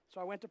Jesus.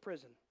 So I went to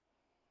prison.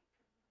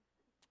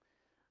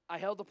 I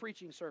held the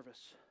preaching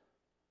service.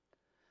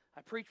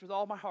 I preached with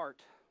all my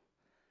heart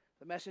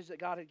the message that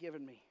God had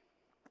given me.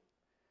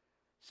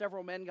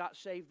 Several men got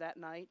saved that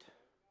night.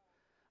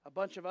 A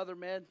bunch of other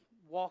men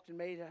walked and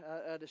made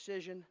a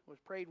decision, was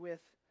prayed with.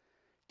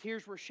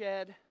 Tears were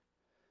shed.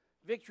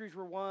 Victories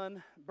were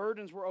won.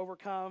 Burdens were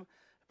overcome.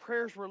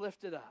 Prayers were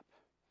lifted up.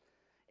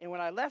 And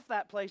when I left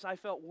that place, I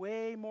felt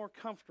way more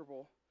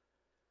comfortable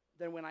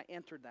than when I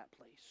entered that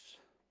place.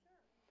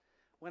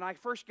 When I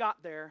first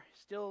got there,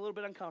 still a little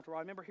bit uncomfortable.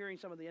 I remember hearing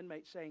some of the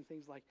inmates saying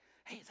things like,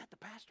 hey, is that the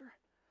pastor?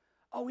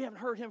 Oh, we haven't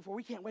heard him before.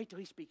 We can't wait till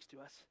he speaks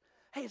to us.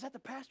 Hey, is that the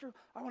pastor?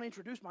 I want to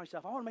introduce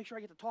myself. I want to make sure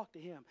I get to talk to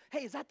him.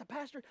 Hey, is that the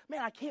pastor?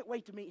 Man, I can't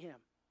wait to meet him.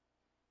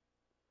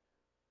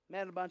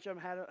 Met a bunch of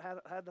them,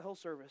 had the whole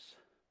service.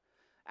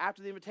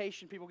 After the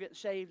invitation, people getting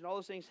saved and all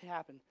those things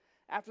happen.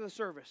 After the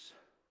service,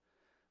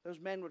 those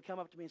men would come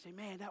up to me and say,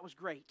 man, that was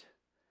great.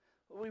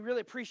 We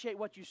really appreciate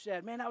what you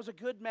said. Man, that was a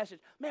good message.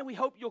 Man, we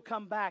hope you'll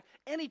come back.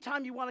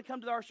 Anytime you want to come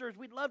to our service,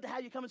 we'd love to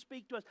have you come and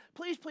speak to us.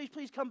 Please, please,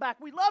 please come back.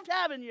 We loved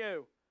having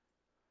you.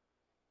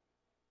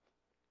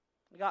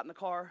 I got in the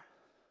car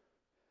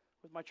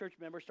with my church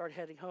member, started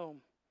heading home.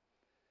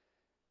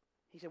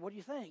 He said, what do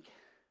you think?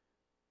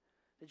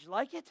 Did you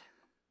like it?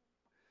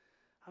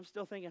 I'm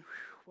still thinking,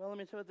 well, let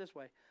me tell it this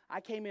way. I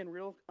came in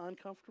real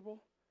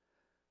uncomfortable,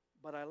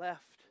 but I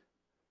left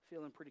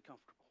feeling pretty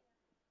comfortable.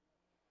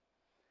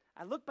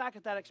 I look back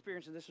at that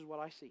experience, and this is what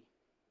I see.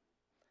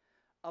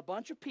 A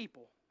bunch of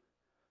people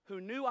who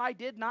knew I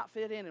did not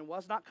fit in and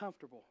was not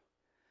comfortable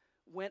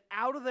went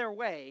out of their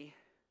way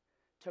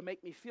to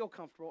make me feel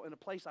comfortable in a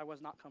place I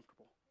was not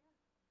comfortable.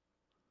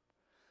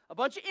 A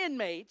bunch of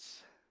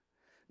inmates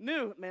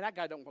knew, man, that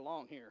guy don't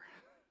belong here.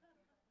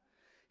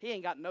 He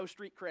ain't got no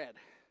street cred,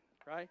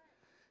 right?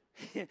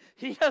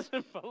 He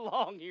doesn't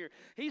belong here.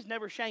 He's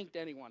never shanked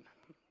anyone,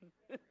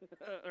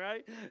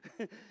 right?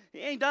 He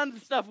ain't done the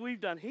stuff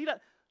we've done.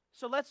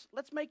 So let's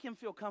make him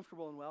feel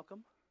comfortable and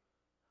welcome.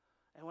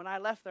 And when I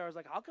left there, I was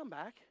like, I'll come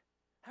back.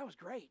 That was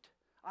great.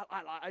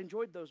 I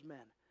enjoyed those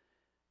men.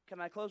 Can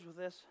I close with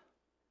this?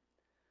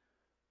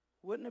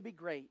 Wouldn't it be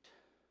great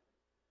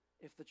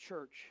if the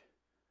church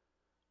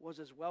was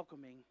as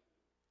welcoming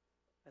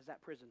as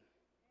that prison?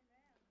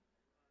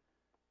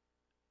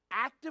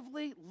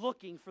 Actively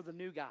looking for the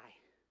new guy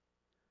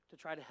to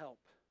try to help.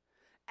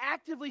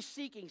 Actively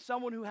seeking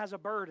someone who has a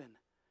burden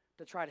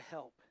to try to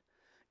help.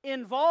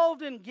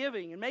 Involved in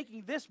giving and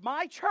making this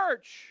my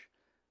church.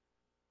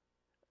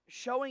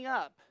 Showing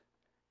up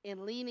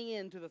and leaning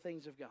into the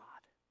things of God.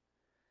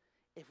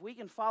 If we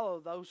can follow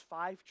those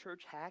 5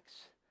 church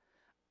hacks,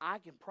 I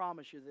can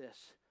promise you this.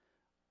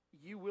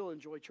 You will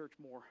enjoy church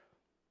more.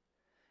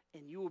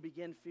 And you will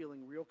begin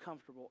feeling real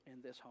comfortable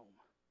in this home.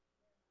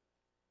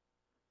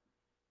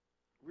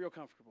 Real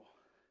comfortable.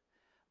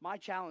 My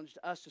challenge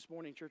to us this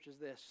morning, church, is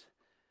this.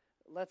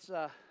 Let's,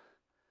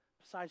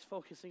 besides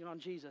focusing on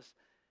Jesus,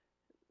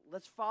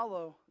 let's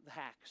follow the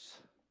hacks.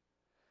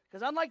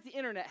 Because unlike the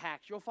internet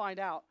hacks, you'll find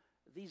out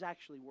these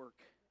actually work.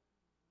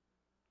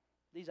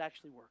 These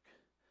actually work.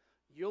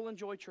 You'll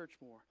enjoy church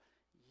more.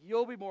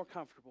 You'll be more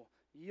comfortable.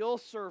 You'll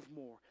serve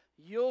more.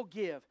 You'll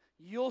give.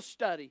 You'll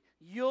study.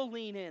 You'll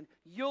lean in.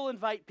 You'll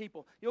invite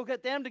people. You'll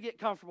get them to get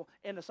comfortable.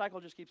 And the cycle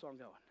just keeps on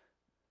going.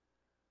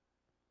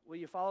 Will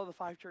you follow the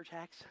 5 church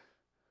hacks?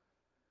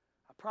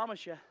 I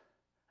promise you,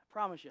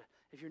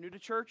 if you're new to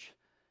church,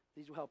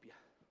 these will help you.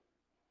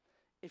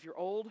 If you're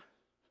old,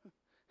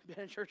 been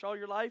in church all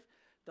your life,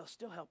 they'll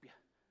still help you.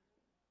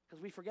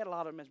 Because we forget a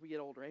lot of them as we get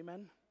older,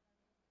 amen?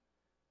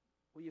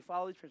 Will you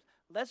follow these principles?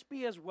 Let's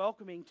be as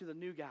welcoming to the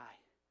new guy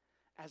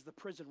as the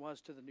prison was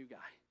to the new guy.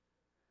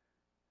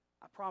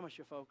 I promise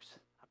you, folks,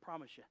 I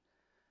promise you,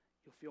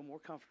 you'll feel more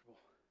comfortable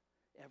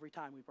every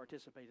time we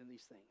participate in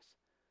these things.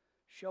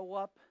 Show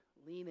up,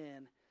 lean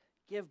in,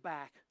 give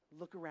back,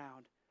 look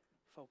around,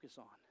 focus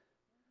on.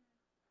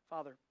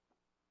 Father,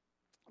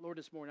 Lord,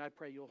 this morning I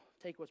pray you'll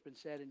take what's been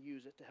said and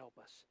use it to help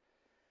us.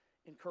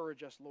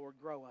 Encourage us, Lord,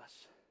 grow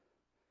us.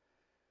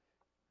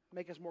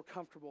 Make us more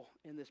comfortable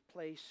in this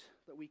place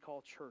that we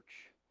call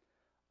church.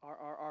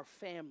 Our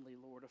family,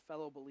 Lord, of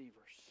fellow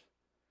believers.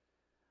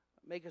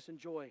 Make us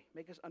enjoy,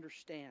 make us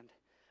understand,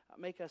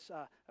 make us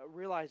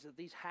realize that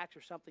these hacks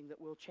are something that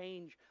will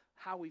change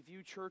how we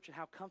view church and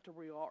how comfortable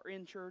we are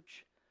in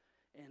church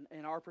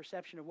and our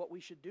perception of what we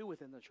should do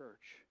within the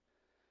church.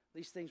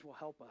 These things will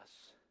help us.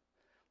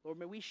 Lord,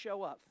 may we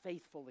show up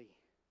faithfully.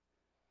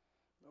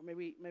 Or may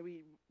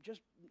we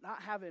just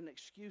not have an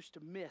excuse to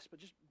miss, but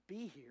just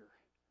be here.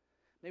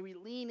 May we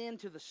lean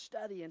into the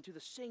study and to the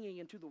singing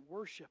and to the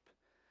worship.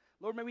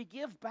 Lord, may we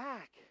give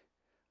back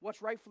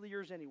what's rightfully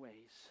yours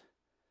anyways.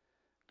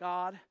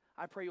 God,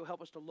 I pray you'll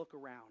help us to look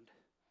around.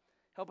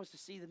 Help us to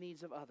see the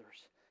needs of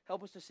others.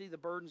 Help us to see the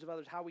burdens of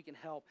others, how we can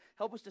help.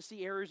 Help us to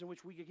see areas in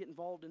which we could get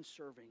involved in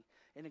serving.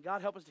 And then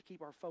God, help us to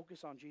keep our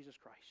focus on Jesus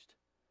Christ.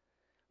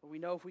 But we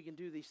know if we can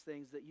do these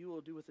things that you will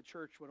do with the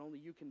church what only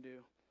you can do.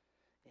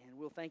 And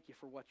we'll thank you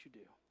for what you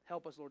do.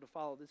 Help us, Lord, to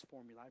follow this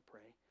formula, I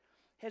pray.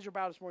 Heads are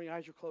bowed this morning,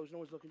 eyes are closed, no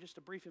one's looking. Just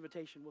a brief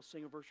invitation. We'll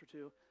sing a verse or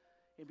two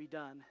and be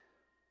done.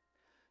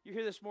 You're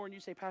here this morning,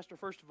 you say, Pastor,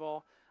 first of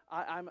all,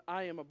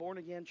 I am a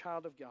born-again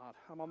child of God.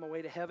 I'm on my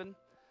way to heaven.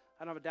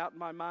 I don't have a doubt in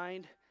my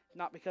mind,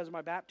 not because of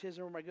my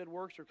baptism or my good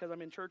works or because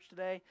I'm in church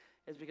today.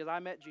 It's because I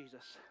met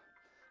Jesus.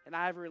 And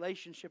I have a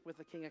relationship with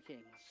the King of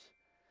Kings.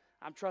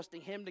 I'm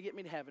trusting him to get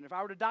me to heaven. If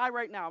I were to die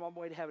right now, I'm on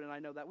my way to heaven, and I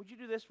know that. Would you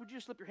do this? Would you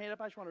just slip your hand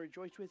up? I just want to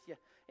rejoice with you.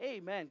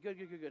 Amen. Good.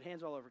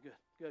 Hands all over.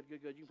 Good. You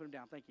can put them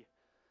down. Thank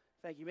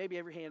you. Maybe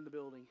every hand in the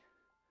building.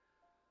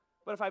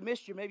 But if I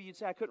missed you, maybe you'd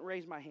say I couldn't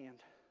raise my hand.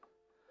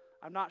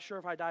 I'm not sure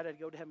if I died, I'd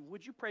go to heaven.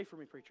 Would you pray for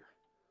me, preacher?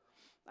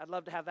 I'd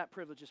love to have that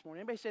privilege this morning.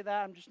 Anybody say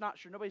that? I'm just not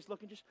sure. Nobody's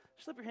looking. Just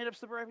slip your hand up,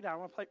 slip it right down. I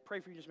want to pray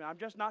for you just a minute. I'm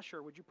just not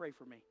sure. Would you pray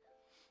for me?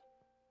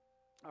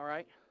 All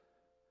right.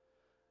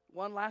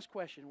 One last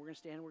question. We're going to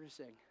stand and we're going to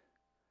sing.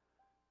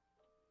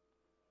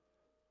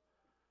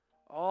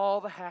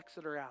 all the hacks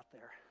that are out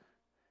there.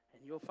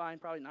 And you'll find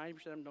probably 90%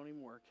 of them don't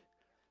even work.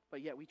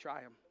 But yet we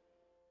try them.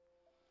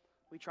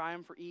 We try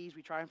them for ease.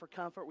 We try them for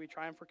comfort. We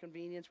try them for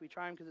convenience. We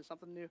try them because it's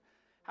something new.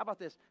 How about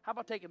this? How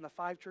about taking the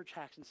 5 church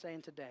hacks and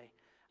saying today,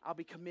 I'll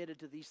be committed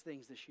to these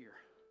things this year.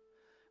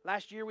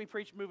 Last year we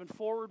preached moving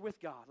forward with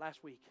God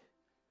last week.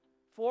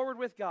 Forward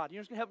with God. You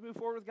know what's going to help you move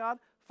forward with God?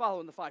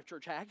 Following the 5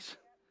 church hacks.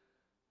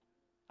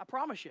 I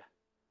promise you.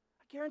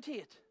 I guarantee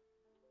it.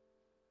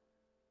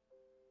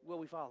 Will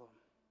we follow them?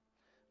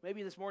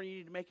 Maybe this morning you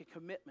need to make a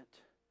commitment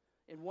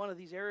in one of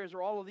these areas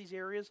or all of these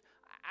areas.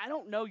 I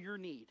don't know your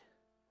need.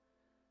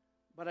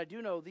 But I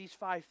do know these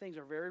 5 things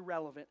are very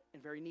relevant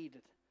and very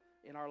needed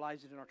in our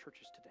lives and in our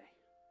churches today.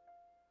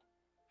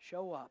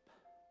 Show up.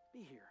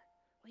 Be here.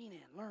 Lean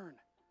in. Learn.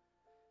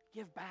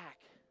 Give back.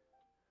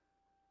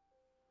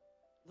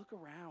 Look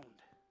around.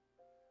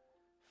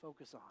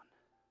 Focus on.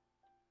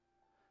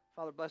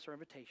 Father, bless our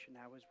invitation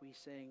now as we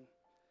sing.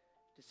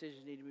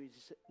 Decisions need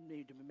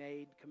to be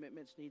made.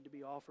 Commitments need to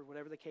be offered.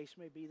 Whatever the case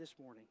may be this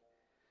morning.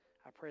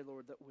 I pray,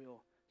 Lord, that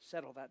we'll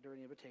settle that during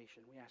the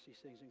invitation. We ask these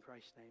things in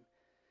Christ's name.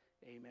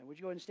 Amen. Would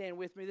you go ahead and stand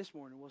with me this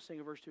morning? We'll sing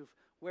a verse 2.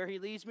 Where he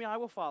leads me, I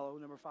will follow.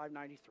 Number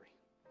 593.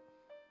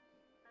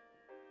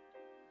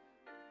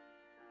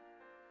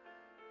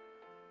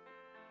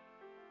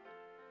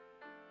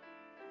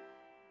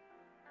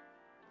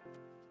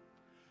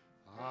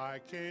 I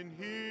can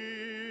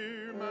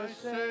hear my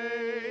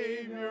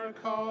Savior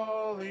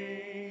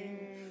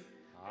calling.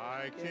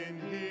 I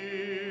can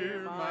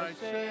hear my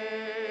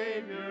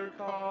Savior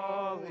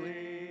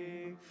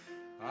calling.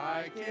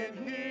 I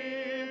can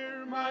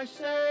hear my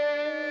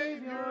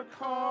Savior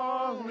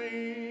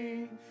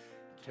calling.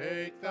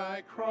 Take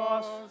thy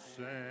cross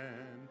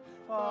and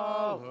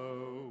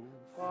follow,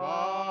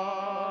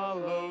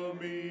 follow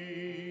me.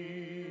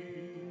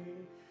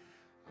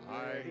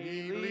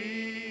 He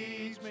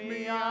leads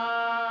me,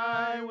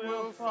 I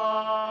will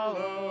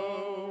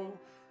follow.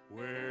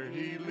 Where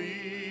he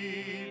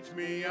leads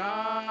me,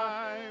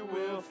 I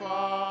will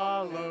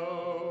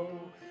follow.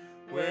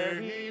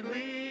 Where he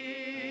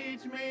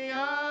leads me,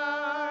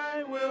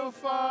 I will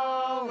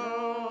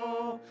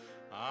follow.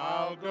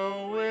 I'll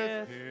go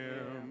with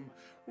him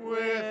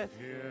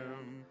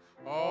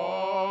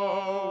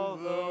all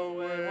the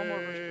way. One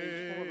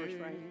more verse,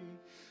 Frank.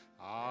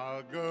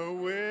 I'll go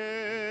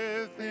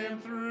with him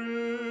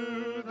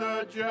through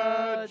the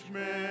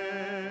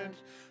judgment.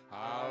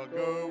 I'll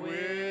go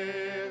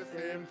with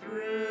him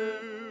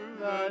through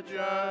the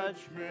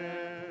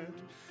judgment.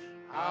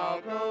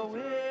 I'll go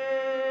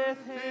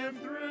with him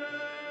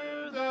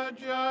through the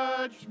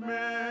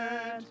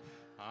judgment.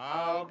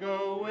 I'll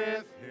go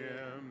with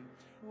him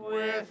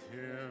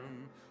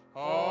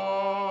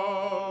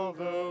all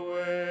the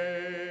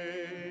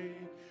way.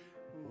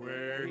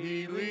 Where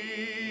he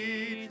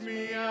leads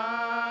me,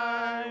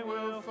 I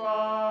will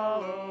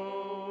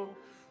follow.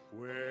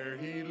 Where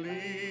he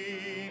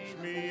leads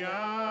me,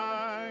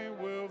 I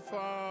will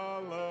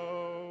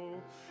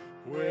follow.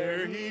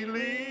 Where he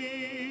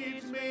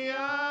leads me,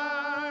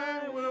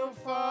 I will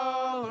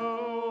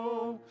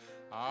follow.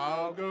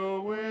 I'll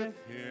go with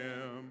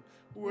him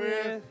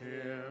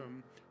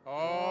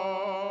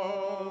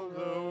all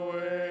the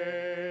way.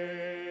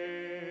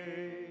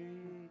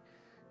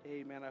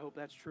 Amen. I hope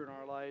that's true in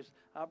our lives.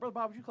 Brother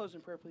Bob, would you close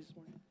in prayer, please, this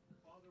morning?